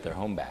try to get their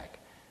home back.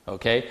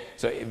 Okay?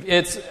 So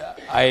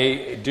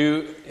I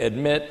do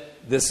admit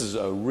this is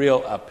a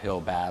real uphill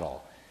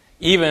battle.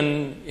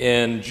 Even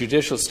in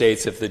judicial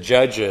states, if the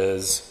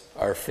judges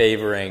are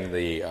favoring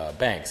the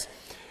banks.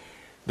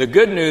 The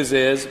good news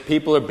is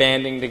people are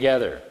banding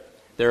together.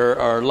 There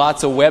are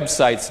lots of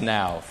websites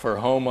now for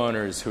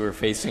homeowners who are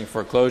facing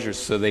foreclosures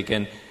so they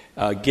can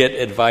get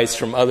advice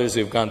from others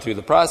who have gone through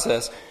the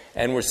process,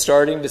 and we're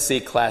starting to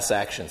see class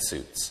action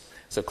suits.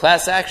 So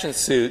class action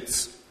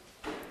suits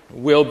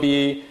will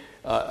be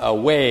a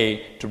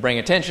way to bring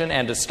attention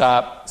and to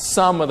stop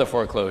some of the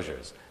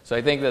foreclosures. So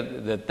I think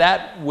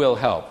that will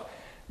help.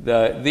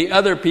 The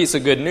other piece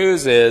of good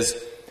news is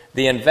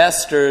the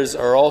investors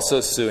are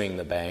also suing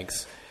the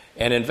banks.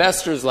 And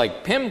investors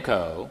like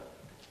PIMCO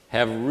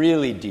have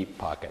really deep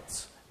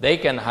pockets. They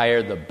can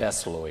hire the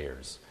best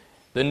lawyers.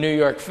 The New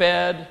York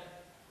Fed,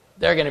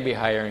 they're going to be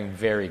hiring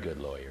very good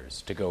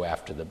lawyers to go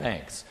after the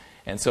banks.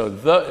 And so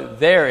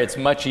there it's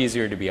much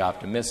easier to be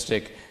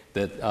optimistic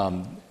that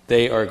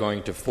they are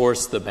going to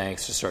force the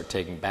banks to start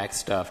taking back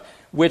stuff,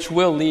 which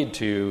will lead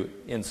to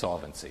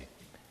insolvency.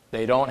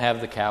 They don't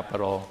have the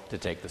capital to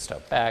take the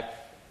stuff back.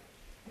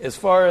 As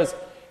far as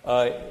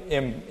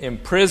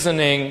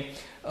imprisoning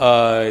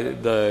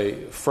the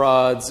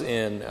frauds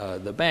in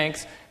the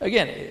banks,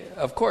 again,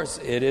 of course,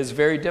 it is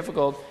very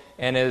difficult.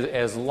 And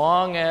as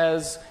long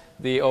as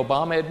the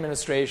Obama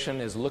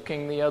administration is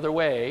looking the other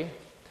way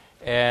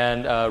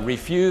and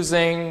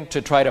refusing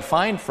to try to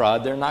find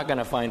fraud, they're not going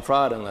to find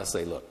fraud unless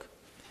they look.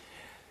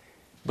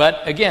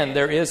 But again,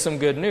 there is some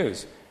good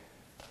news.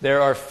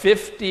 There are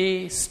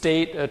 50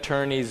 state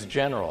attorneys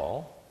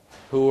general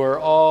who are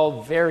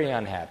all very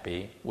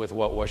unhappy with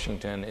what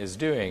Washington is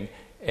doing.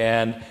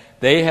 And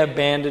they have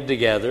banded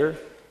together,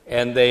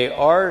 and they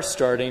are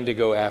starting to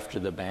go after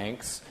the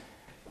banks.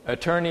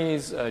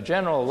 Attorneys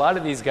general, a lot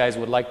of these guys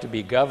would like to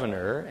be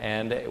governor,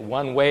 and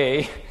one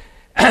way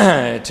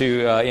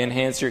to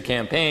enhance your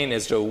campaign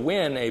is to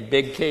win a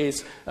big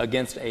case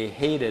against a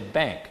hated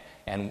bank.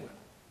 And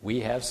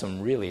we have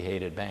some really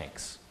hated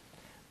banks.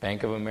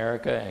 Bank of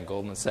America and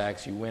Goldman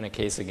Sachs, you win a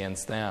case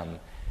against them,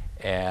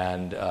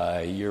 and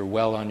you're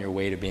well on your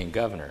way to being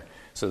governor.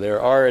 So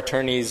there are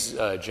attorneys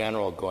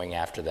general going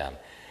after them.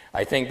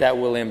 I think that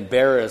will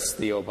embarrass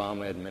the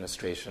Obama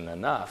administration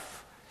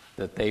enough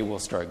that they will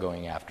start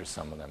going after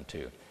some of them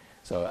too.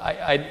 So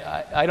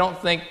I don't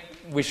think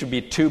we should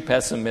be too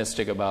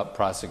pessimistic about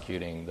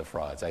prosecuting the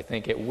frauds. I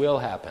think it will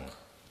happen.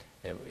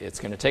 It's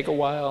going to take a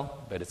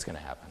while, but it's going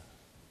to happen.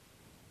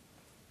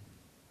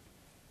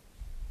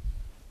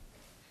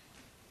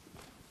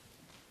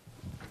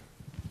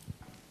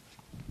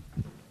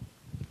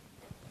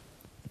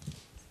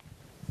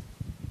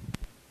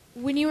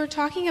 When you were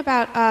talking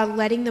about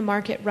letting the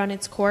market run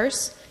its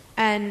course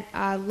and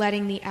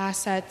letting the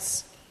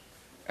assets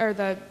or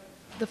the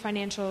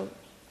financial,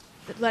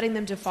 letting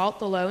them default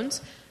the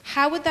loans,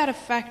 how would that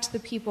affect the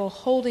people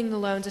holding the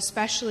loans,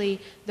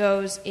 especially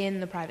those in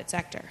the private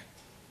sector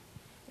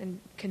and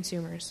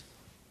consumers?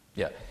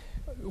 Yeah.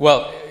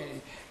 Well,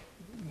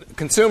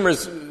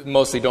 consumers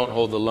mostly don't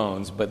hold the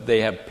loans, but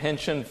they have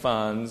pension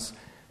funds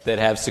that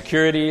have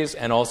securities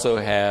and also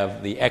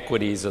have the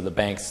equities of the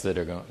banks that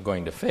are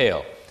going to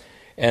fail.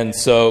 And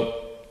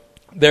so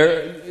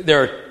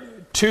there are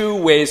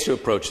two ways to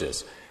approach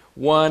this.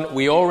 One,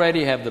 we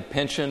already have the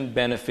Pension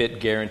Benefit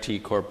Guaranty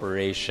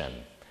Corporation.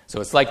 So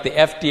it's like the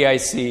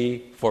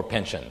FDIC for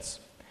pensions.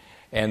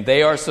 And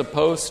they are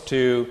supposed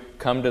to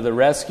come to the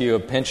rescue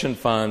of pension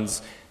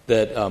funds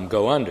that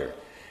go under.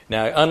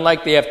 Now,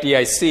 unlike the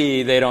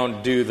FDIC, they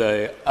don't do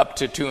the up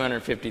to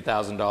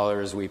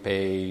 $250,000 we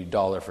pay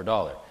dollar for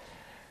dollar.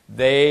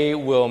 They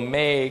will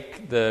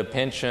make the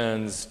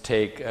pensions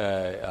take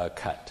a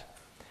cut.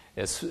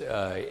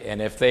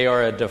 And if they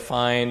are a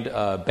defined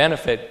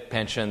benefit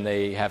pension,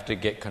 they have to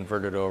get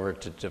converted over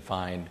to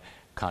defined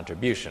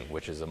contribution,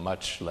 which is a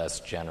much less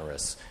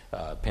generous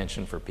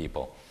pension for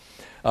people.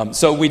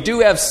 So we do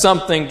have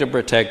something to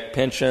protect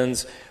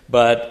pensions,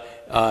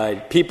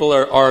 but people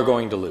are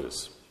going to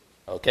lose.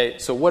 Okay,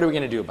 so what are we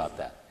going to do about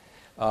that?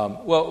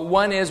 Well,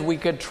 one is we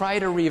could try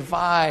to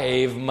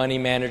revive money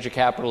manager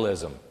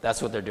capitalism.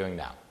 That's what they're doing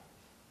now.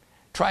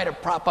 Try to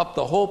prop up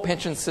the whole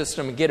pension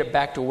system and get it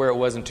back to where it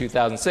was in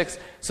 2006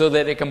 so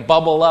that it can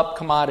bubble up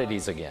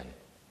commodities again.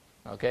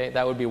 Okay,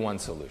 that would be one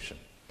solution.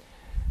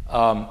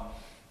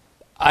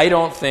 I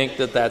don't think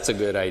that that's a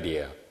good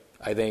idea.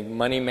 I think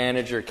money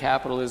manager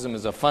capitalism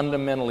is a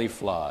fundamentally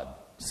flawed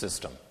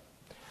system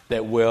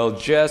that will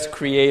just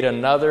create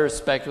another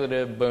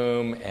speculative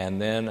boom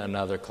and then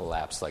another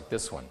collapse like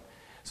this one.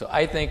 So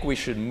I think we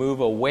should move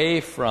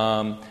away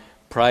from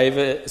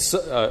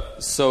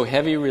so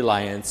heavy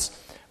reliance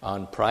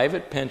on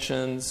private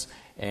pensions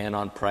and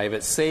on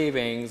private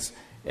savings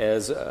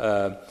as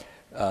a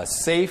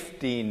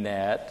safety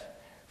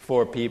net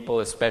for people,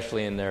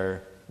 especially in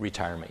their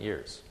retirement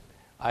years.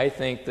 I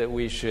think that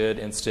we should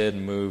instead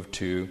move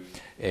to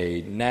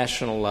a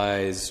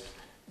nationalized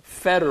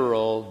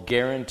federal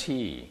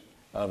guarantee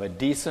of a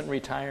decent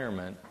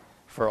retirement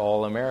for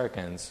all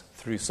Americans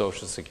through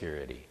Social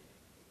Security.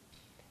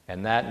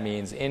 And that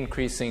means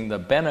increasing the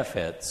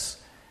benefits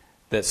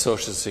that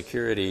Social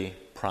Security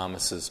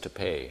promises to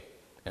pay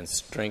and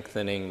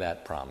strengthening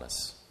that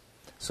promise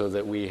so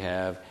that we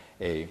have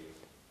a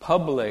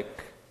public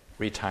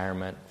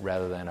retirement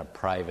rather than a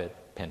private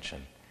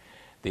pension.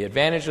 The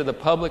advantage of the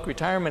public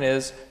retirement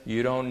is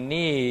you don't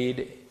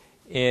need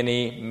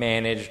any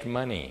managed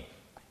money.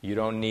 You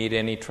don't need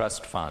any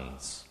trust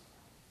funds.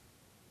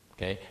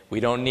 Okay? We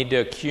don't need to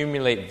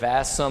accumulate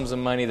vast sums of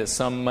money that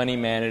some money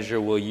manager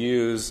will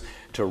use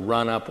to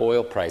run up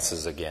oil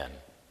prices again.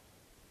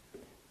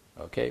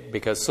 Okay?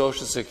 Because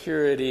Social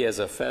Security as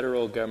a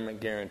federal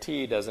government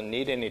guarantee doesn't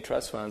need any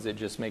trust funds. It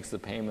just makes the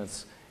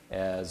payments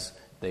as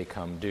they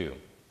come due.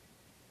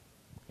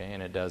 Okay?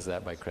 And it does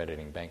that by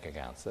crediting bank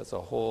accounts. That's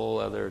a whole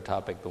other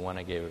topic, the one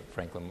I gave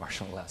Franklin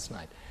Marshall last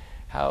night.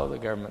 How the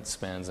government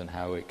spends and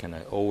how it can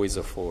always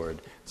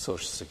afford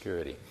Social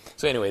Security.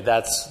 So anyway,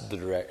 that's the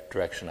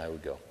direction I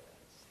would go.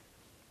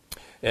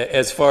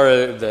 As far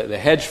as the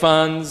hedge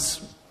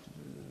funds,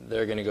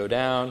 they're going to go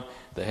down.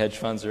 The hedge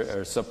funds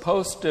are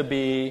supposed to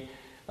be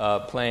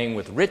playing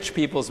with rich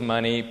people's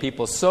money,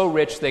 people so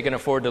rich they can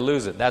afford to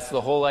lose it. That's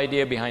the whole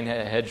idea behind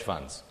hedge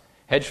funds.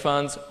 Hedge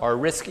funds are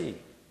risky,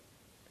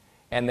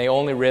 and they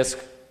only risk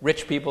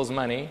rich people's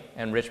money,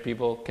 and rich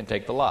people can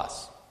take the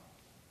loss.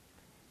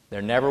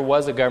 There never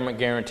was a government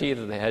guarantee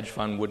that the hedge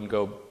fund wouldn't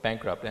go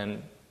bankrupt,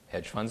 and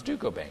hedge funds do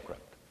go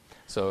bankrupt.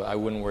 So I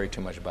wouldn't worry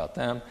too much about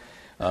them.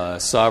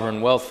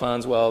 Sovereign wealth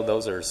funds, well,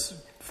 those are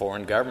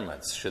foreign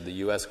governments. Should the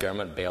U.S.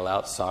 government bail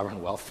out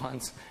sovereign wealth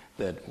funds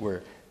that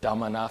were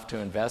dumb enough to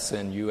invest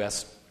in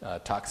U.S.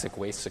 Toxic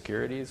waste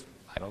securities?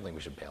 I don't think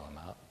we should bail them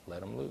out. Let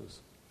them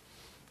lose.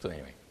 So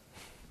anyway.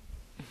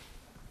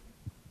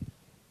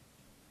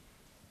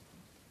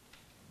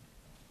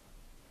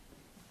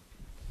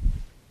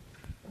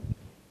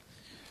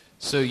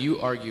 So you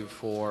argue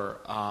for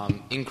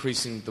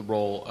increasing the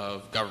role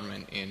of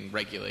government in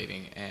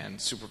regulating and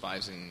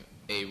supervising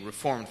a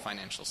reformed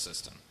financial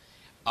system.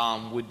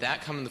 Would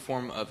that come in the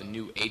form of a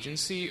new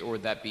agency, or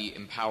would that be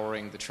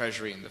empowering the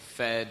Treasury and the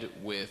Fed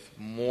with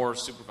more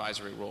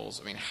supervisory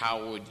roles? I mean,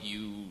 how would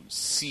you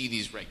see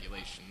these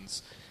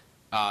regulations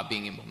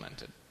being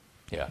implemented?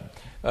 Yeah.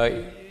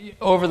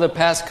 Over the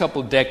past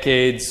couple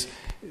decades,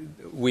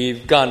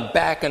 we've gone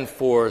back and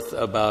forth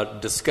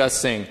about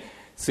discussing.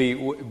 See,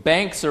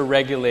 banks are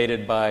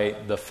regulated by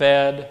the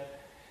Fed,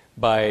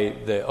 by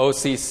the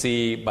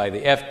OCC, by the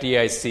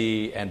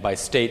FDIC, and by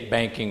state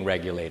banking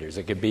regulators.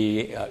 It could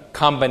be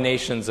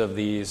combinations of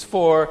these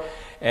four,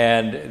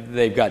 and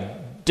they've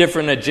got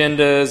different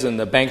agendas, and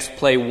the banks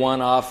play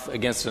one off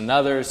against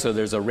another, so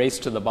there's a race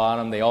to the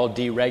bottom. They all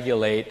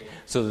deregulate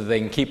so that they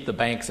can keep the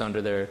banks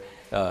under their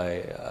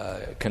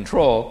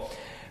control.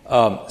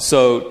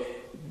 So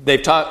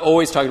they've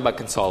always talked about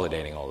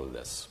consolidating all of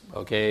this,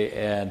 okay?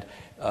 And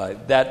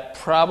that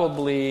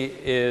probably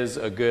is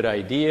a good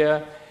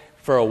idea.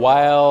 For a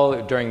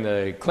while, during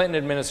the Clinton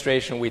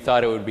administration, we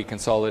thought it would be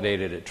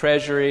consolidated at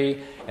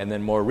Treasury, and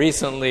then more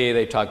recently,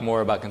 they talked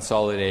more about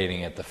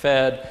consolidating at the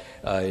Fed.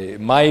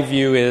 My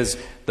view is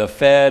the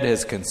Fed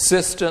has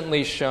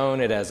consistently shown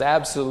it has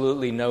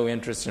absolutely no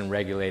interest in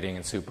regulating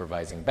and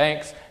supervising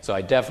banks, so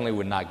I definitely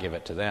would not give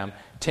it to them.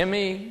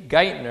 Timmy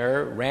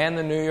Geithner ran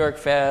the New York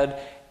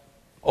Fed,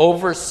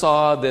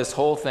 oversaw this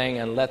whole thing,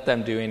 and let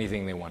them do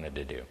anything they wanted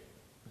to do.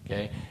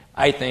 Okay?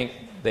 I think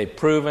they've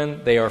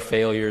proven they are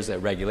failures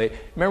at regulate.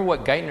 Remember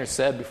what Geithner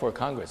said before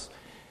Congress?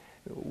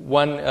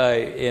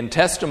 In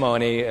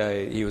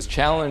testimony, he was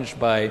challenged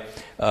by,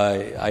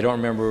 I don't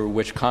remember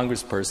which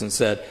congressperson,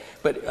 said,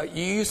 but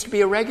you used to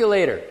be a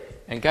regulator.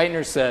 And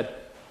Geithner said,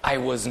 I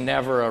was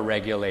never a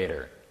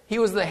regulator. He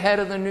was the head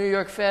of the New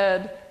York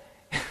Fed.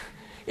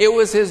 It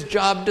was his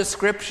job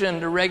description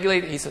to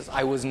regulate. He says,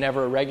 I was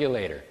never a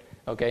regulator.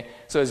 Okay?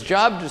 So his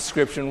job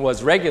description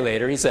was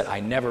regulator. He said, I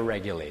never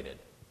regulated.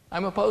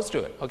 I'm opposed to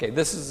it. Okay,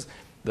 this is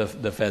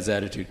the Fed's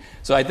attitude.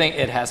 So I think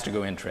it has to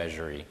go in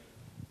Treasury.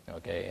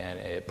 Okay, and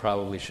it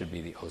probably should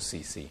be the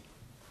OCC.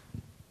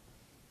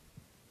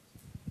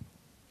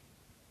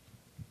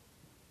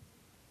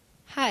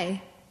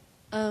 Hi.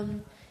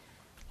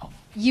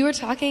 You were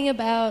talking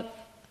about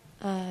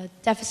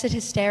deficit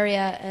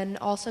hysteria and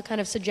also kind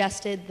of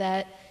suggested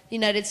that the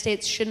United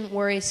States shouldn't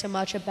worry so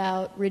much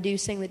about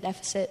reducing the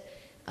deficit.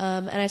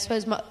 And I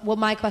suppose what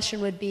my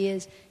question would be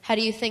is, how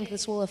do you think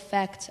this will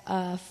affect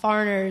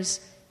foreigners'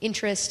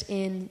 interest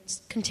in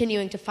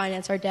continuing to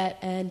finance our debt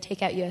and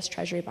take out U.S.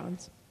 Treasury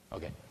bonds?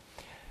 Okay.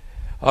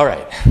 All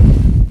right.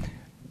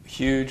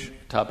 Huge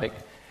topic.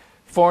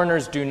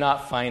 Foreigners do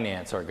not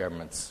finance our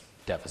government's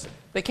deficit.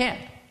 They can't.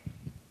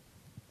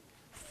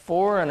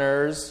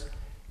 Foreigners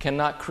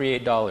cannot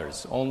create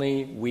dollars.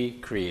 Only we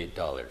create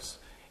dollars.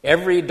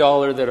 Every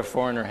dollar that a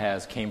foreigner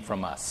has came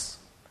from us.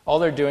 All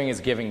they're doing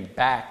is giving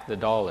back the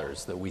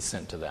dollars that we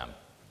sent to them.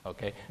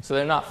 Okay? So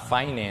they're not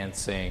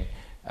financing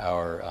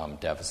our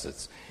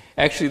deficits.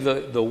 Actually,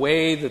 the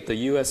way that the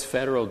U.S.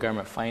 federal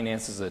government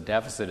finances a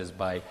deficit is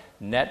by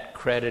net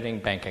crediting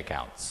bank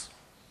accounts.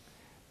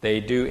 They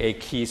do a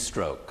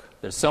keystroke.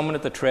 There's someone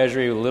at the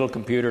Treasury with a little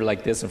computer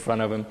like this in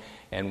front of him,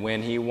 and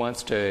when he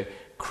wants to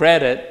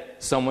credit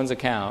someone's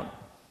account,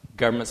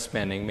 government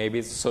spending, maybe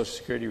it's a Social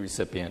Security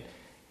recipient,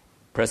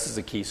 presses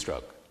a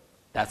keystroke.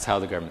 That's how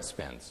the government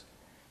spends.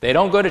 They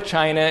don't go to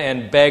China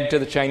and beg to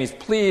the Chinese,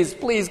 please,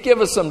 please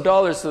give us some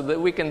dollars so that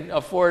we can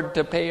afford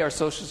to pay our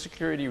Social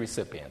Security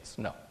recipients.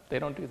 No, they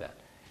don't do that.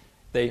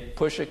 They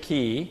push a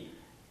key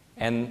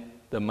and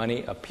the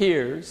money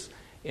appears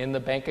in the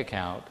bank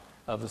account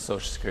of the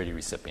Social Security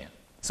recipient.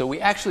 So we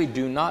actually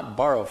do not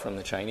borrow from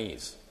the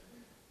Chinese.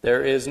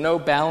 There is no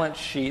balance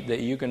sheet that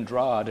you can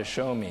draw to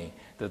show me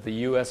that the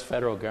U.S.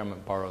 federal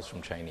government borrows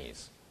from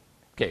Chinese.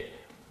 Okay,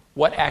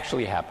 what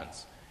actually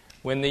happens?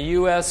 When the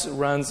U.S.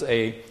 runs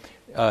a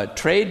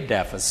trade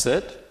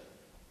deficit,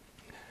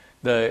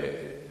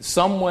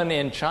 someone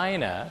in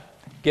China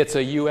gets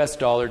a U.S.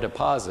 dollar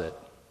deposit,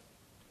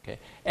 okay,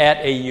 at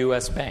a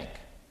U.S. bank.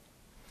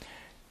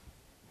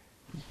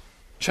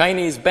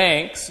 Chinese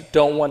banks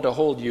don't want to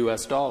hold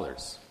U.S.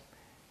 dollars.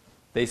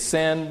 They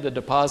send the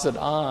deposit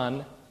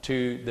on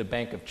to the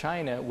Bank of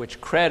China,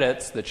 which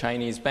credits the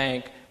Chinese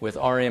bank with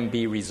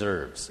RMB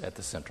reserves at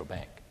the central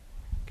bank.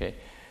 Okay,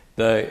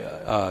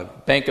 the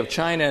Bank of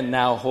China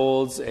now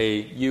holds a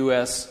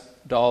U.S.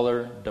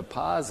 dollar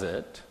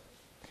deposit,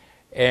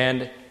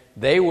 and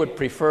they would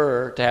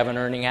prefer to have an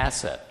earning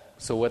asset.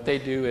 So what they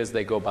do is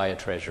they go buy a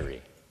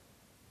treasury.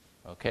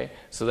 Okay,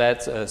 so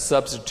that's a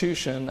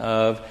substitution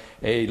of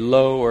a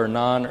low or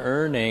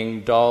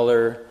non-earning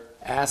dollar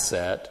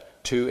asset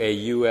to a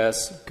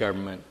U.S.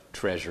 government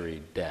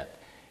treasury debt,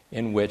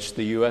 in which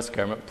the U.S.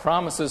 government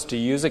promises to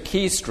use a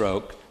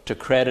keystroke to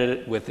credit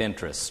it with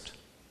interest.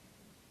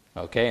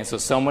 Okay, and so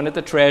someone at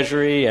the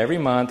Treasury every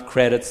month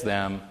credits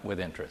them with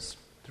interest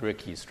through a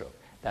keystroke.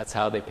 That's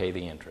how they pay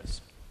the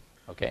interest.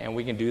 Okay, and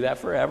we can do that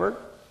forever.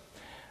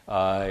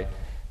 The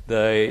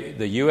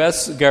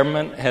U.S.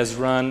 government has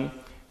run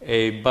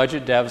a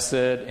budget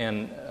deficit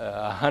in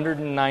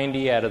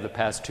 190 out of the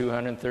past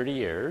 230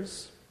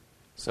 years.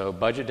 So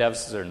budget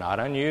deficits are not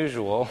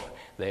unusual.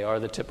 They are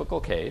the typical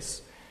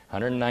case,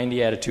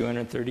 190 out of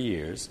 230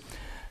 years.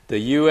 The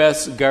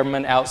U.S.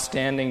 government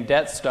outstanding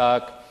debt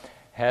stock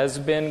has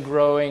been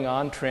growing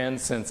on trend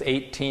since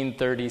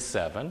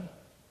 1837.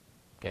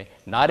 Okay,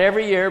 not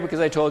every year, because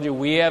I told you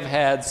we have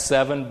had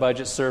 7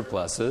 budget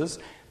surpluses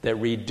that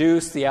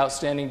reduce the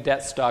outstanding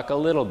debt stock a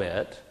little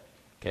bit,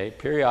 okay,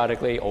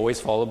 periodically, always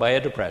followed by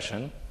a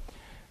depression.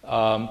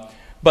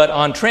 But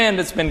on trend,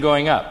 it's been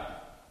going up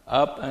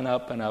and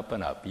up and up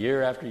and up,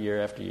 year after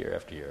year after year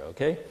after year,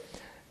 okay?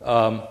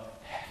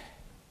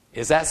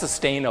 Is that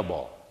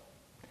sustainable?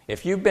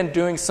 If you've been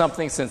doing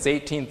something since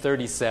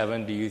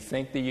 1837, do you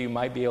think that you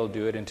might be able to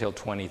do it until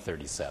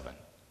 2037?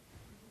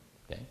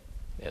 Okay?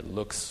 It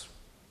looks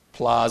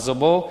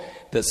plausible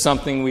that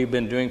something we've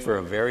been doing for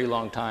a very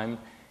long time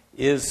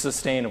is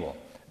sustainable.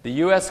 The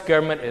U.S.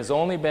 government has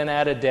only been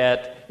out of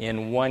debt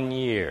in 1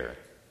 year,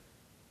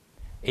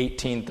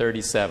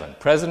 1837.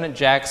 President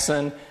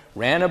Jackson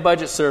ran a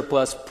budget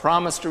surplus,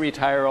 promised to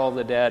retire all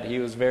the debt. He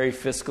was very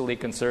fiscally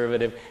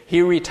conservative.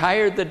 He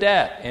retired the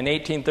debt in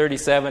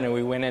 1837, and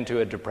we went into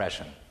a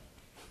depression.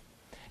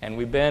 And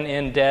we've been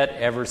in debt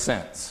ever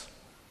since.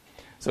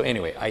 So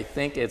anyway, I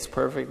think it's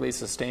perfectly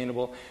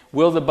sustainable.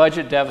 Will the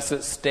budget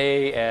deficit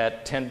stay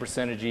at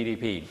 10% of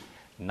GDP?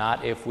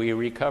 Not if we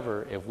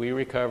recover. If we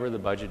recover, the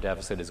budget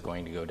deficit is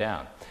going to go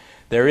down.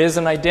 There is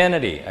an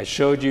identity. I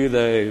showed you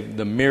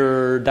the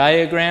mirror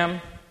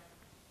diagram.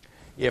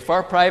 If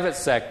our private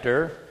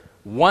sector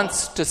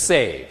wants to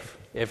save,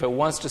 if it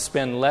wants to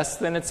spend less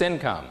than its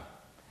income,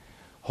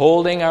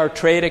 holding our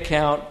trade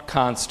account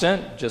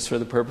constant, just for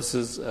the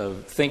purposes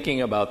of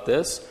thinking about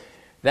this,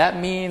 that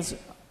means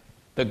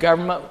the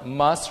government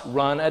must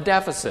run a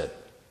deficit.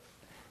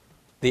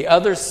 The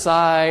other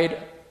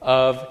side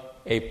of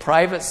a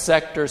private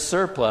sector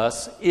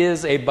surplus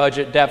is a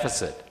budget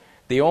deficit.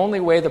 The only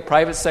way the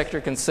private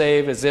sector can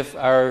save is if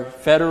our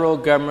federal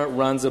government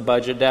runs a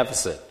budget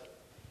deficit.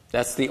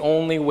 That's the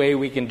only way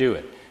we can do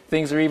it.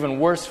 Things are even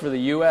worse for the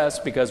U.S.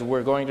 because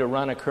we're going to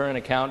run a current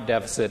account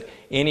deficit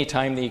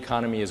anytime the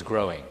economy is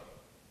growing.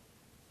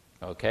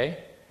 Okay?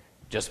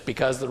 Just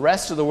because the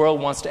rest of the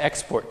world wants to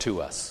export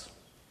to us.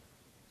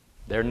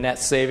 Their net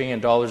saving in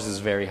dollars is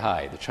very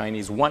high. The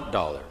Chinese want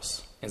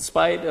dollars. In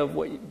spite of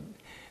what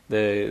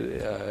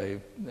the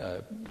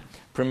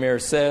premier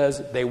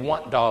says, they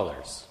want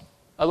dollars.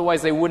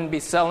 Otherwise, they wouldn't be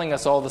selling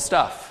us all the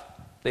stuff.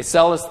 They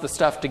sell us the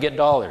stuff to get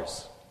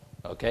dollars.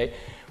 Okay?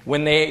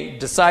 When they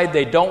decide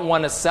they don't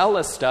want to sell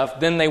us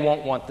stuff, then they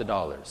won't want the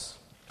dollars.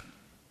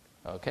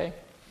 Okay?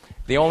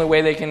 The only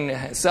way they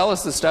can sell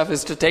us the stuff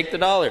is to take the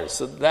dollars.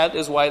 So that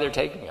is why they're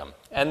taking them.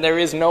 And there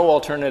is no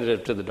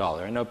alternative to the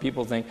dollar. I know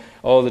people think,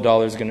 oh, the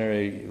dollar is going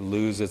to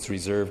lose its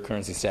reserve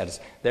currency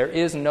status. There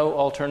is no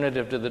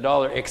alternative to the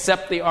dollar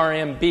except the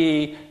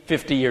RMB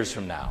 50 years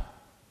from now.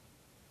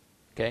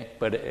 Okay?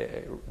 But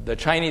the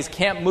Chinese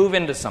can't move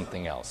into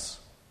something else.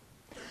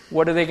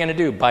 What are they going to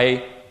do?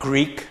 Buy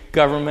Greek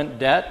government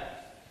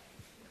debt?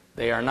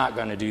 They are not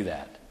going to do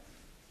that.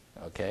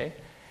 Okay?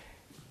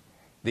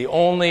 The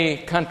only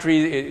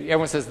country,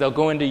 everyone says they'll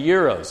go into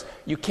euros.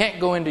 You can't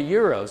go into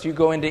euros. You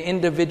go into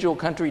individual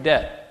country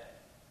debt.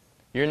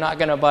 You're not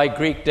going to buy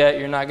Greek debt.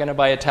 You're not going to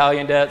buy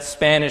Italian debt,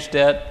 Spanish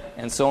debt,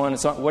 and so on and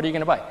so on. What are you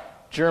going to buy?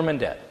 German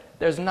debt.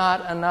 There's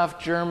not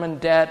enough German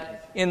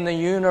debt in the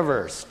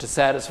universe to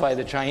satisfy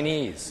the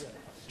Chinese.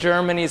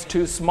 Germany is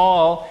too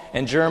small,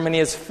 and Germany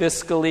is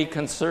fiscally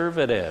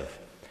conservative.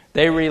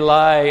 They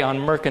rely on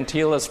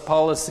mercantilist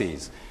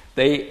policies.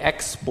 They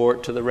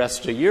export to the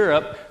rest of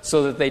Europe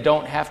so that they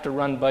don't have to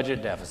run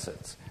budget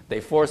deficits.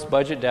 They force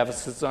budget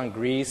deficits on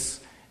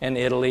Greece and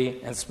Italy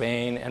and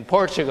Spain and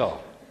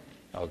Portugal.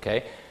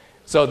 Okay?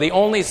 So the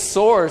only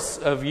source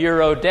of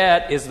euro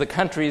debt is the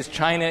countries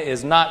China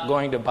is not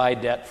going to buy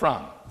debt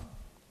from.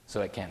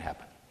 So it can't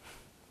happen.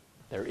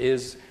 There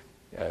is,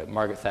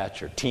 Margaret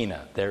Thatcher,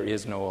 Tina, there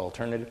is no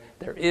alternative.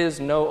 There is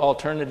no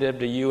alternative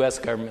to U.S.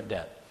 government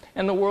debt.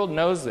 And the world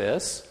knows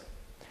this.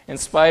 In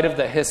spite of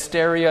the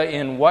hysteria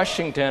in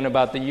Washington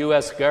about the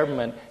U.S.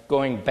 government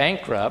going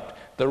bankrupt,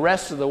 the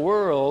rest of the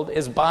world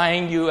is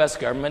buying U.S.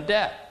 government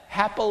debt,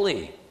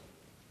 happily,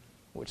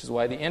 which is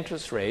why the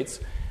interest rates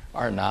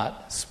are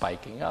not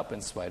spiking up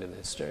in spite of the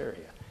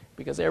hysteria,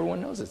 because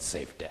everyone knows it's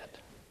safe debt.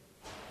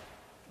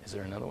 Is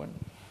there another one?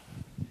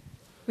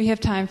 We have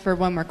time for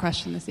one more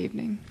question this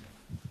evening.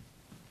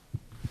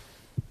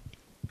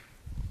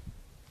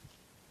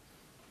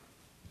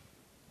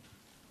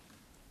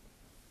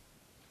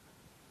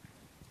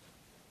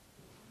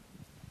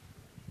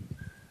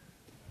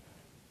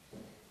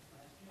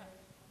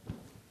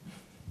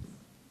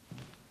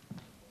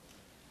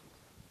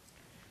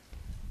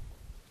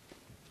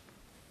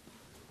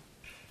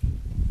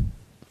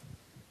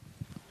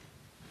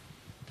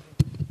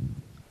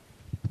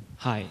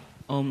 Hi.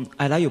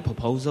 I like your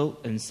proposal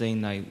and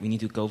saying like we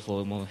need to go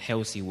for a more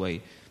healthy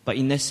way. But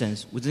in that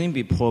sense, wouldn't it be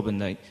a problem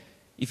like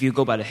if you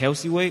go by the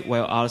healthy way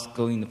while others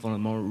going for a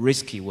more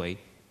risky way,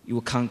 you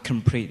can't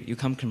compete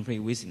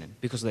with them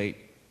because they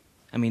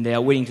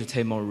are willing to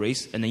take more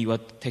risk and then you are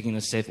taking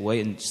a safe way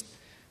and just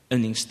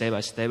earning step by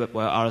step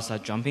while others are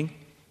jumping.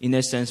 In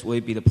that sense, will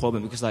it be the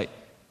problem because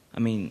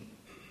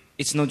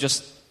it's not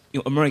just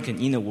American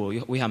in the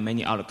world. We have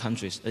many other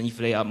countries, and if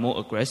they are more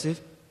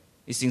aggressive,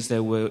 it seems they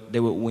will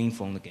win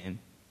from the game.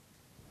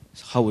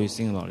 So how will you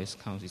think about this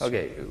kind of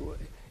situation?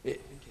 Okay,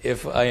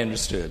 if I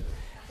understood.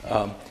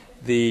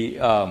 There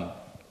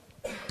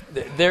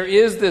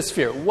is this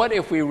fear. What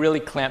if we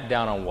really clamp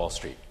down on Wall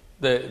Street?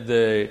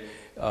 The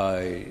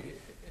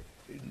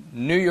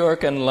New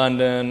York and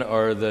London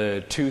are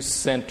the two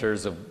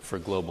centers for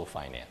global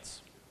finance.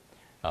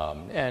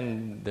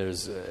 And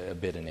there's a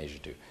bit in Asia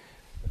too.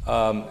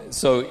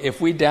 So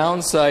if we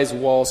downsize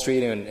Wall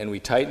Street and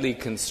we tightly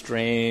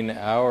constrain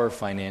our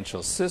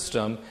financial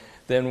system,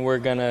 then we're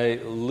going to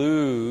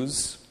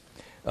lose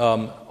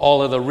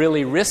all of the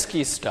really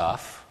risky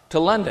stuff to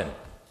London.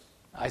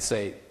 I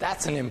say,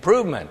 that's an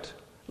improvement.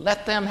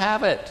 Let them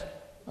have it.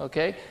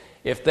 Okay?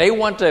 If they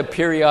want to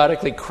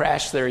periodically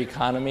crash their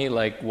economy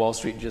like Wall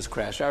Street just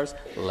crashed ours,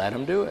 let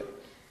them do it.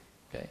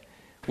 Okay?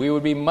 We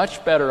would be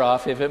much better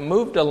off if it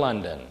moved to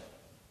London.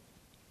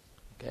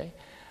 Okay?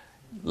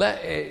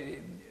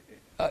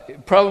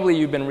 Probably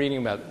you've been reading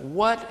about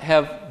what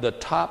have the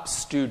top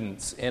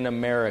students in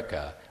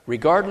America,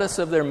 regardless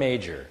of their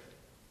major,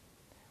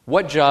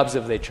 what jobs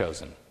have they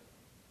chosen?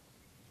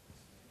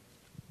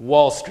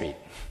 Wall Street.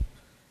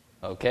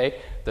 Okay?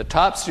 The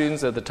top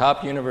students at the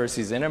top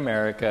universities in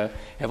America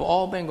have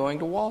all been going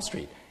to Wall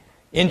Street.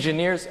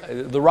 Engineers,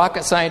 the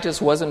rocket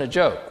scientist wasn't a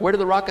joke. Where did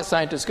the rocket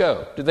scientists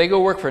go? Did they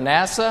go work for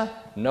NASA?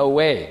 No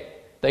way.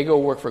 They go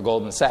work for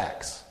Goldman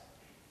Sachs.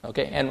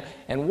 Okay?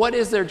 And what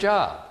is their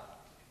job?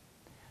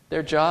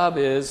 Their job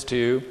is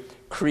to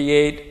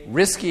create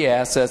risky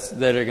assets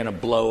that are going to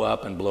blow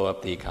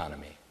up the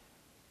economy.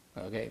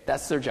 Okay,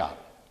 that's their job.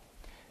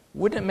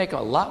 Wouldn't it make a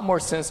lot more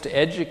sense to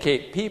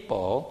educate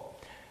people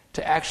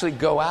to actually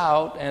go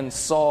out and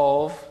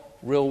solve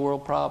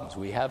real-world problems?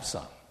 We have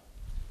some.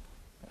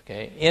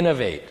 Okay,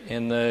 innovate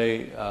in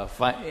the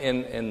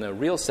in the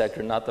real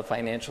sector, not the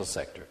financial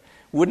sector.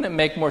 Wouldn't it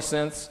make more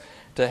sense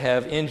to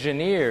have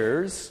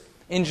engineers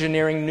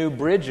engineering new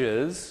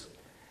bridges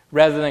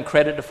rather than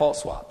credit default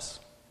swaps?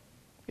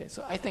 Okay,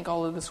 so I think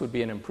all of this would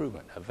be an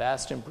improvement, a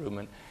vast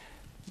improvement.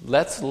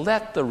 Let's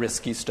let the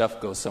risky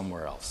stuff go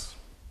somewhere else.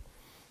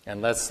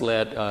 And let's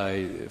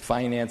let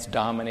finance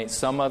dominate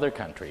some other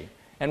country.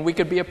 And we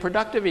could be a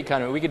productive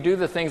economy. We could do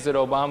the things that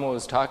Obama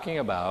was talking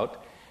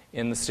about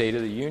in the State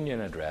of the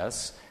Union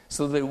address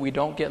so that we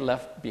don't get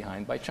left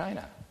behind by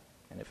China.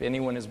 And if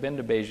anyone has been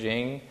to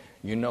Beijing,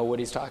 you know what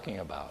he's talking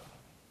about.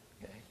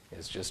 Okay?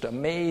 It's just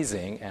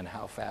amazing and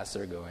how fast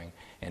they're going.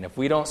 And if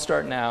we don't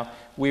start now,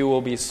 we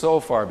will be so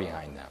far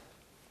behind them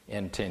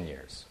in 10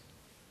 years.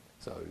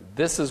 So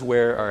this is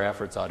where our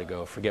efforts ought to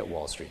go. Forget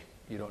Wall Street.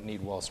 You don't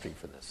need Wall Street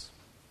for this.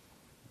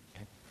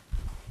 Okay?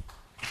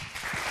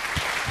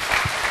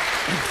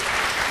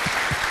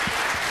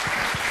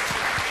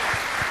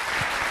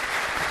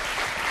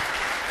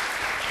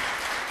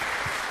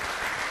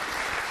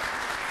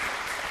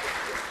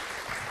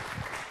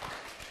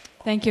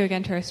 Thank you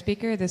again to our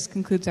speaker. This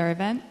concludes our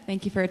event.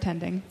 Thank you for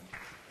attending.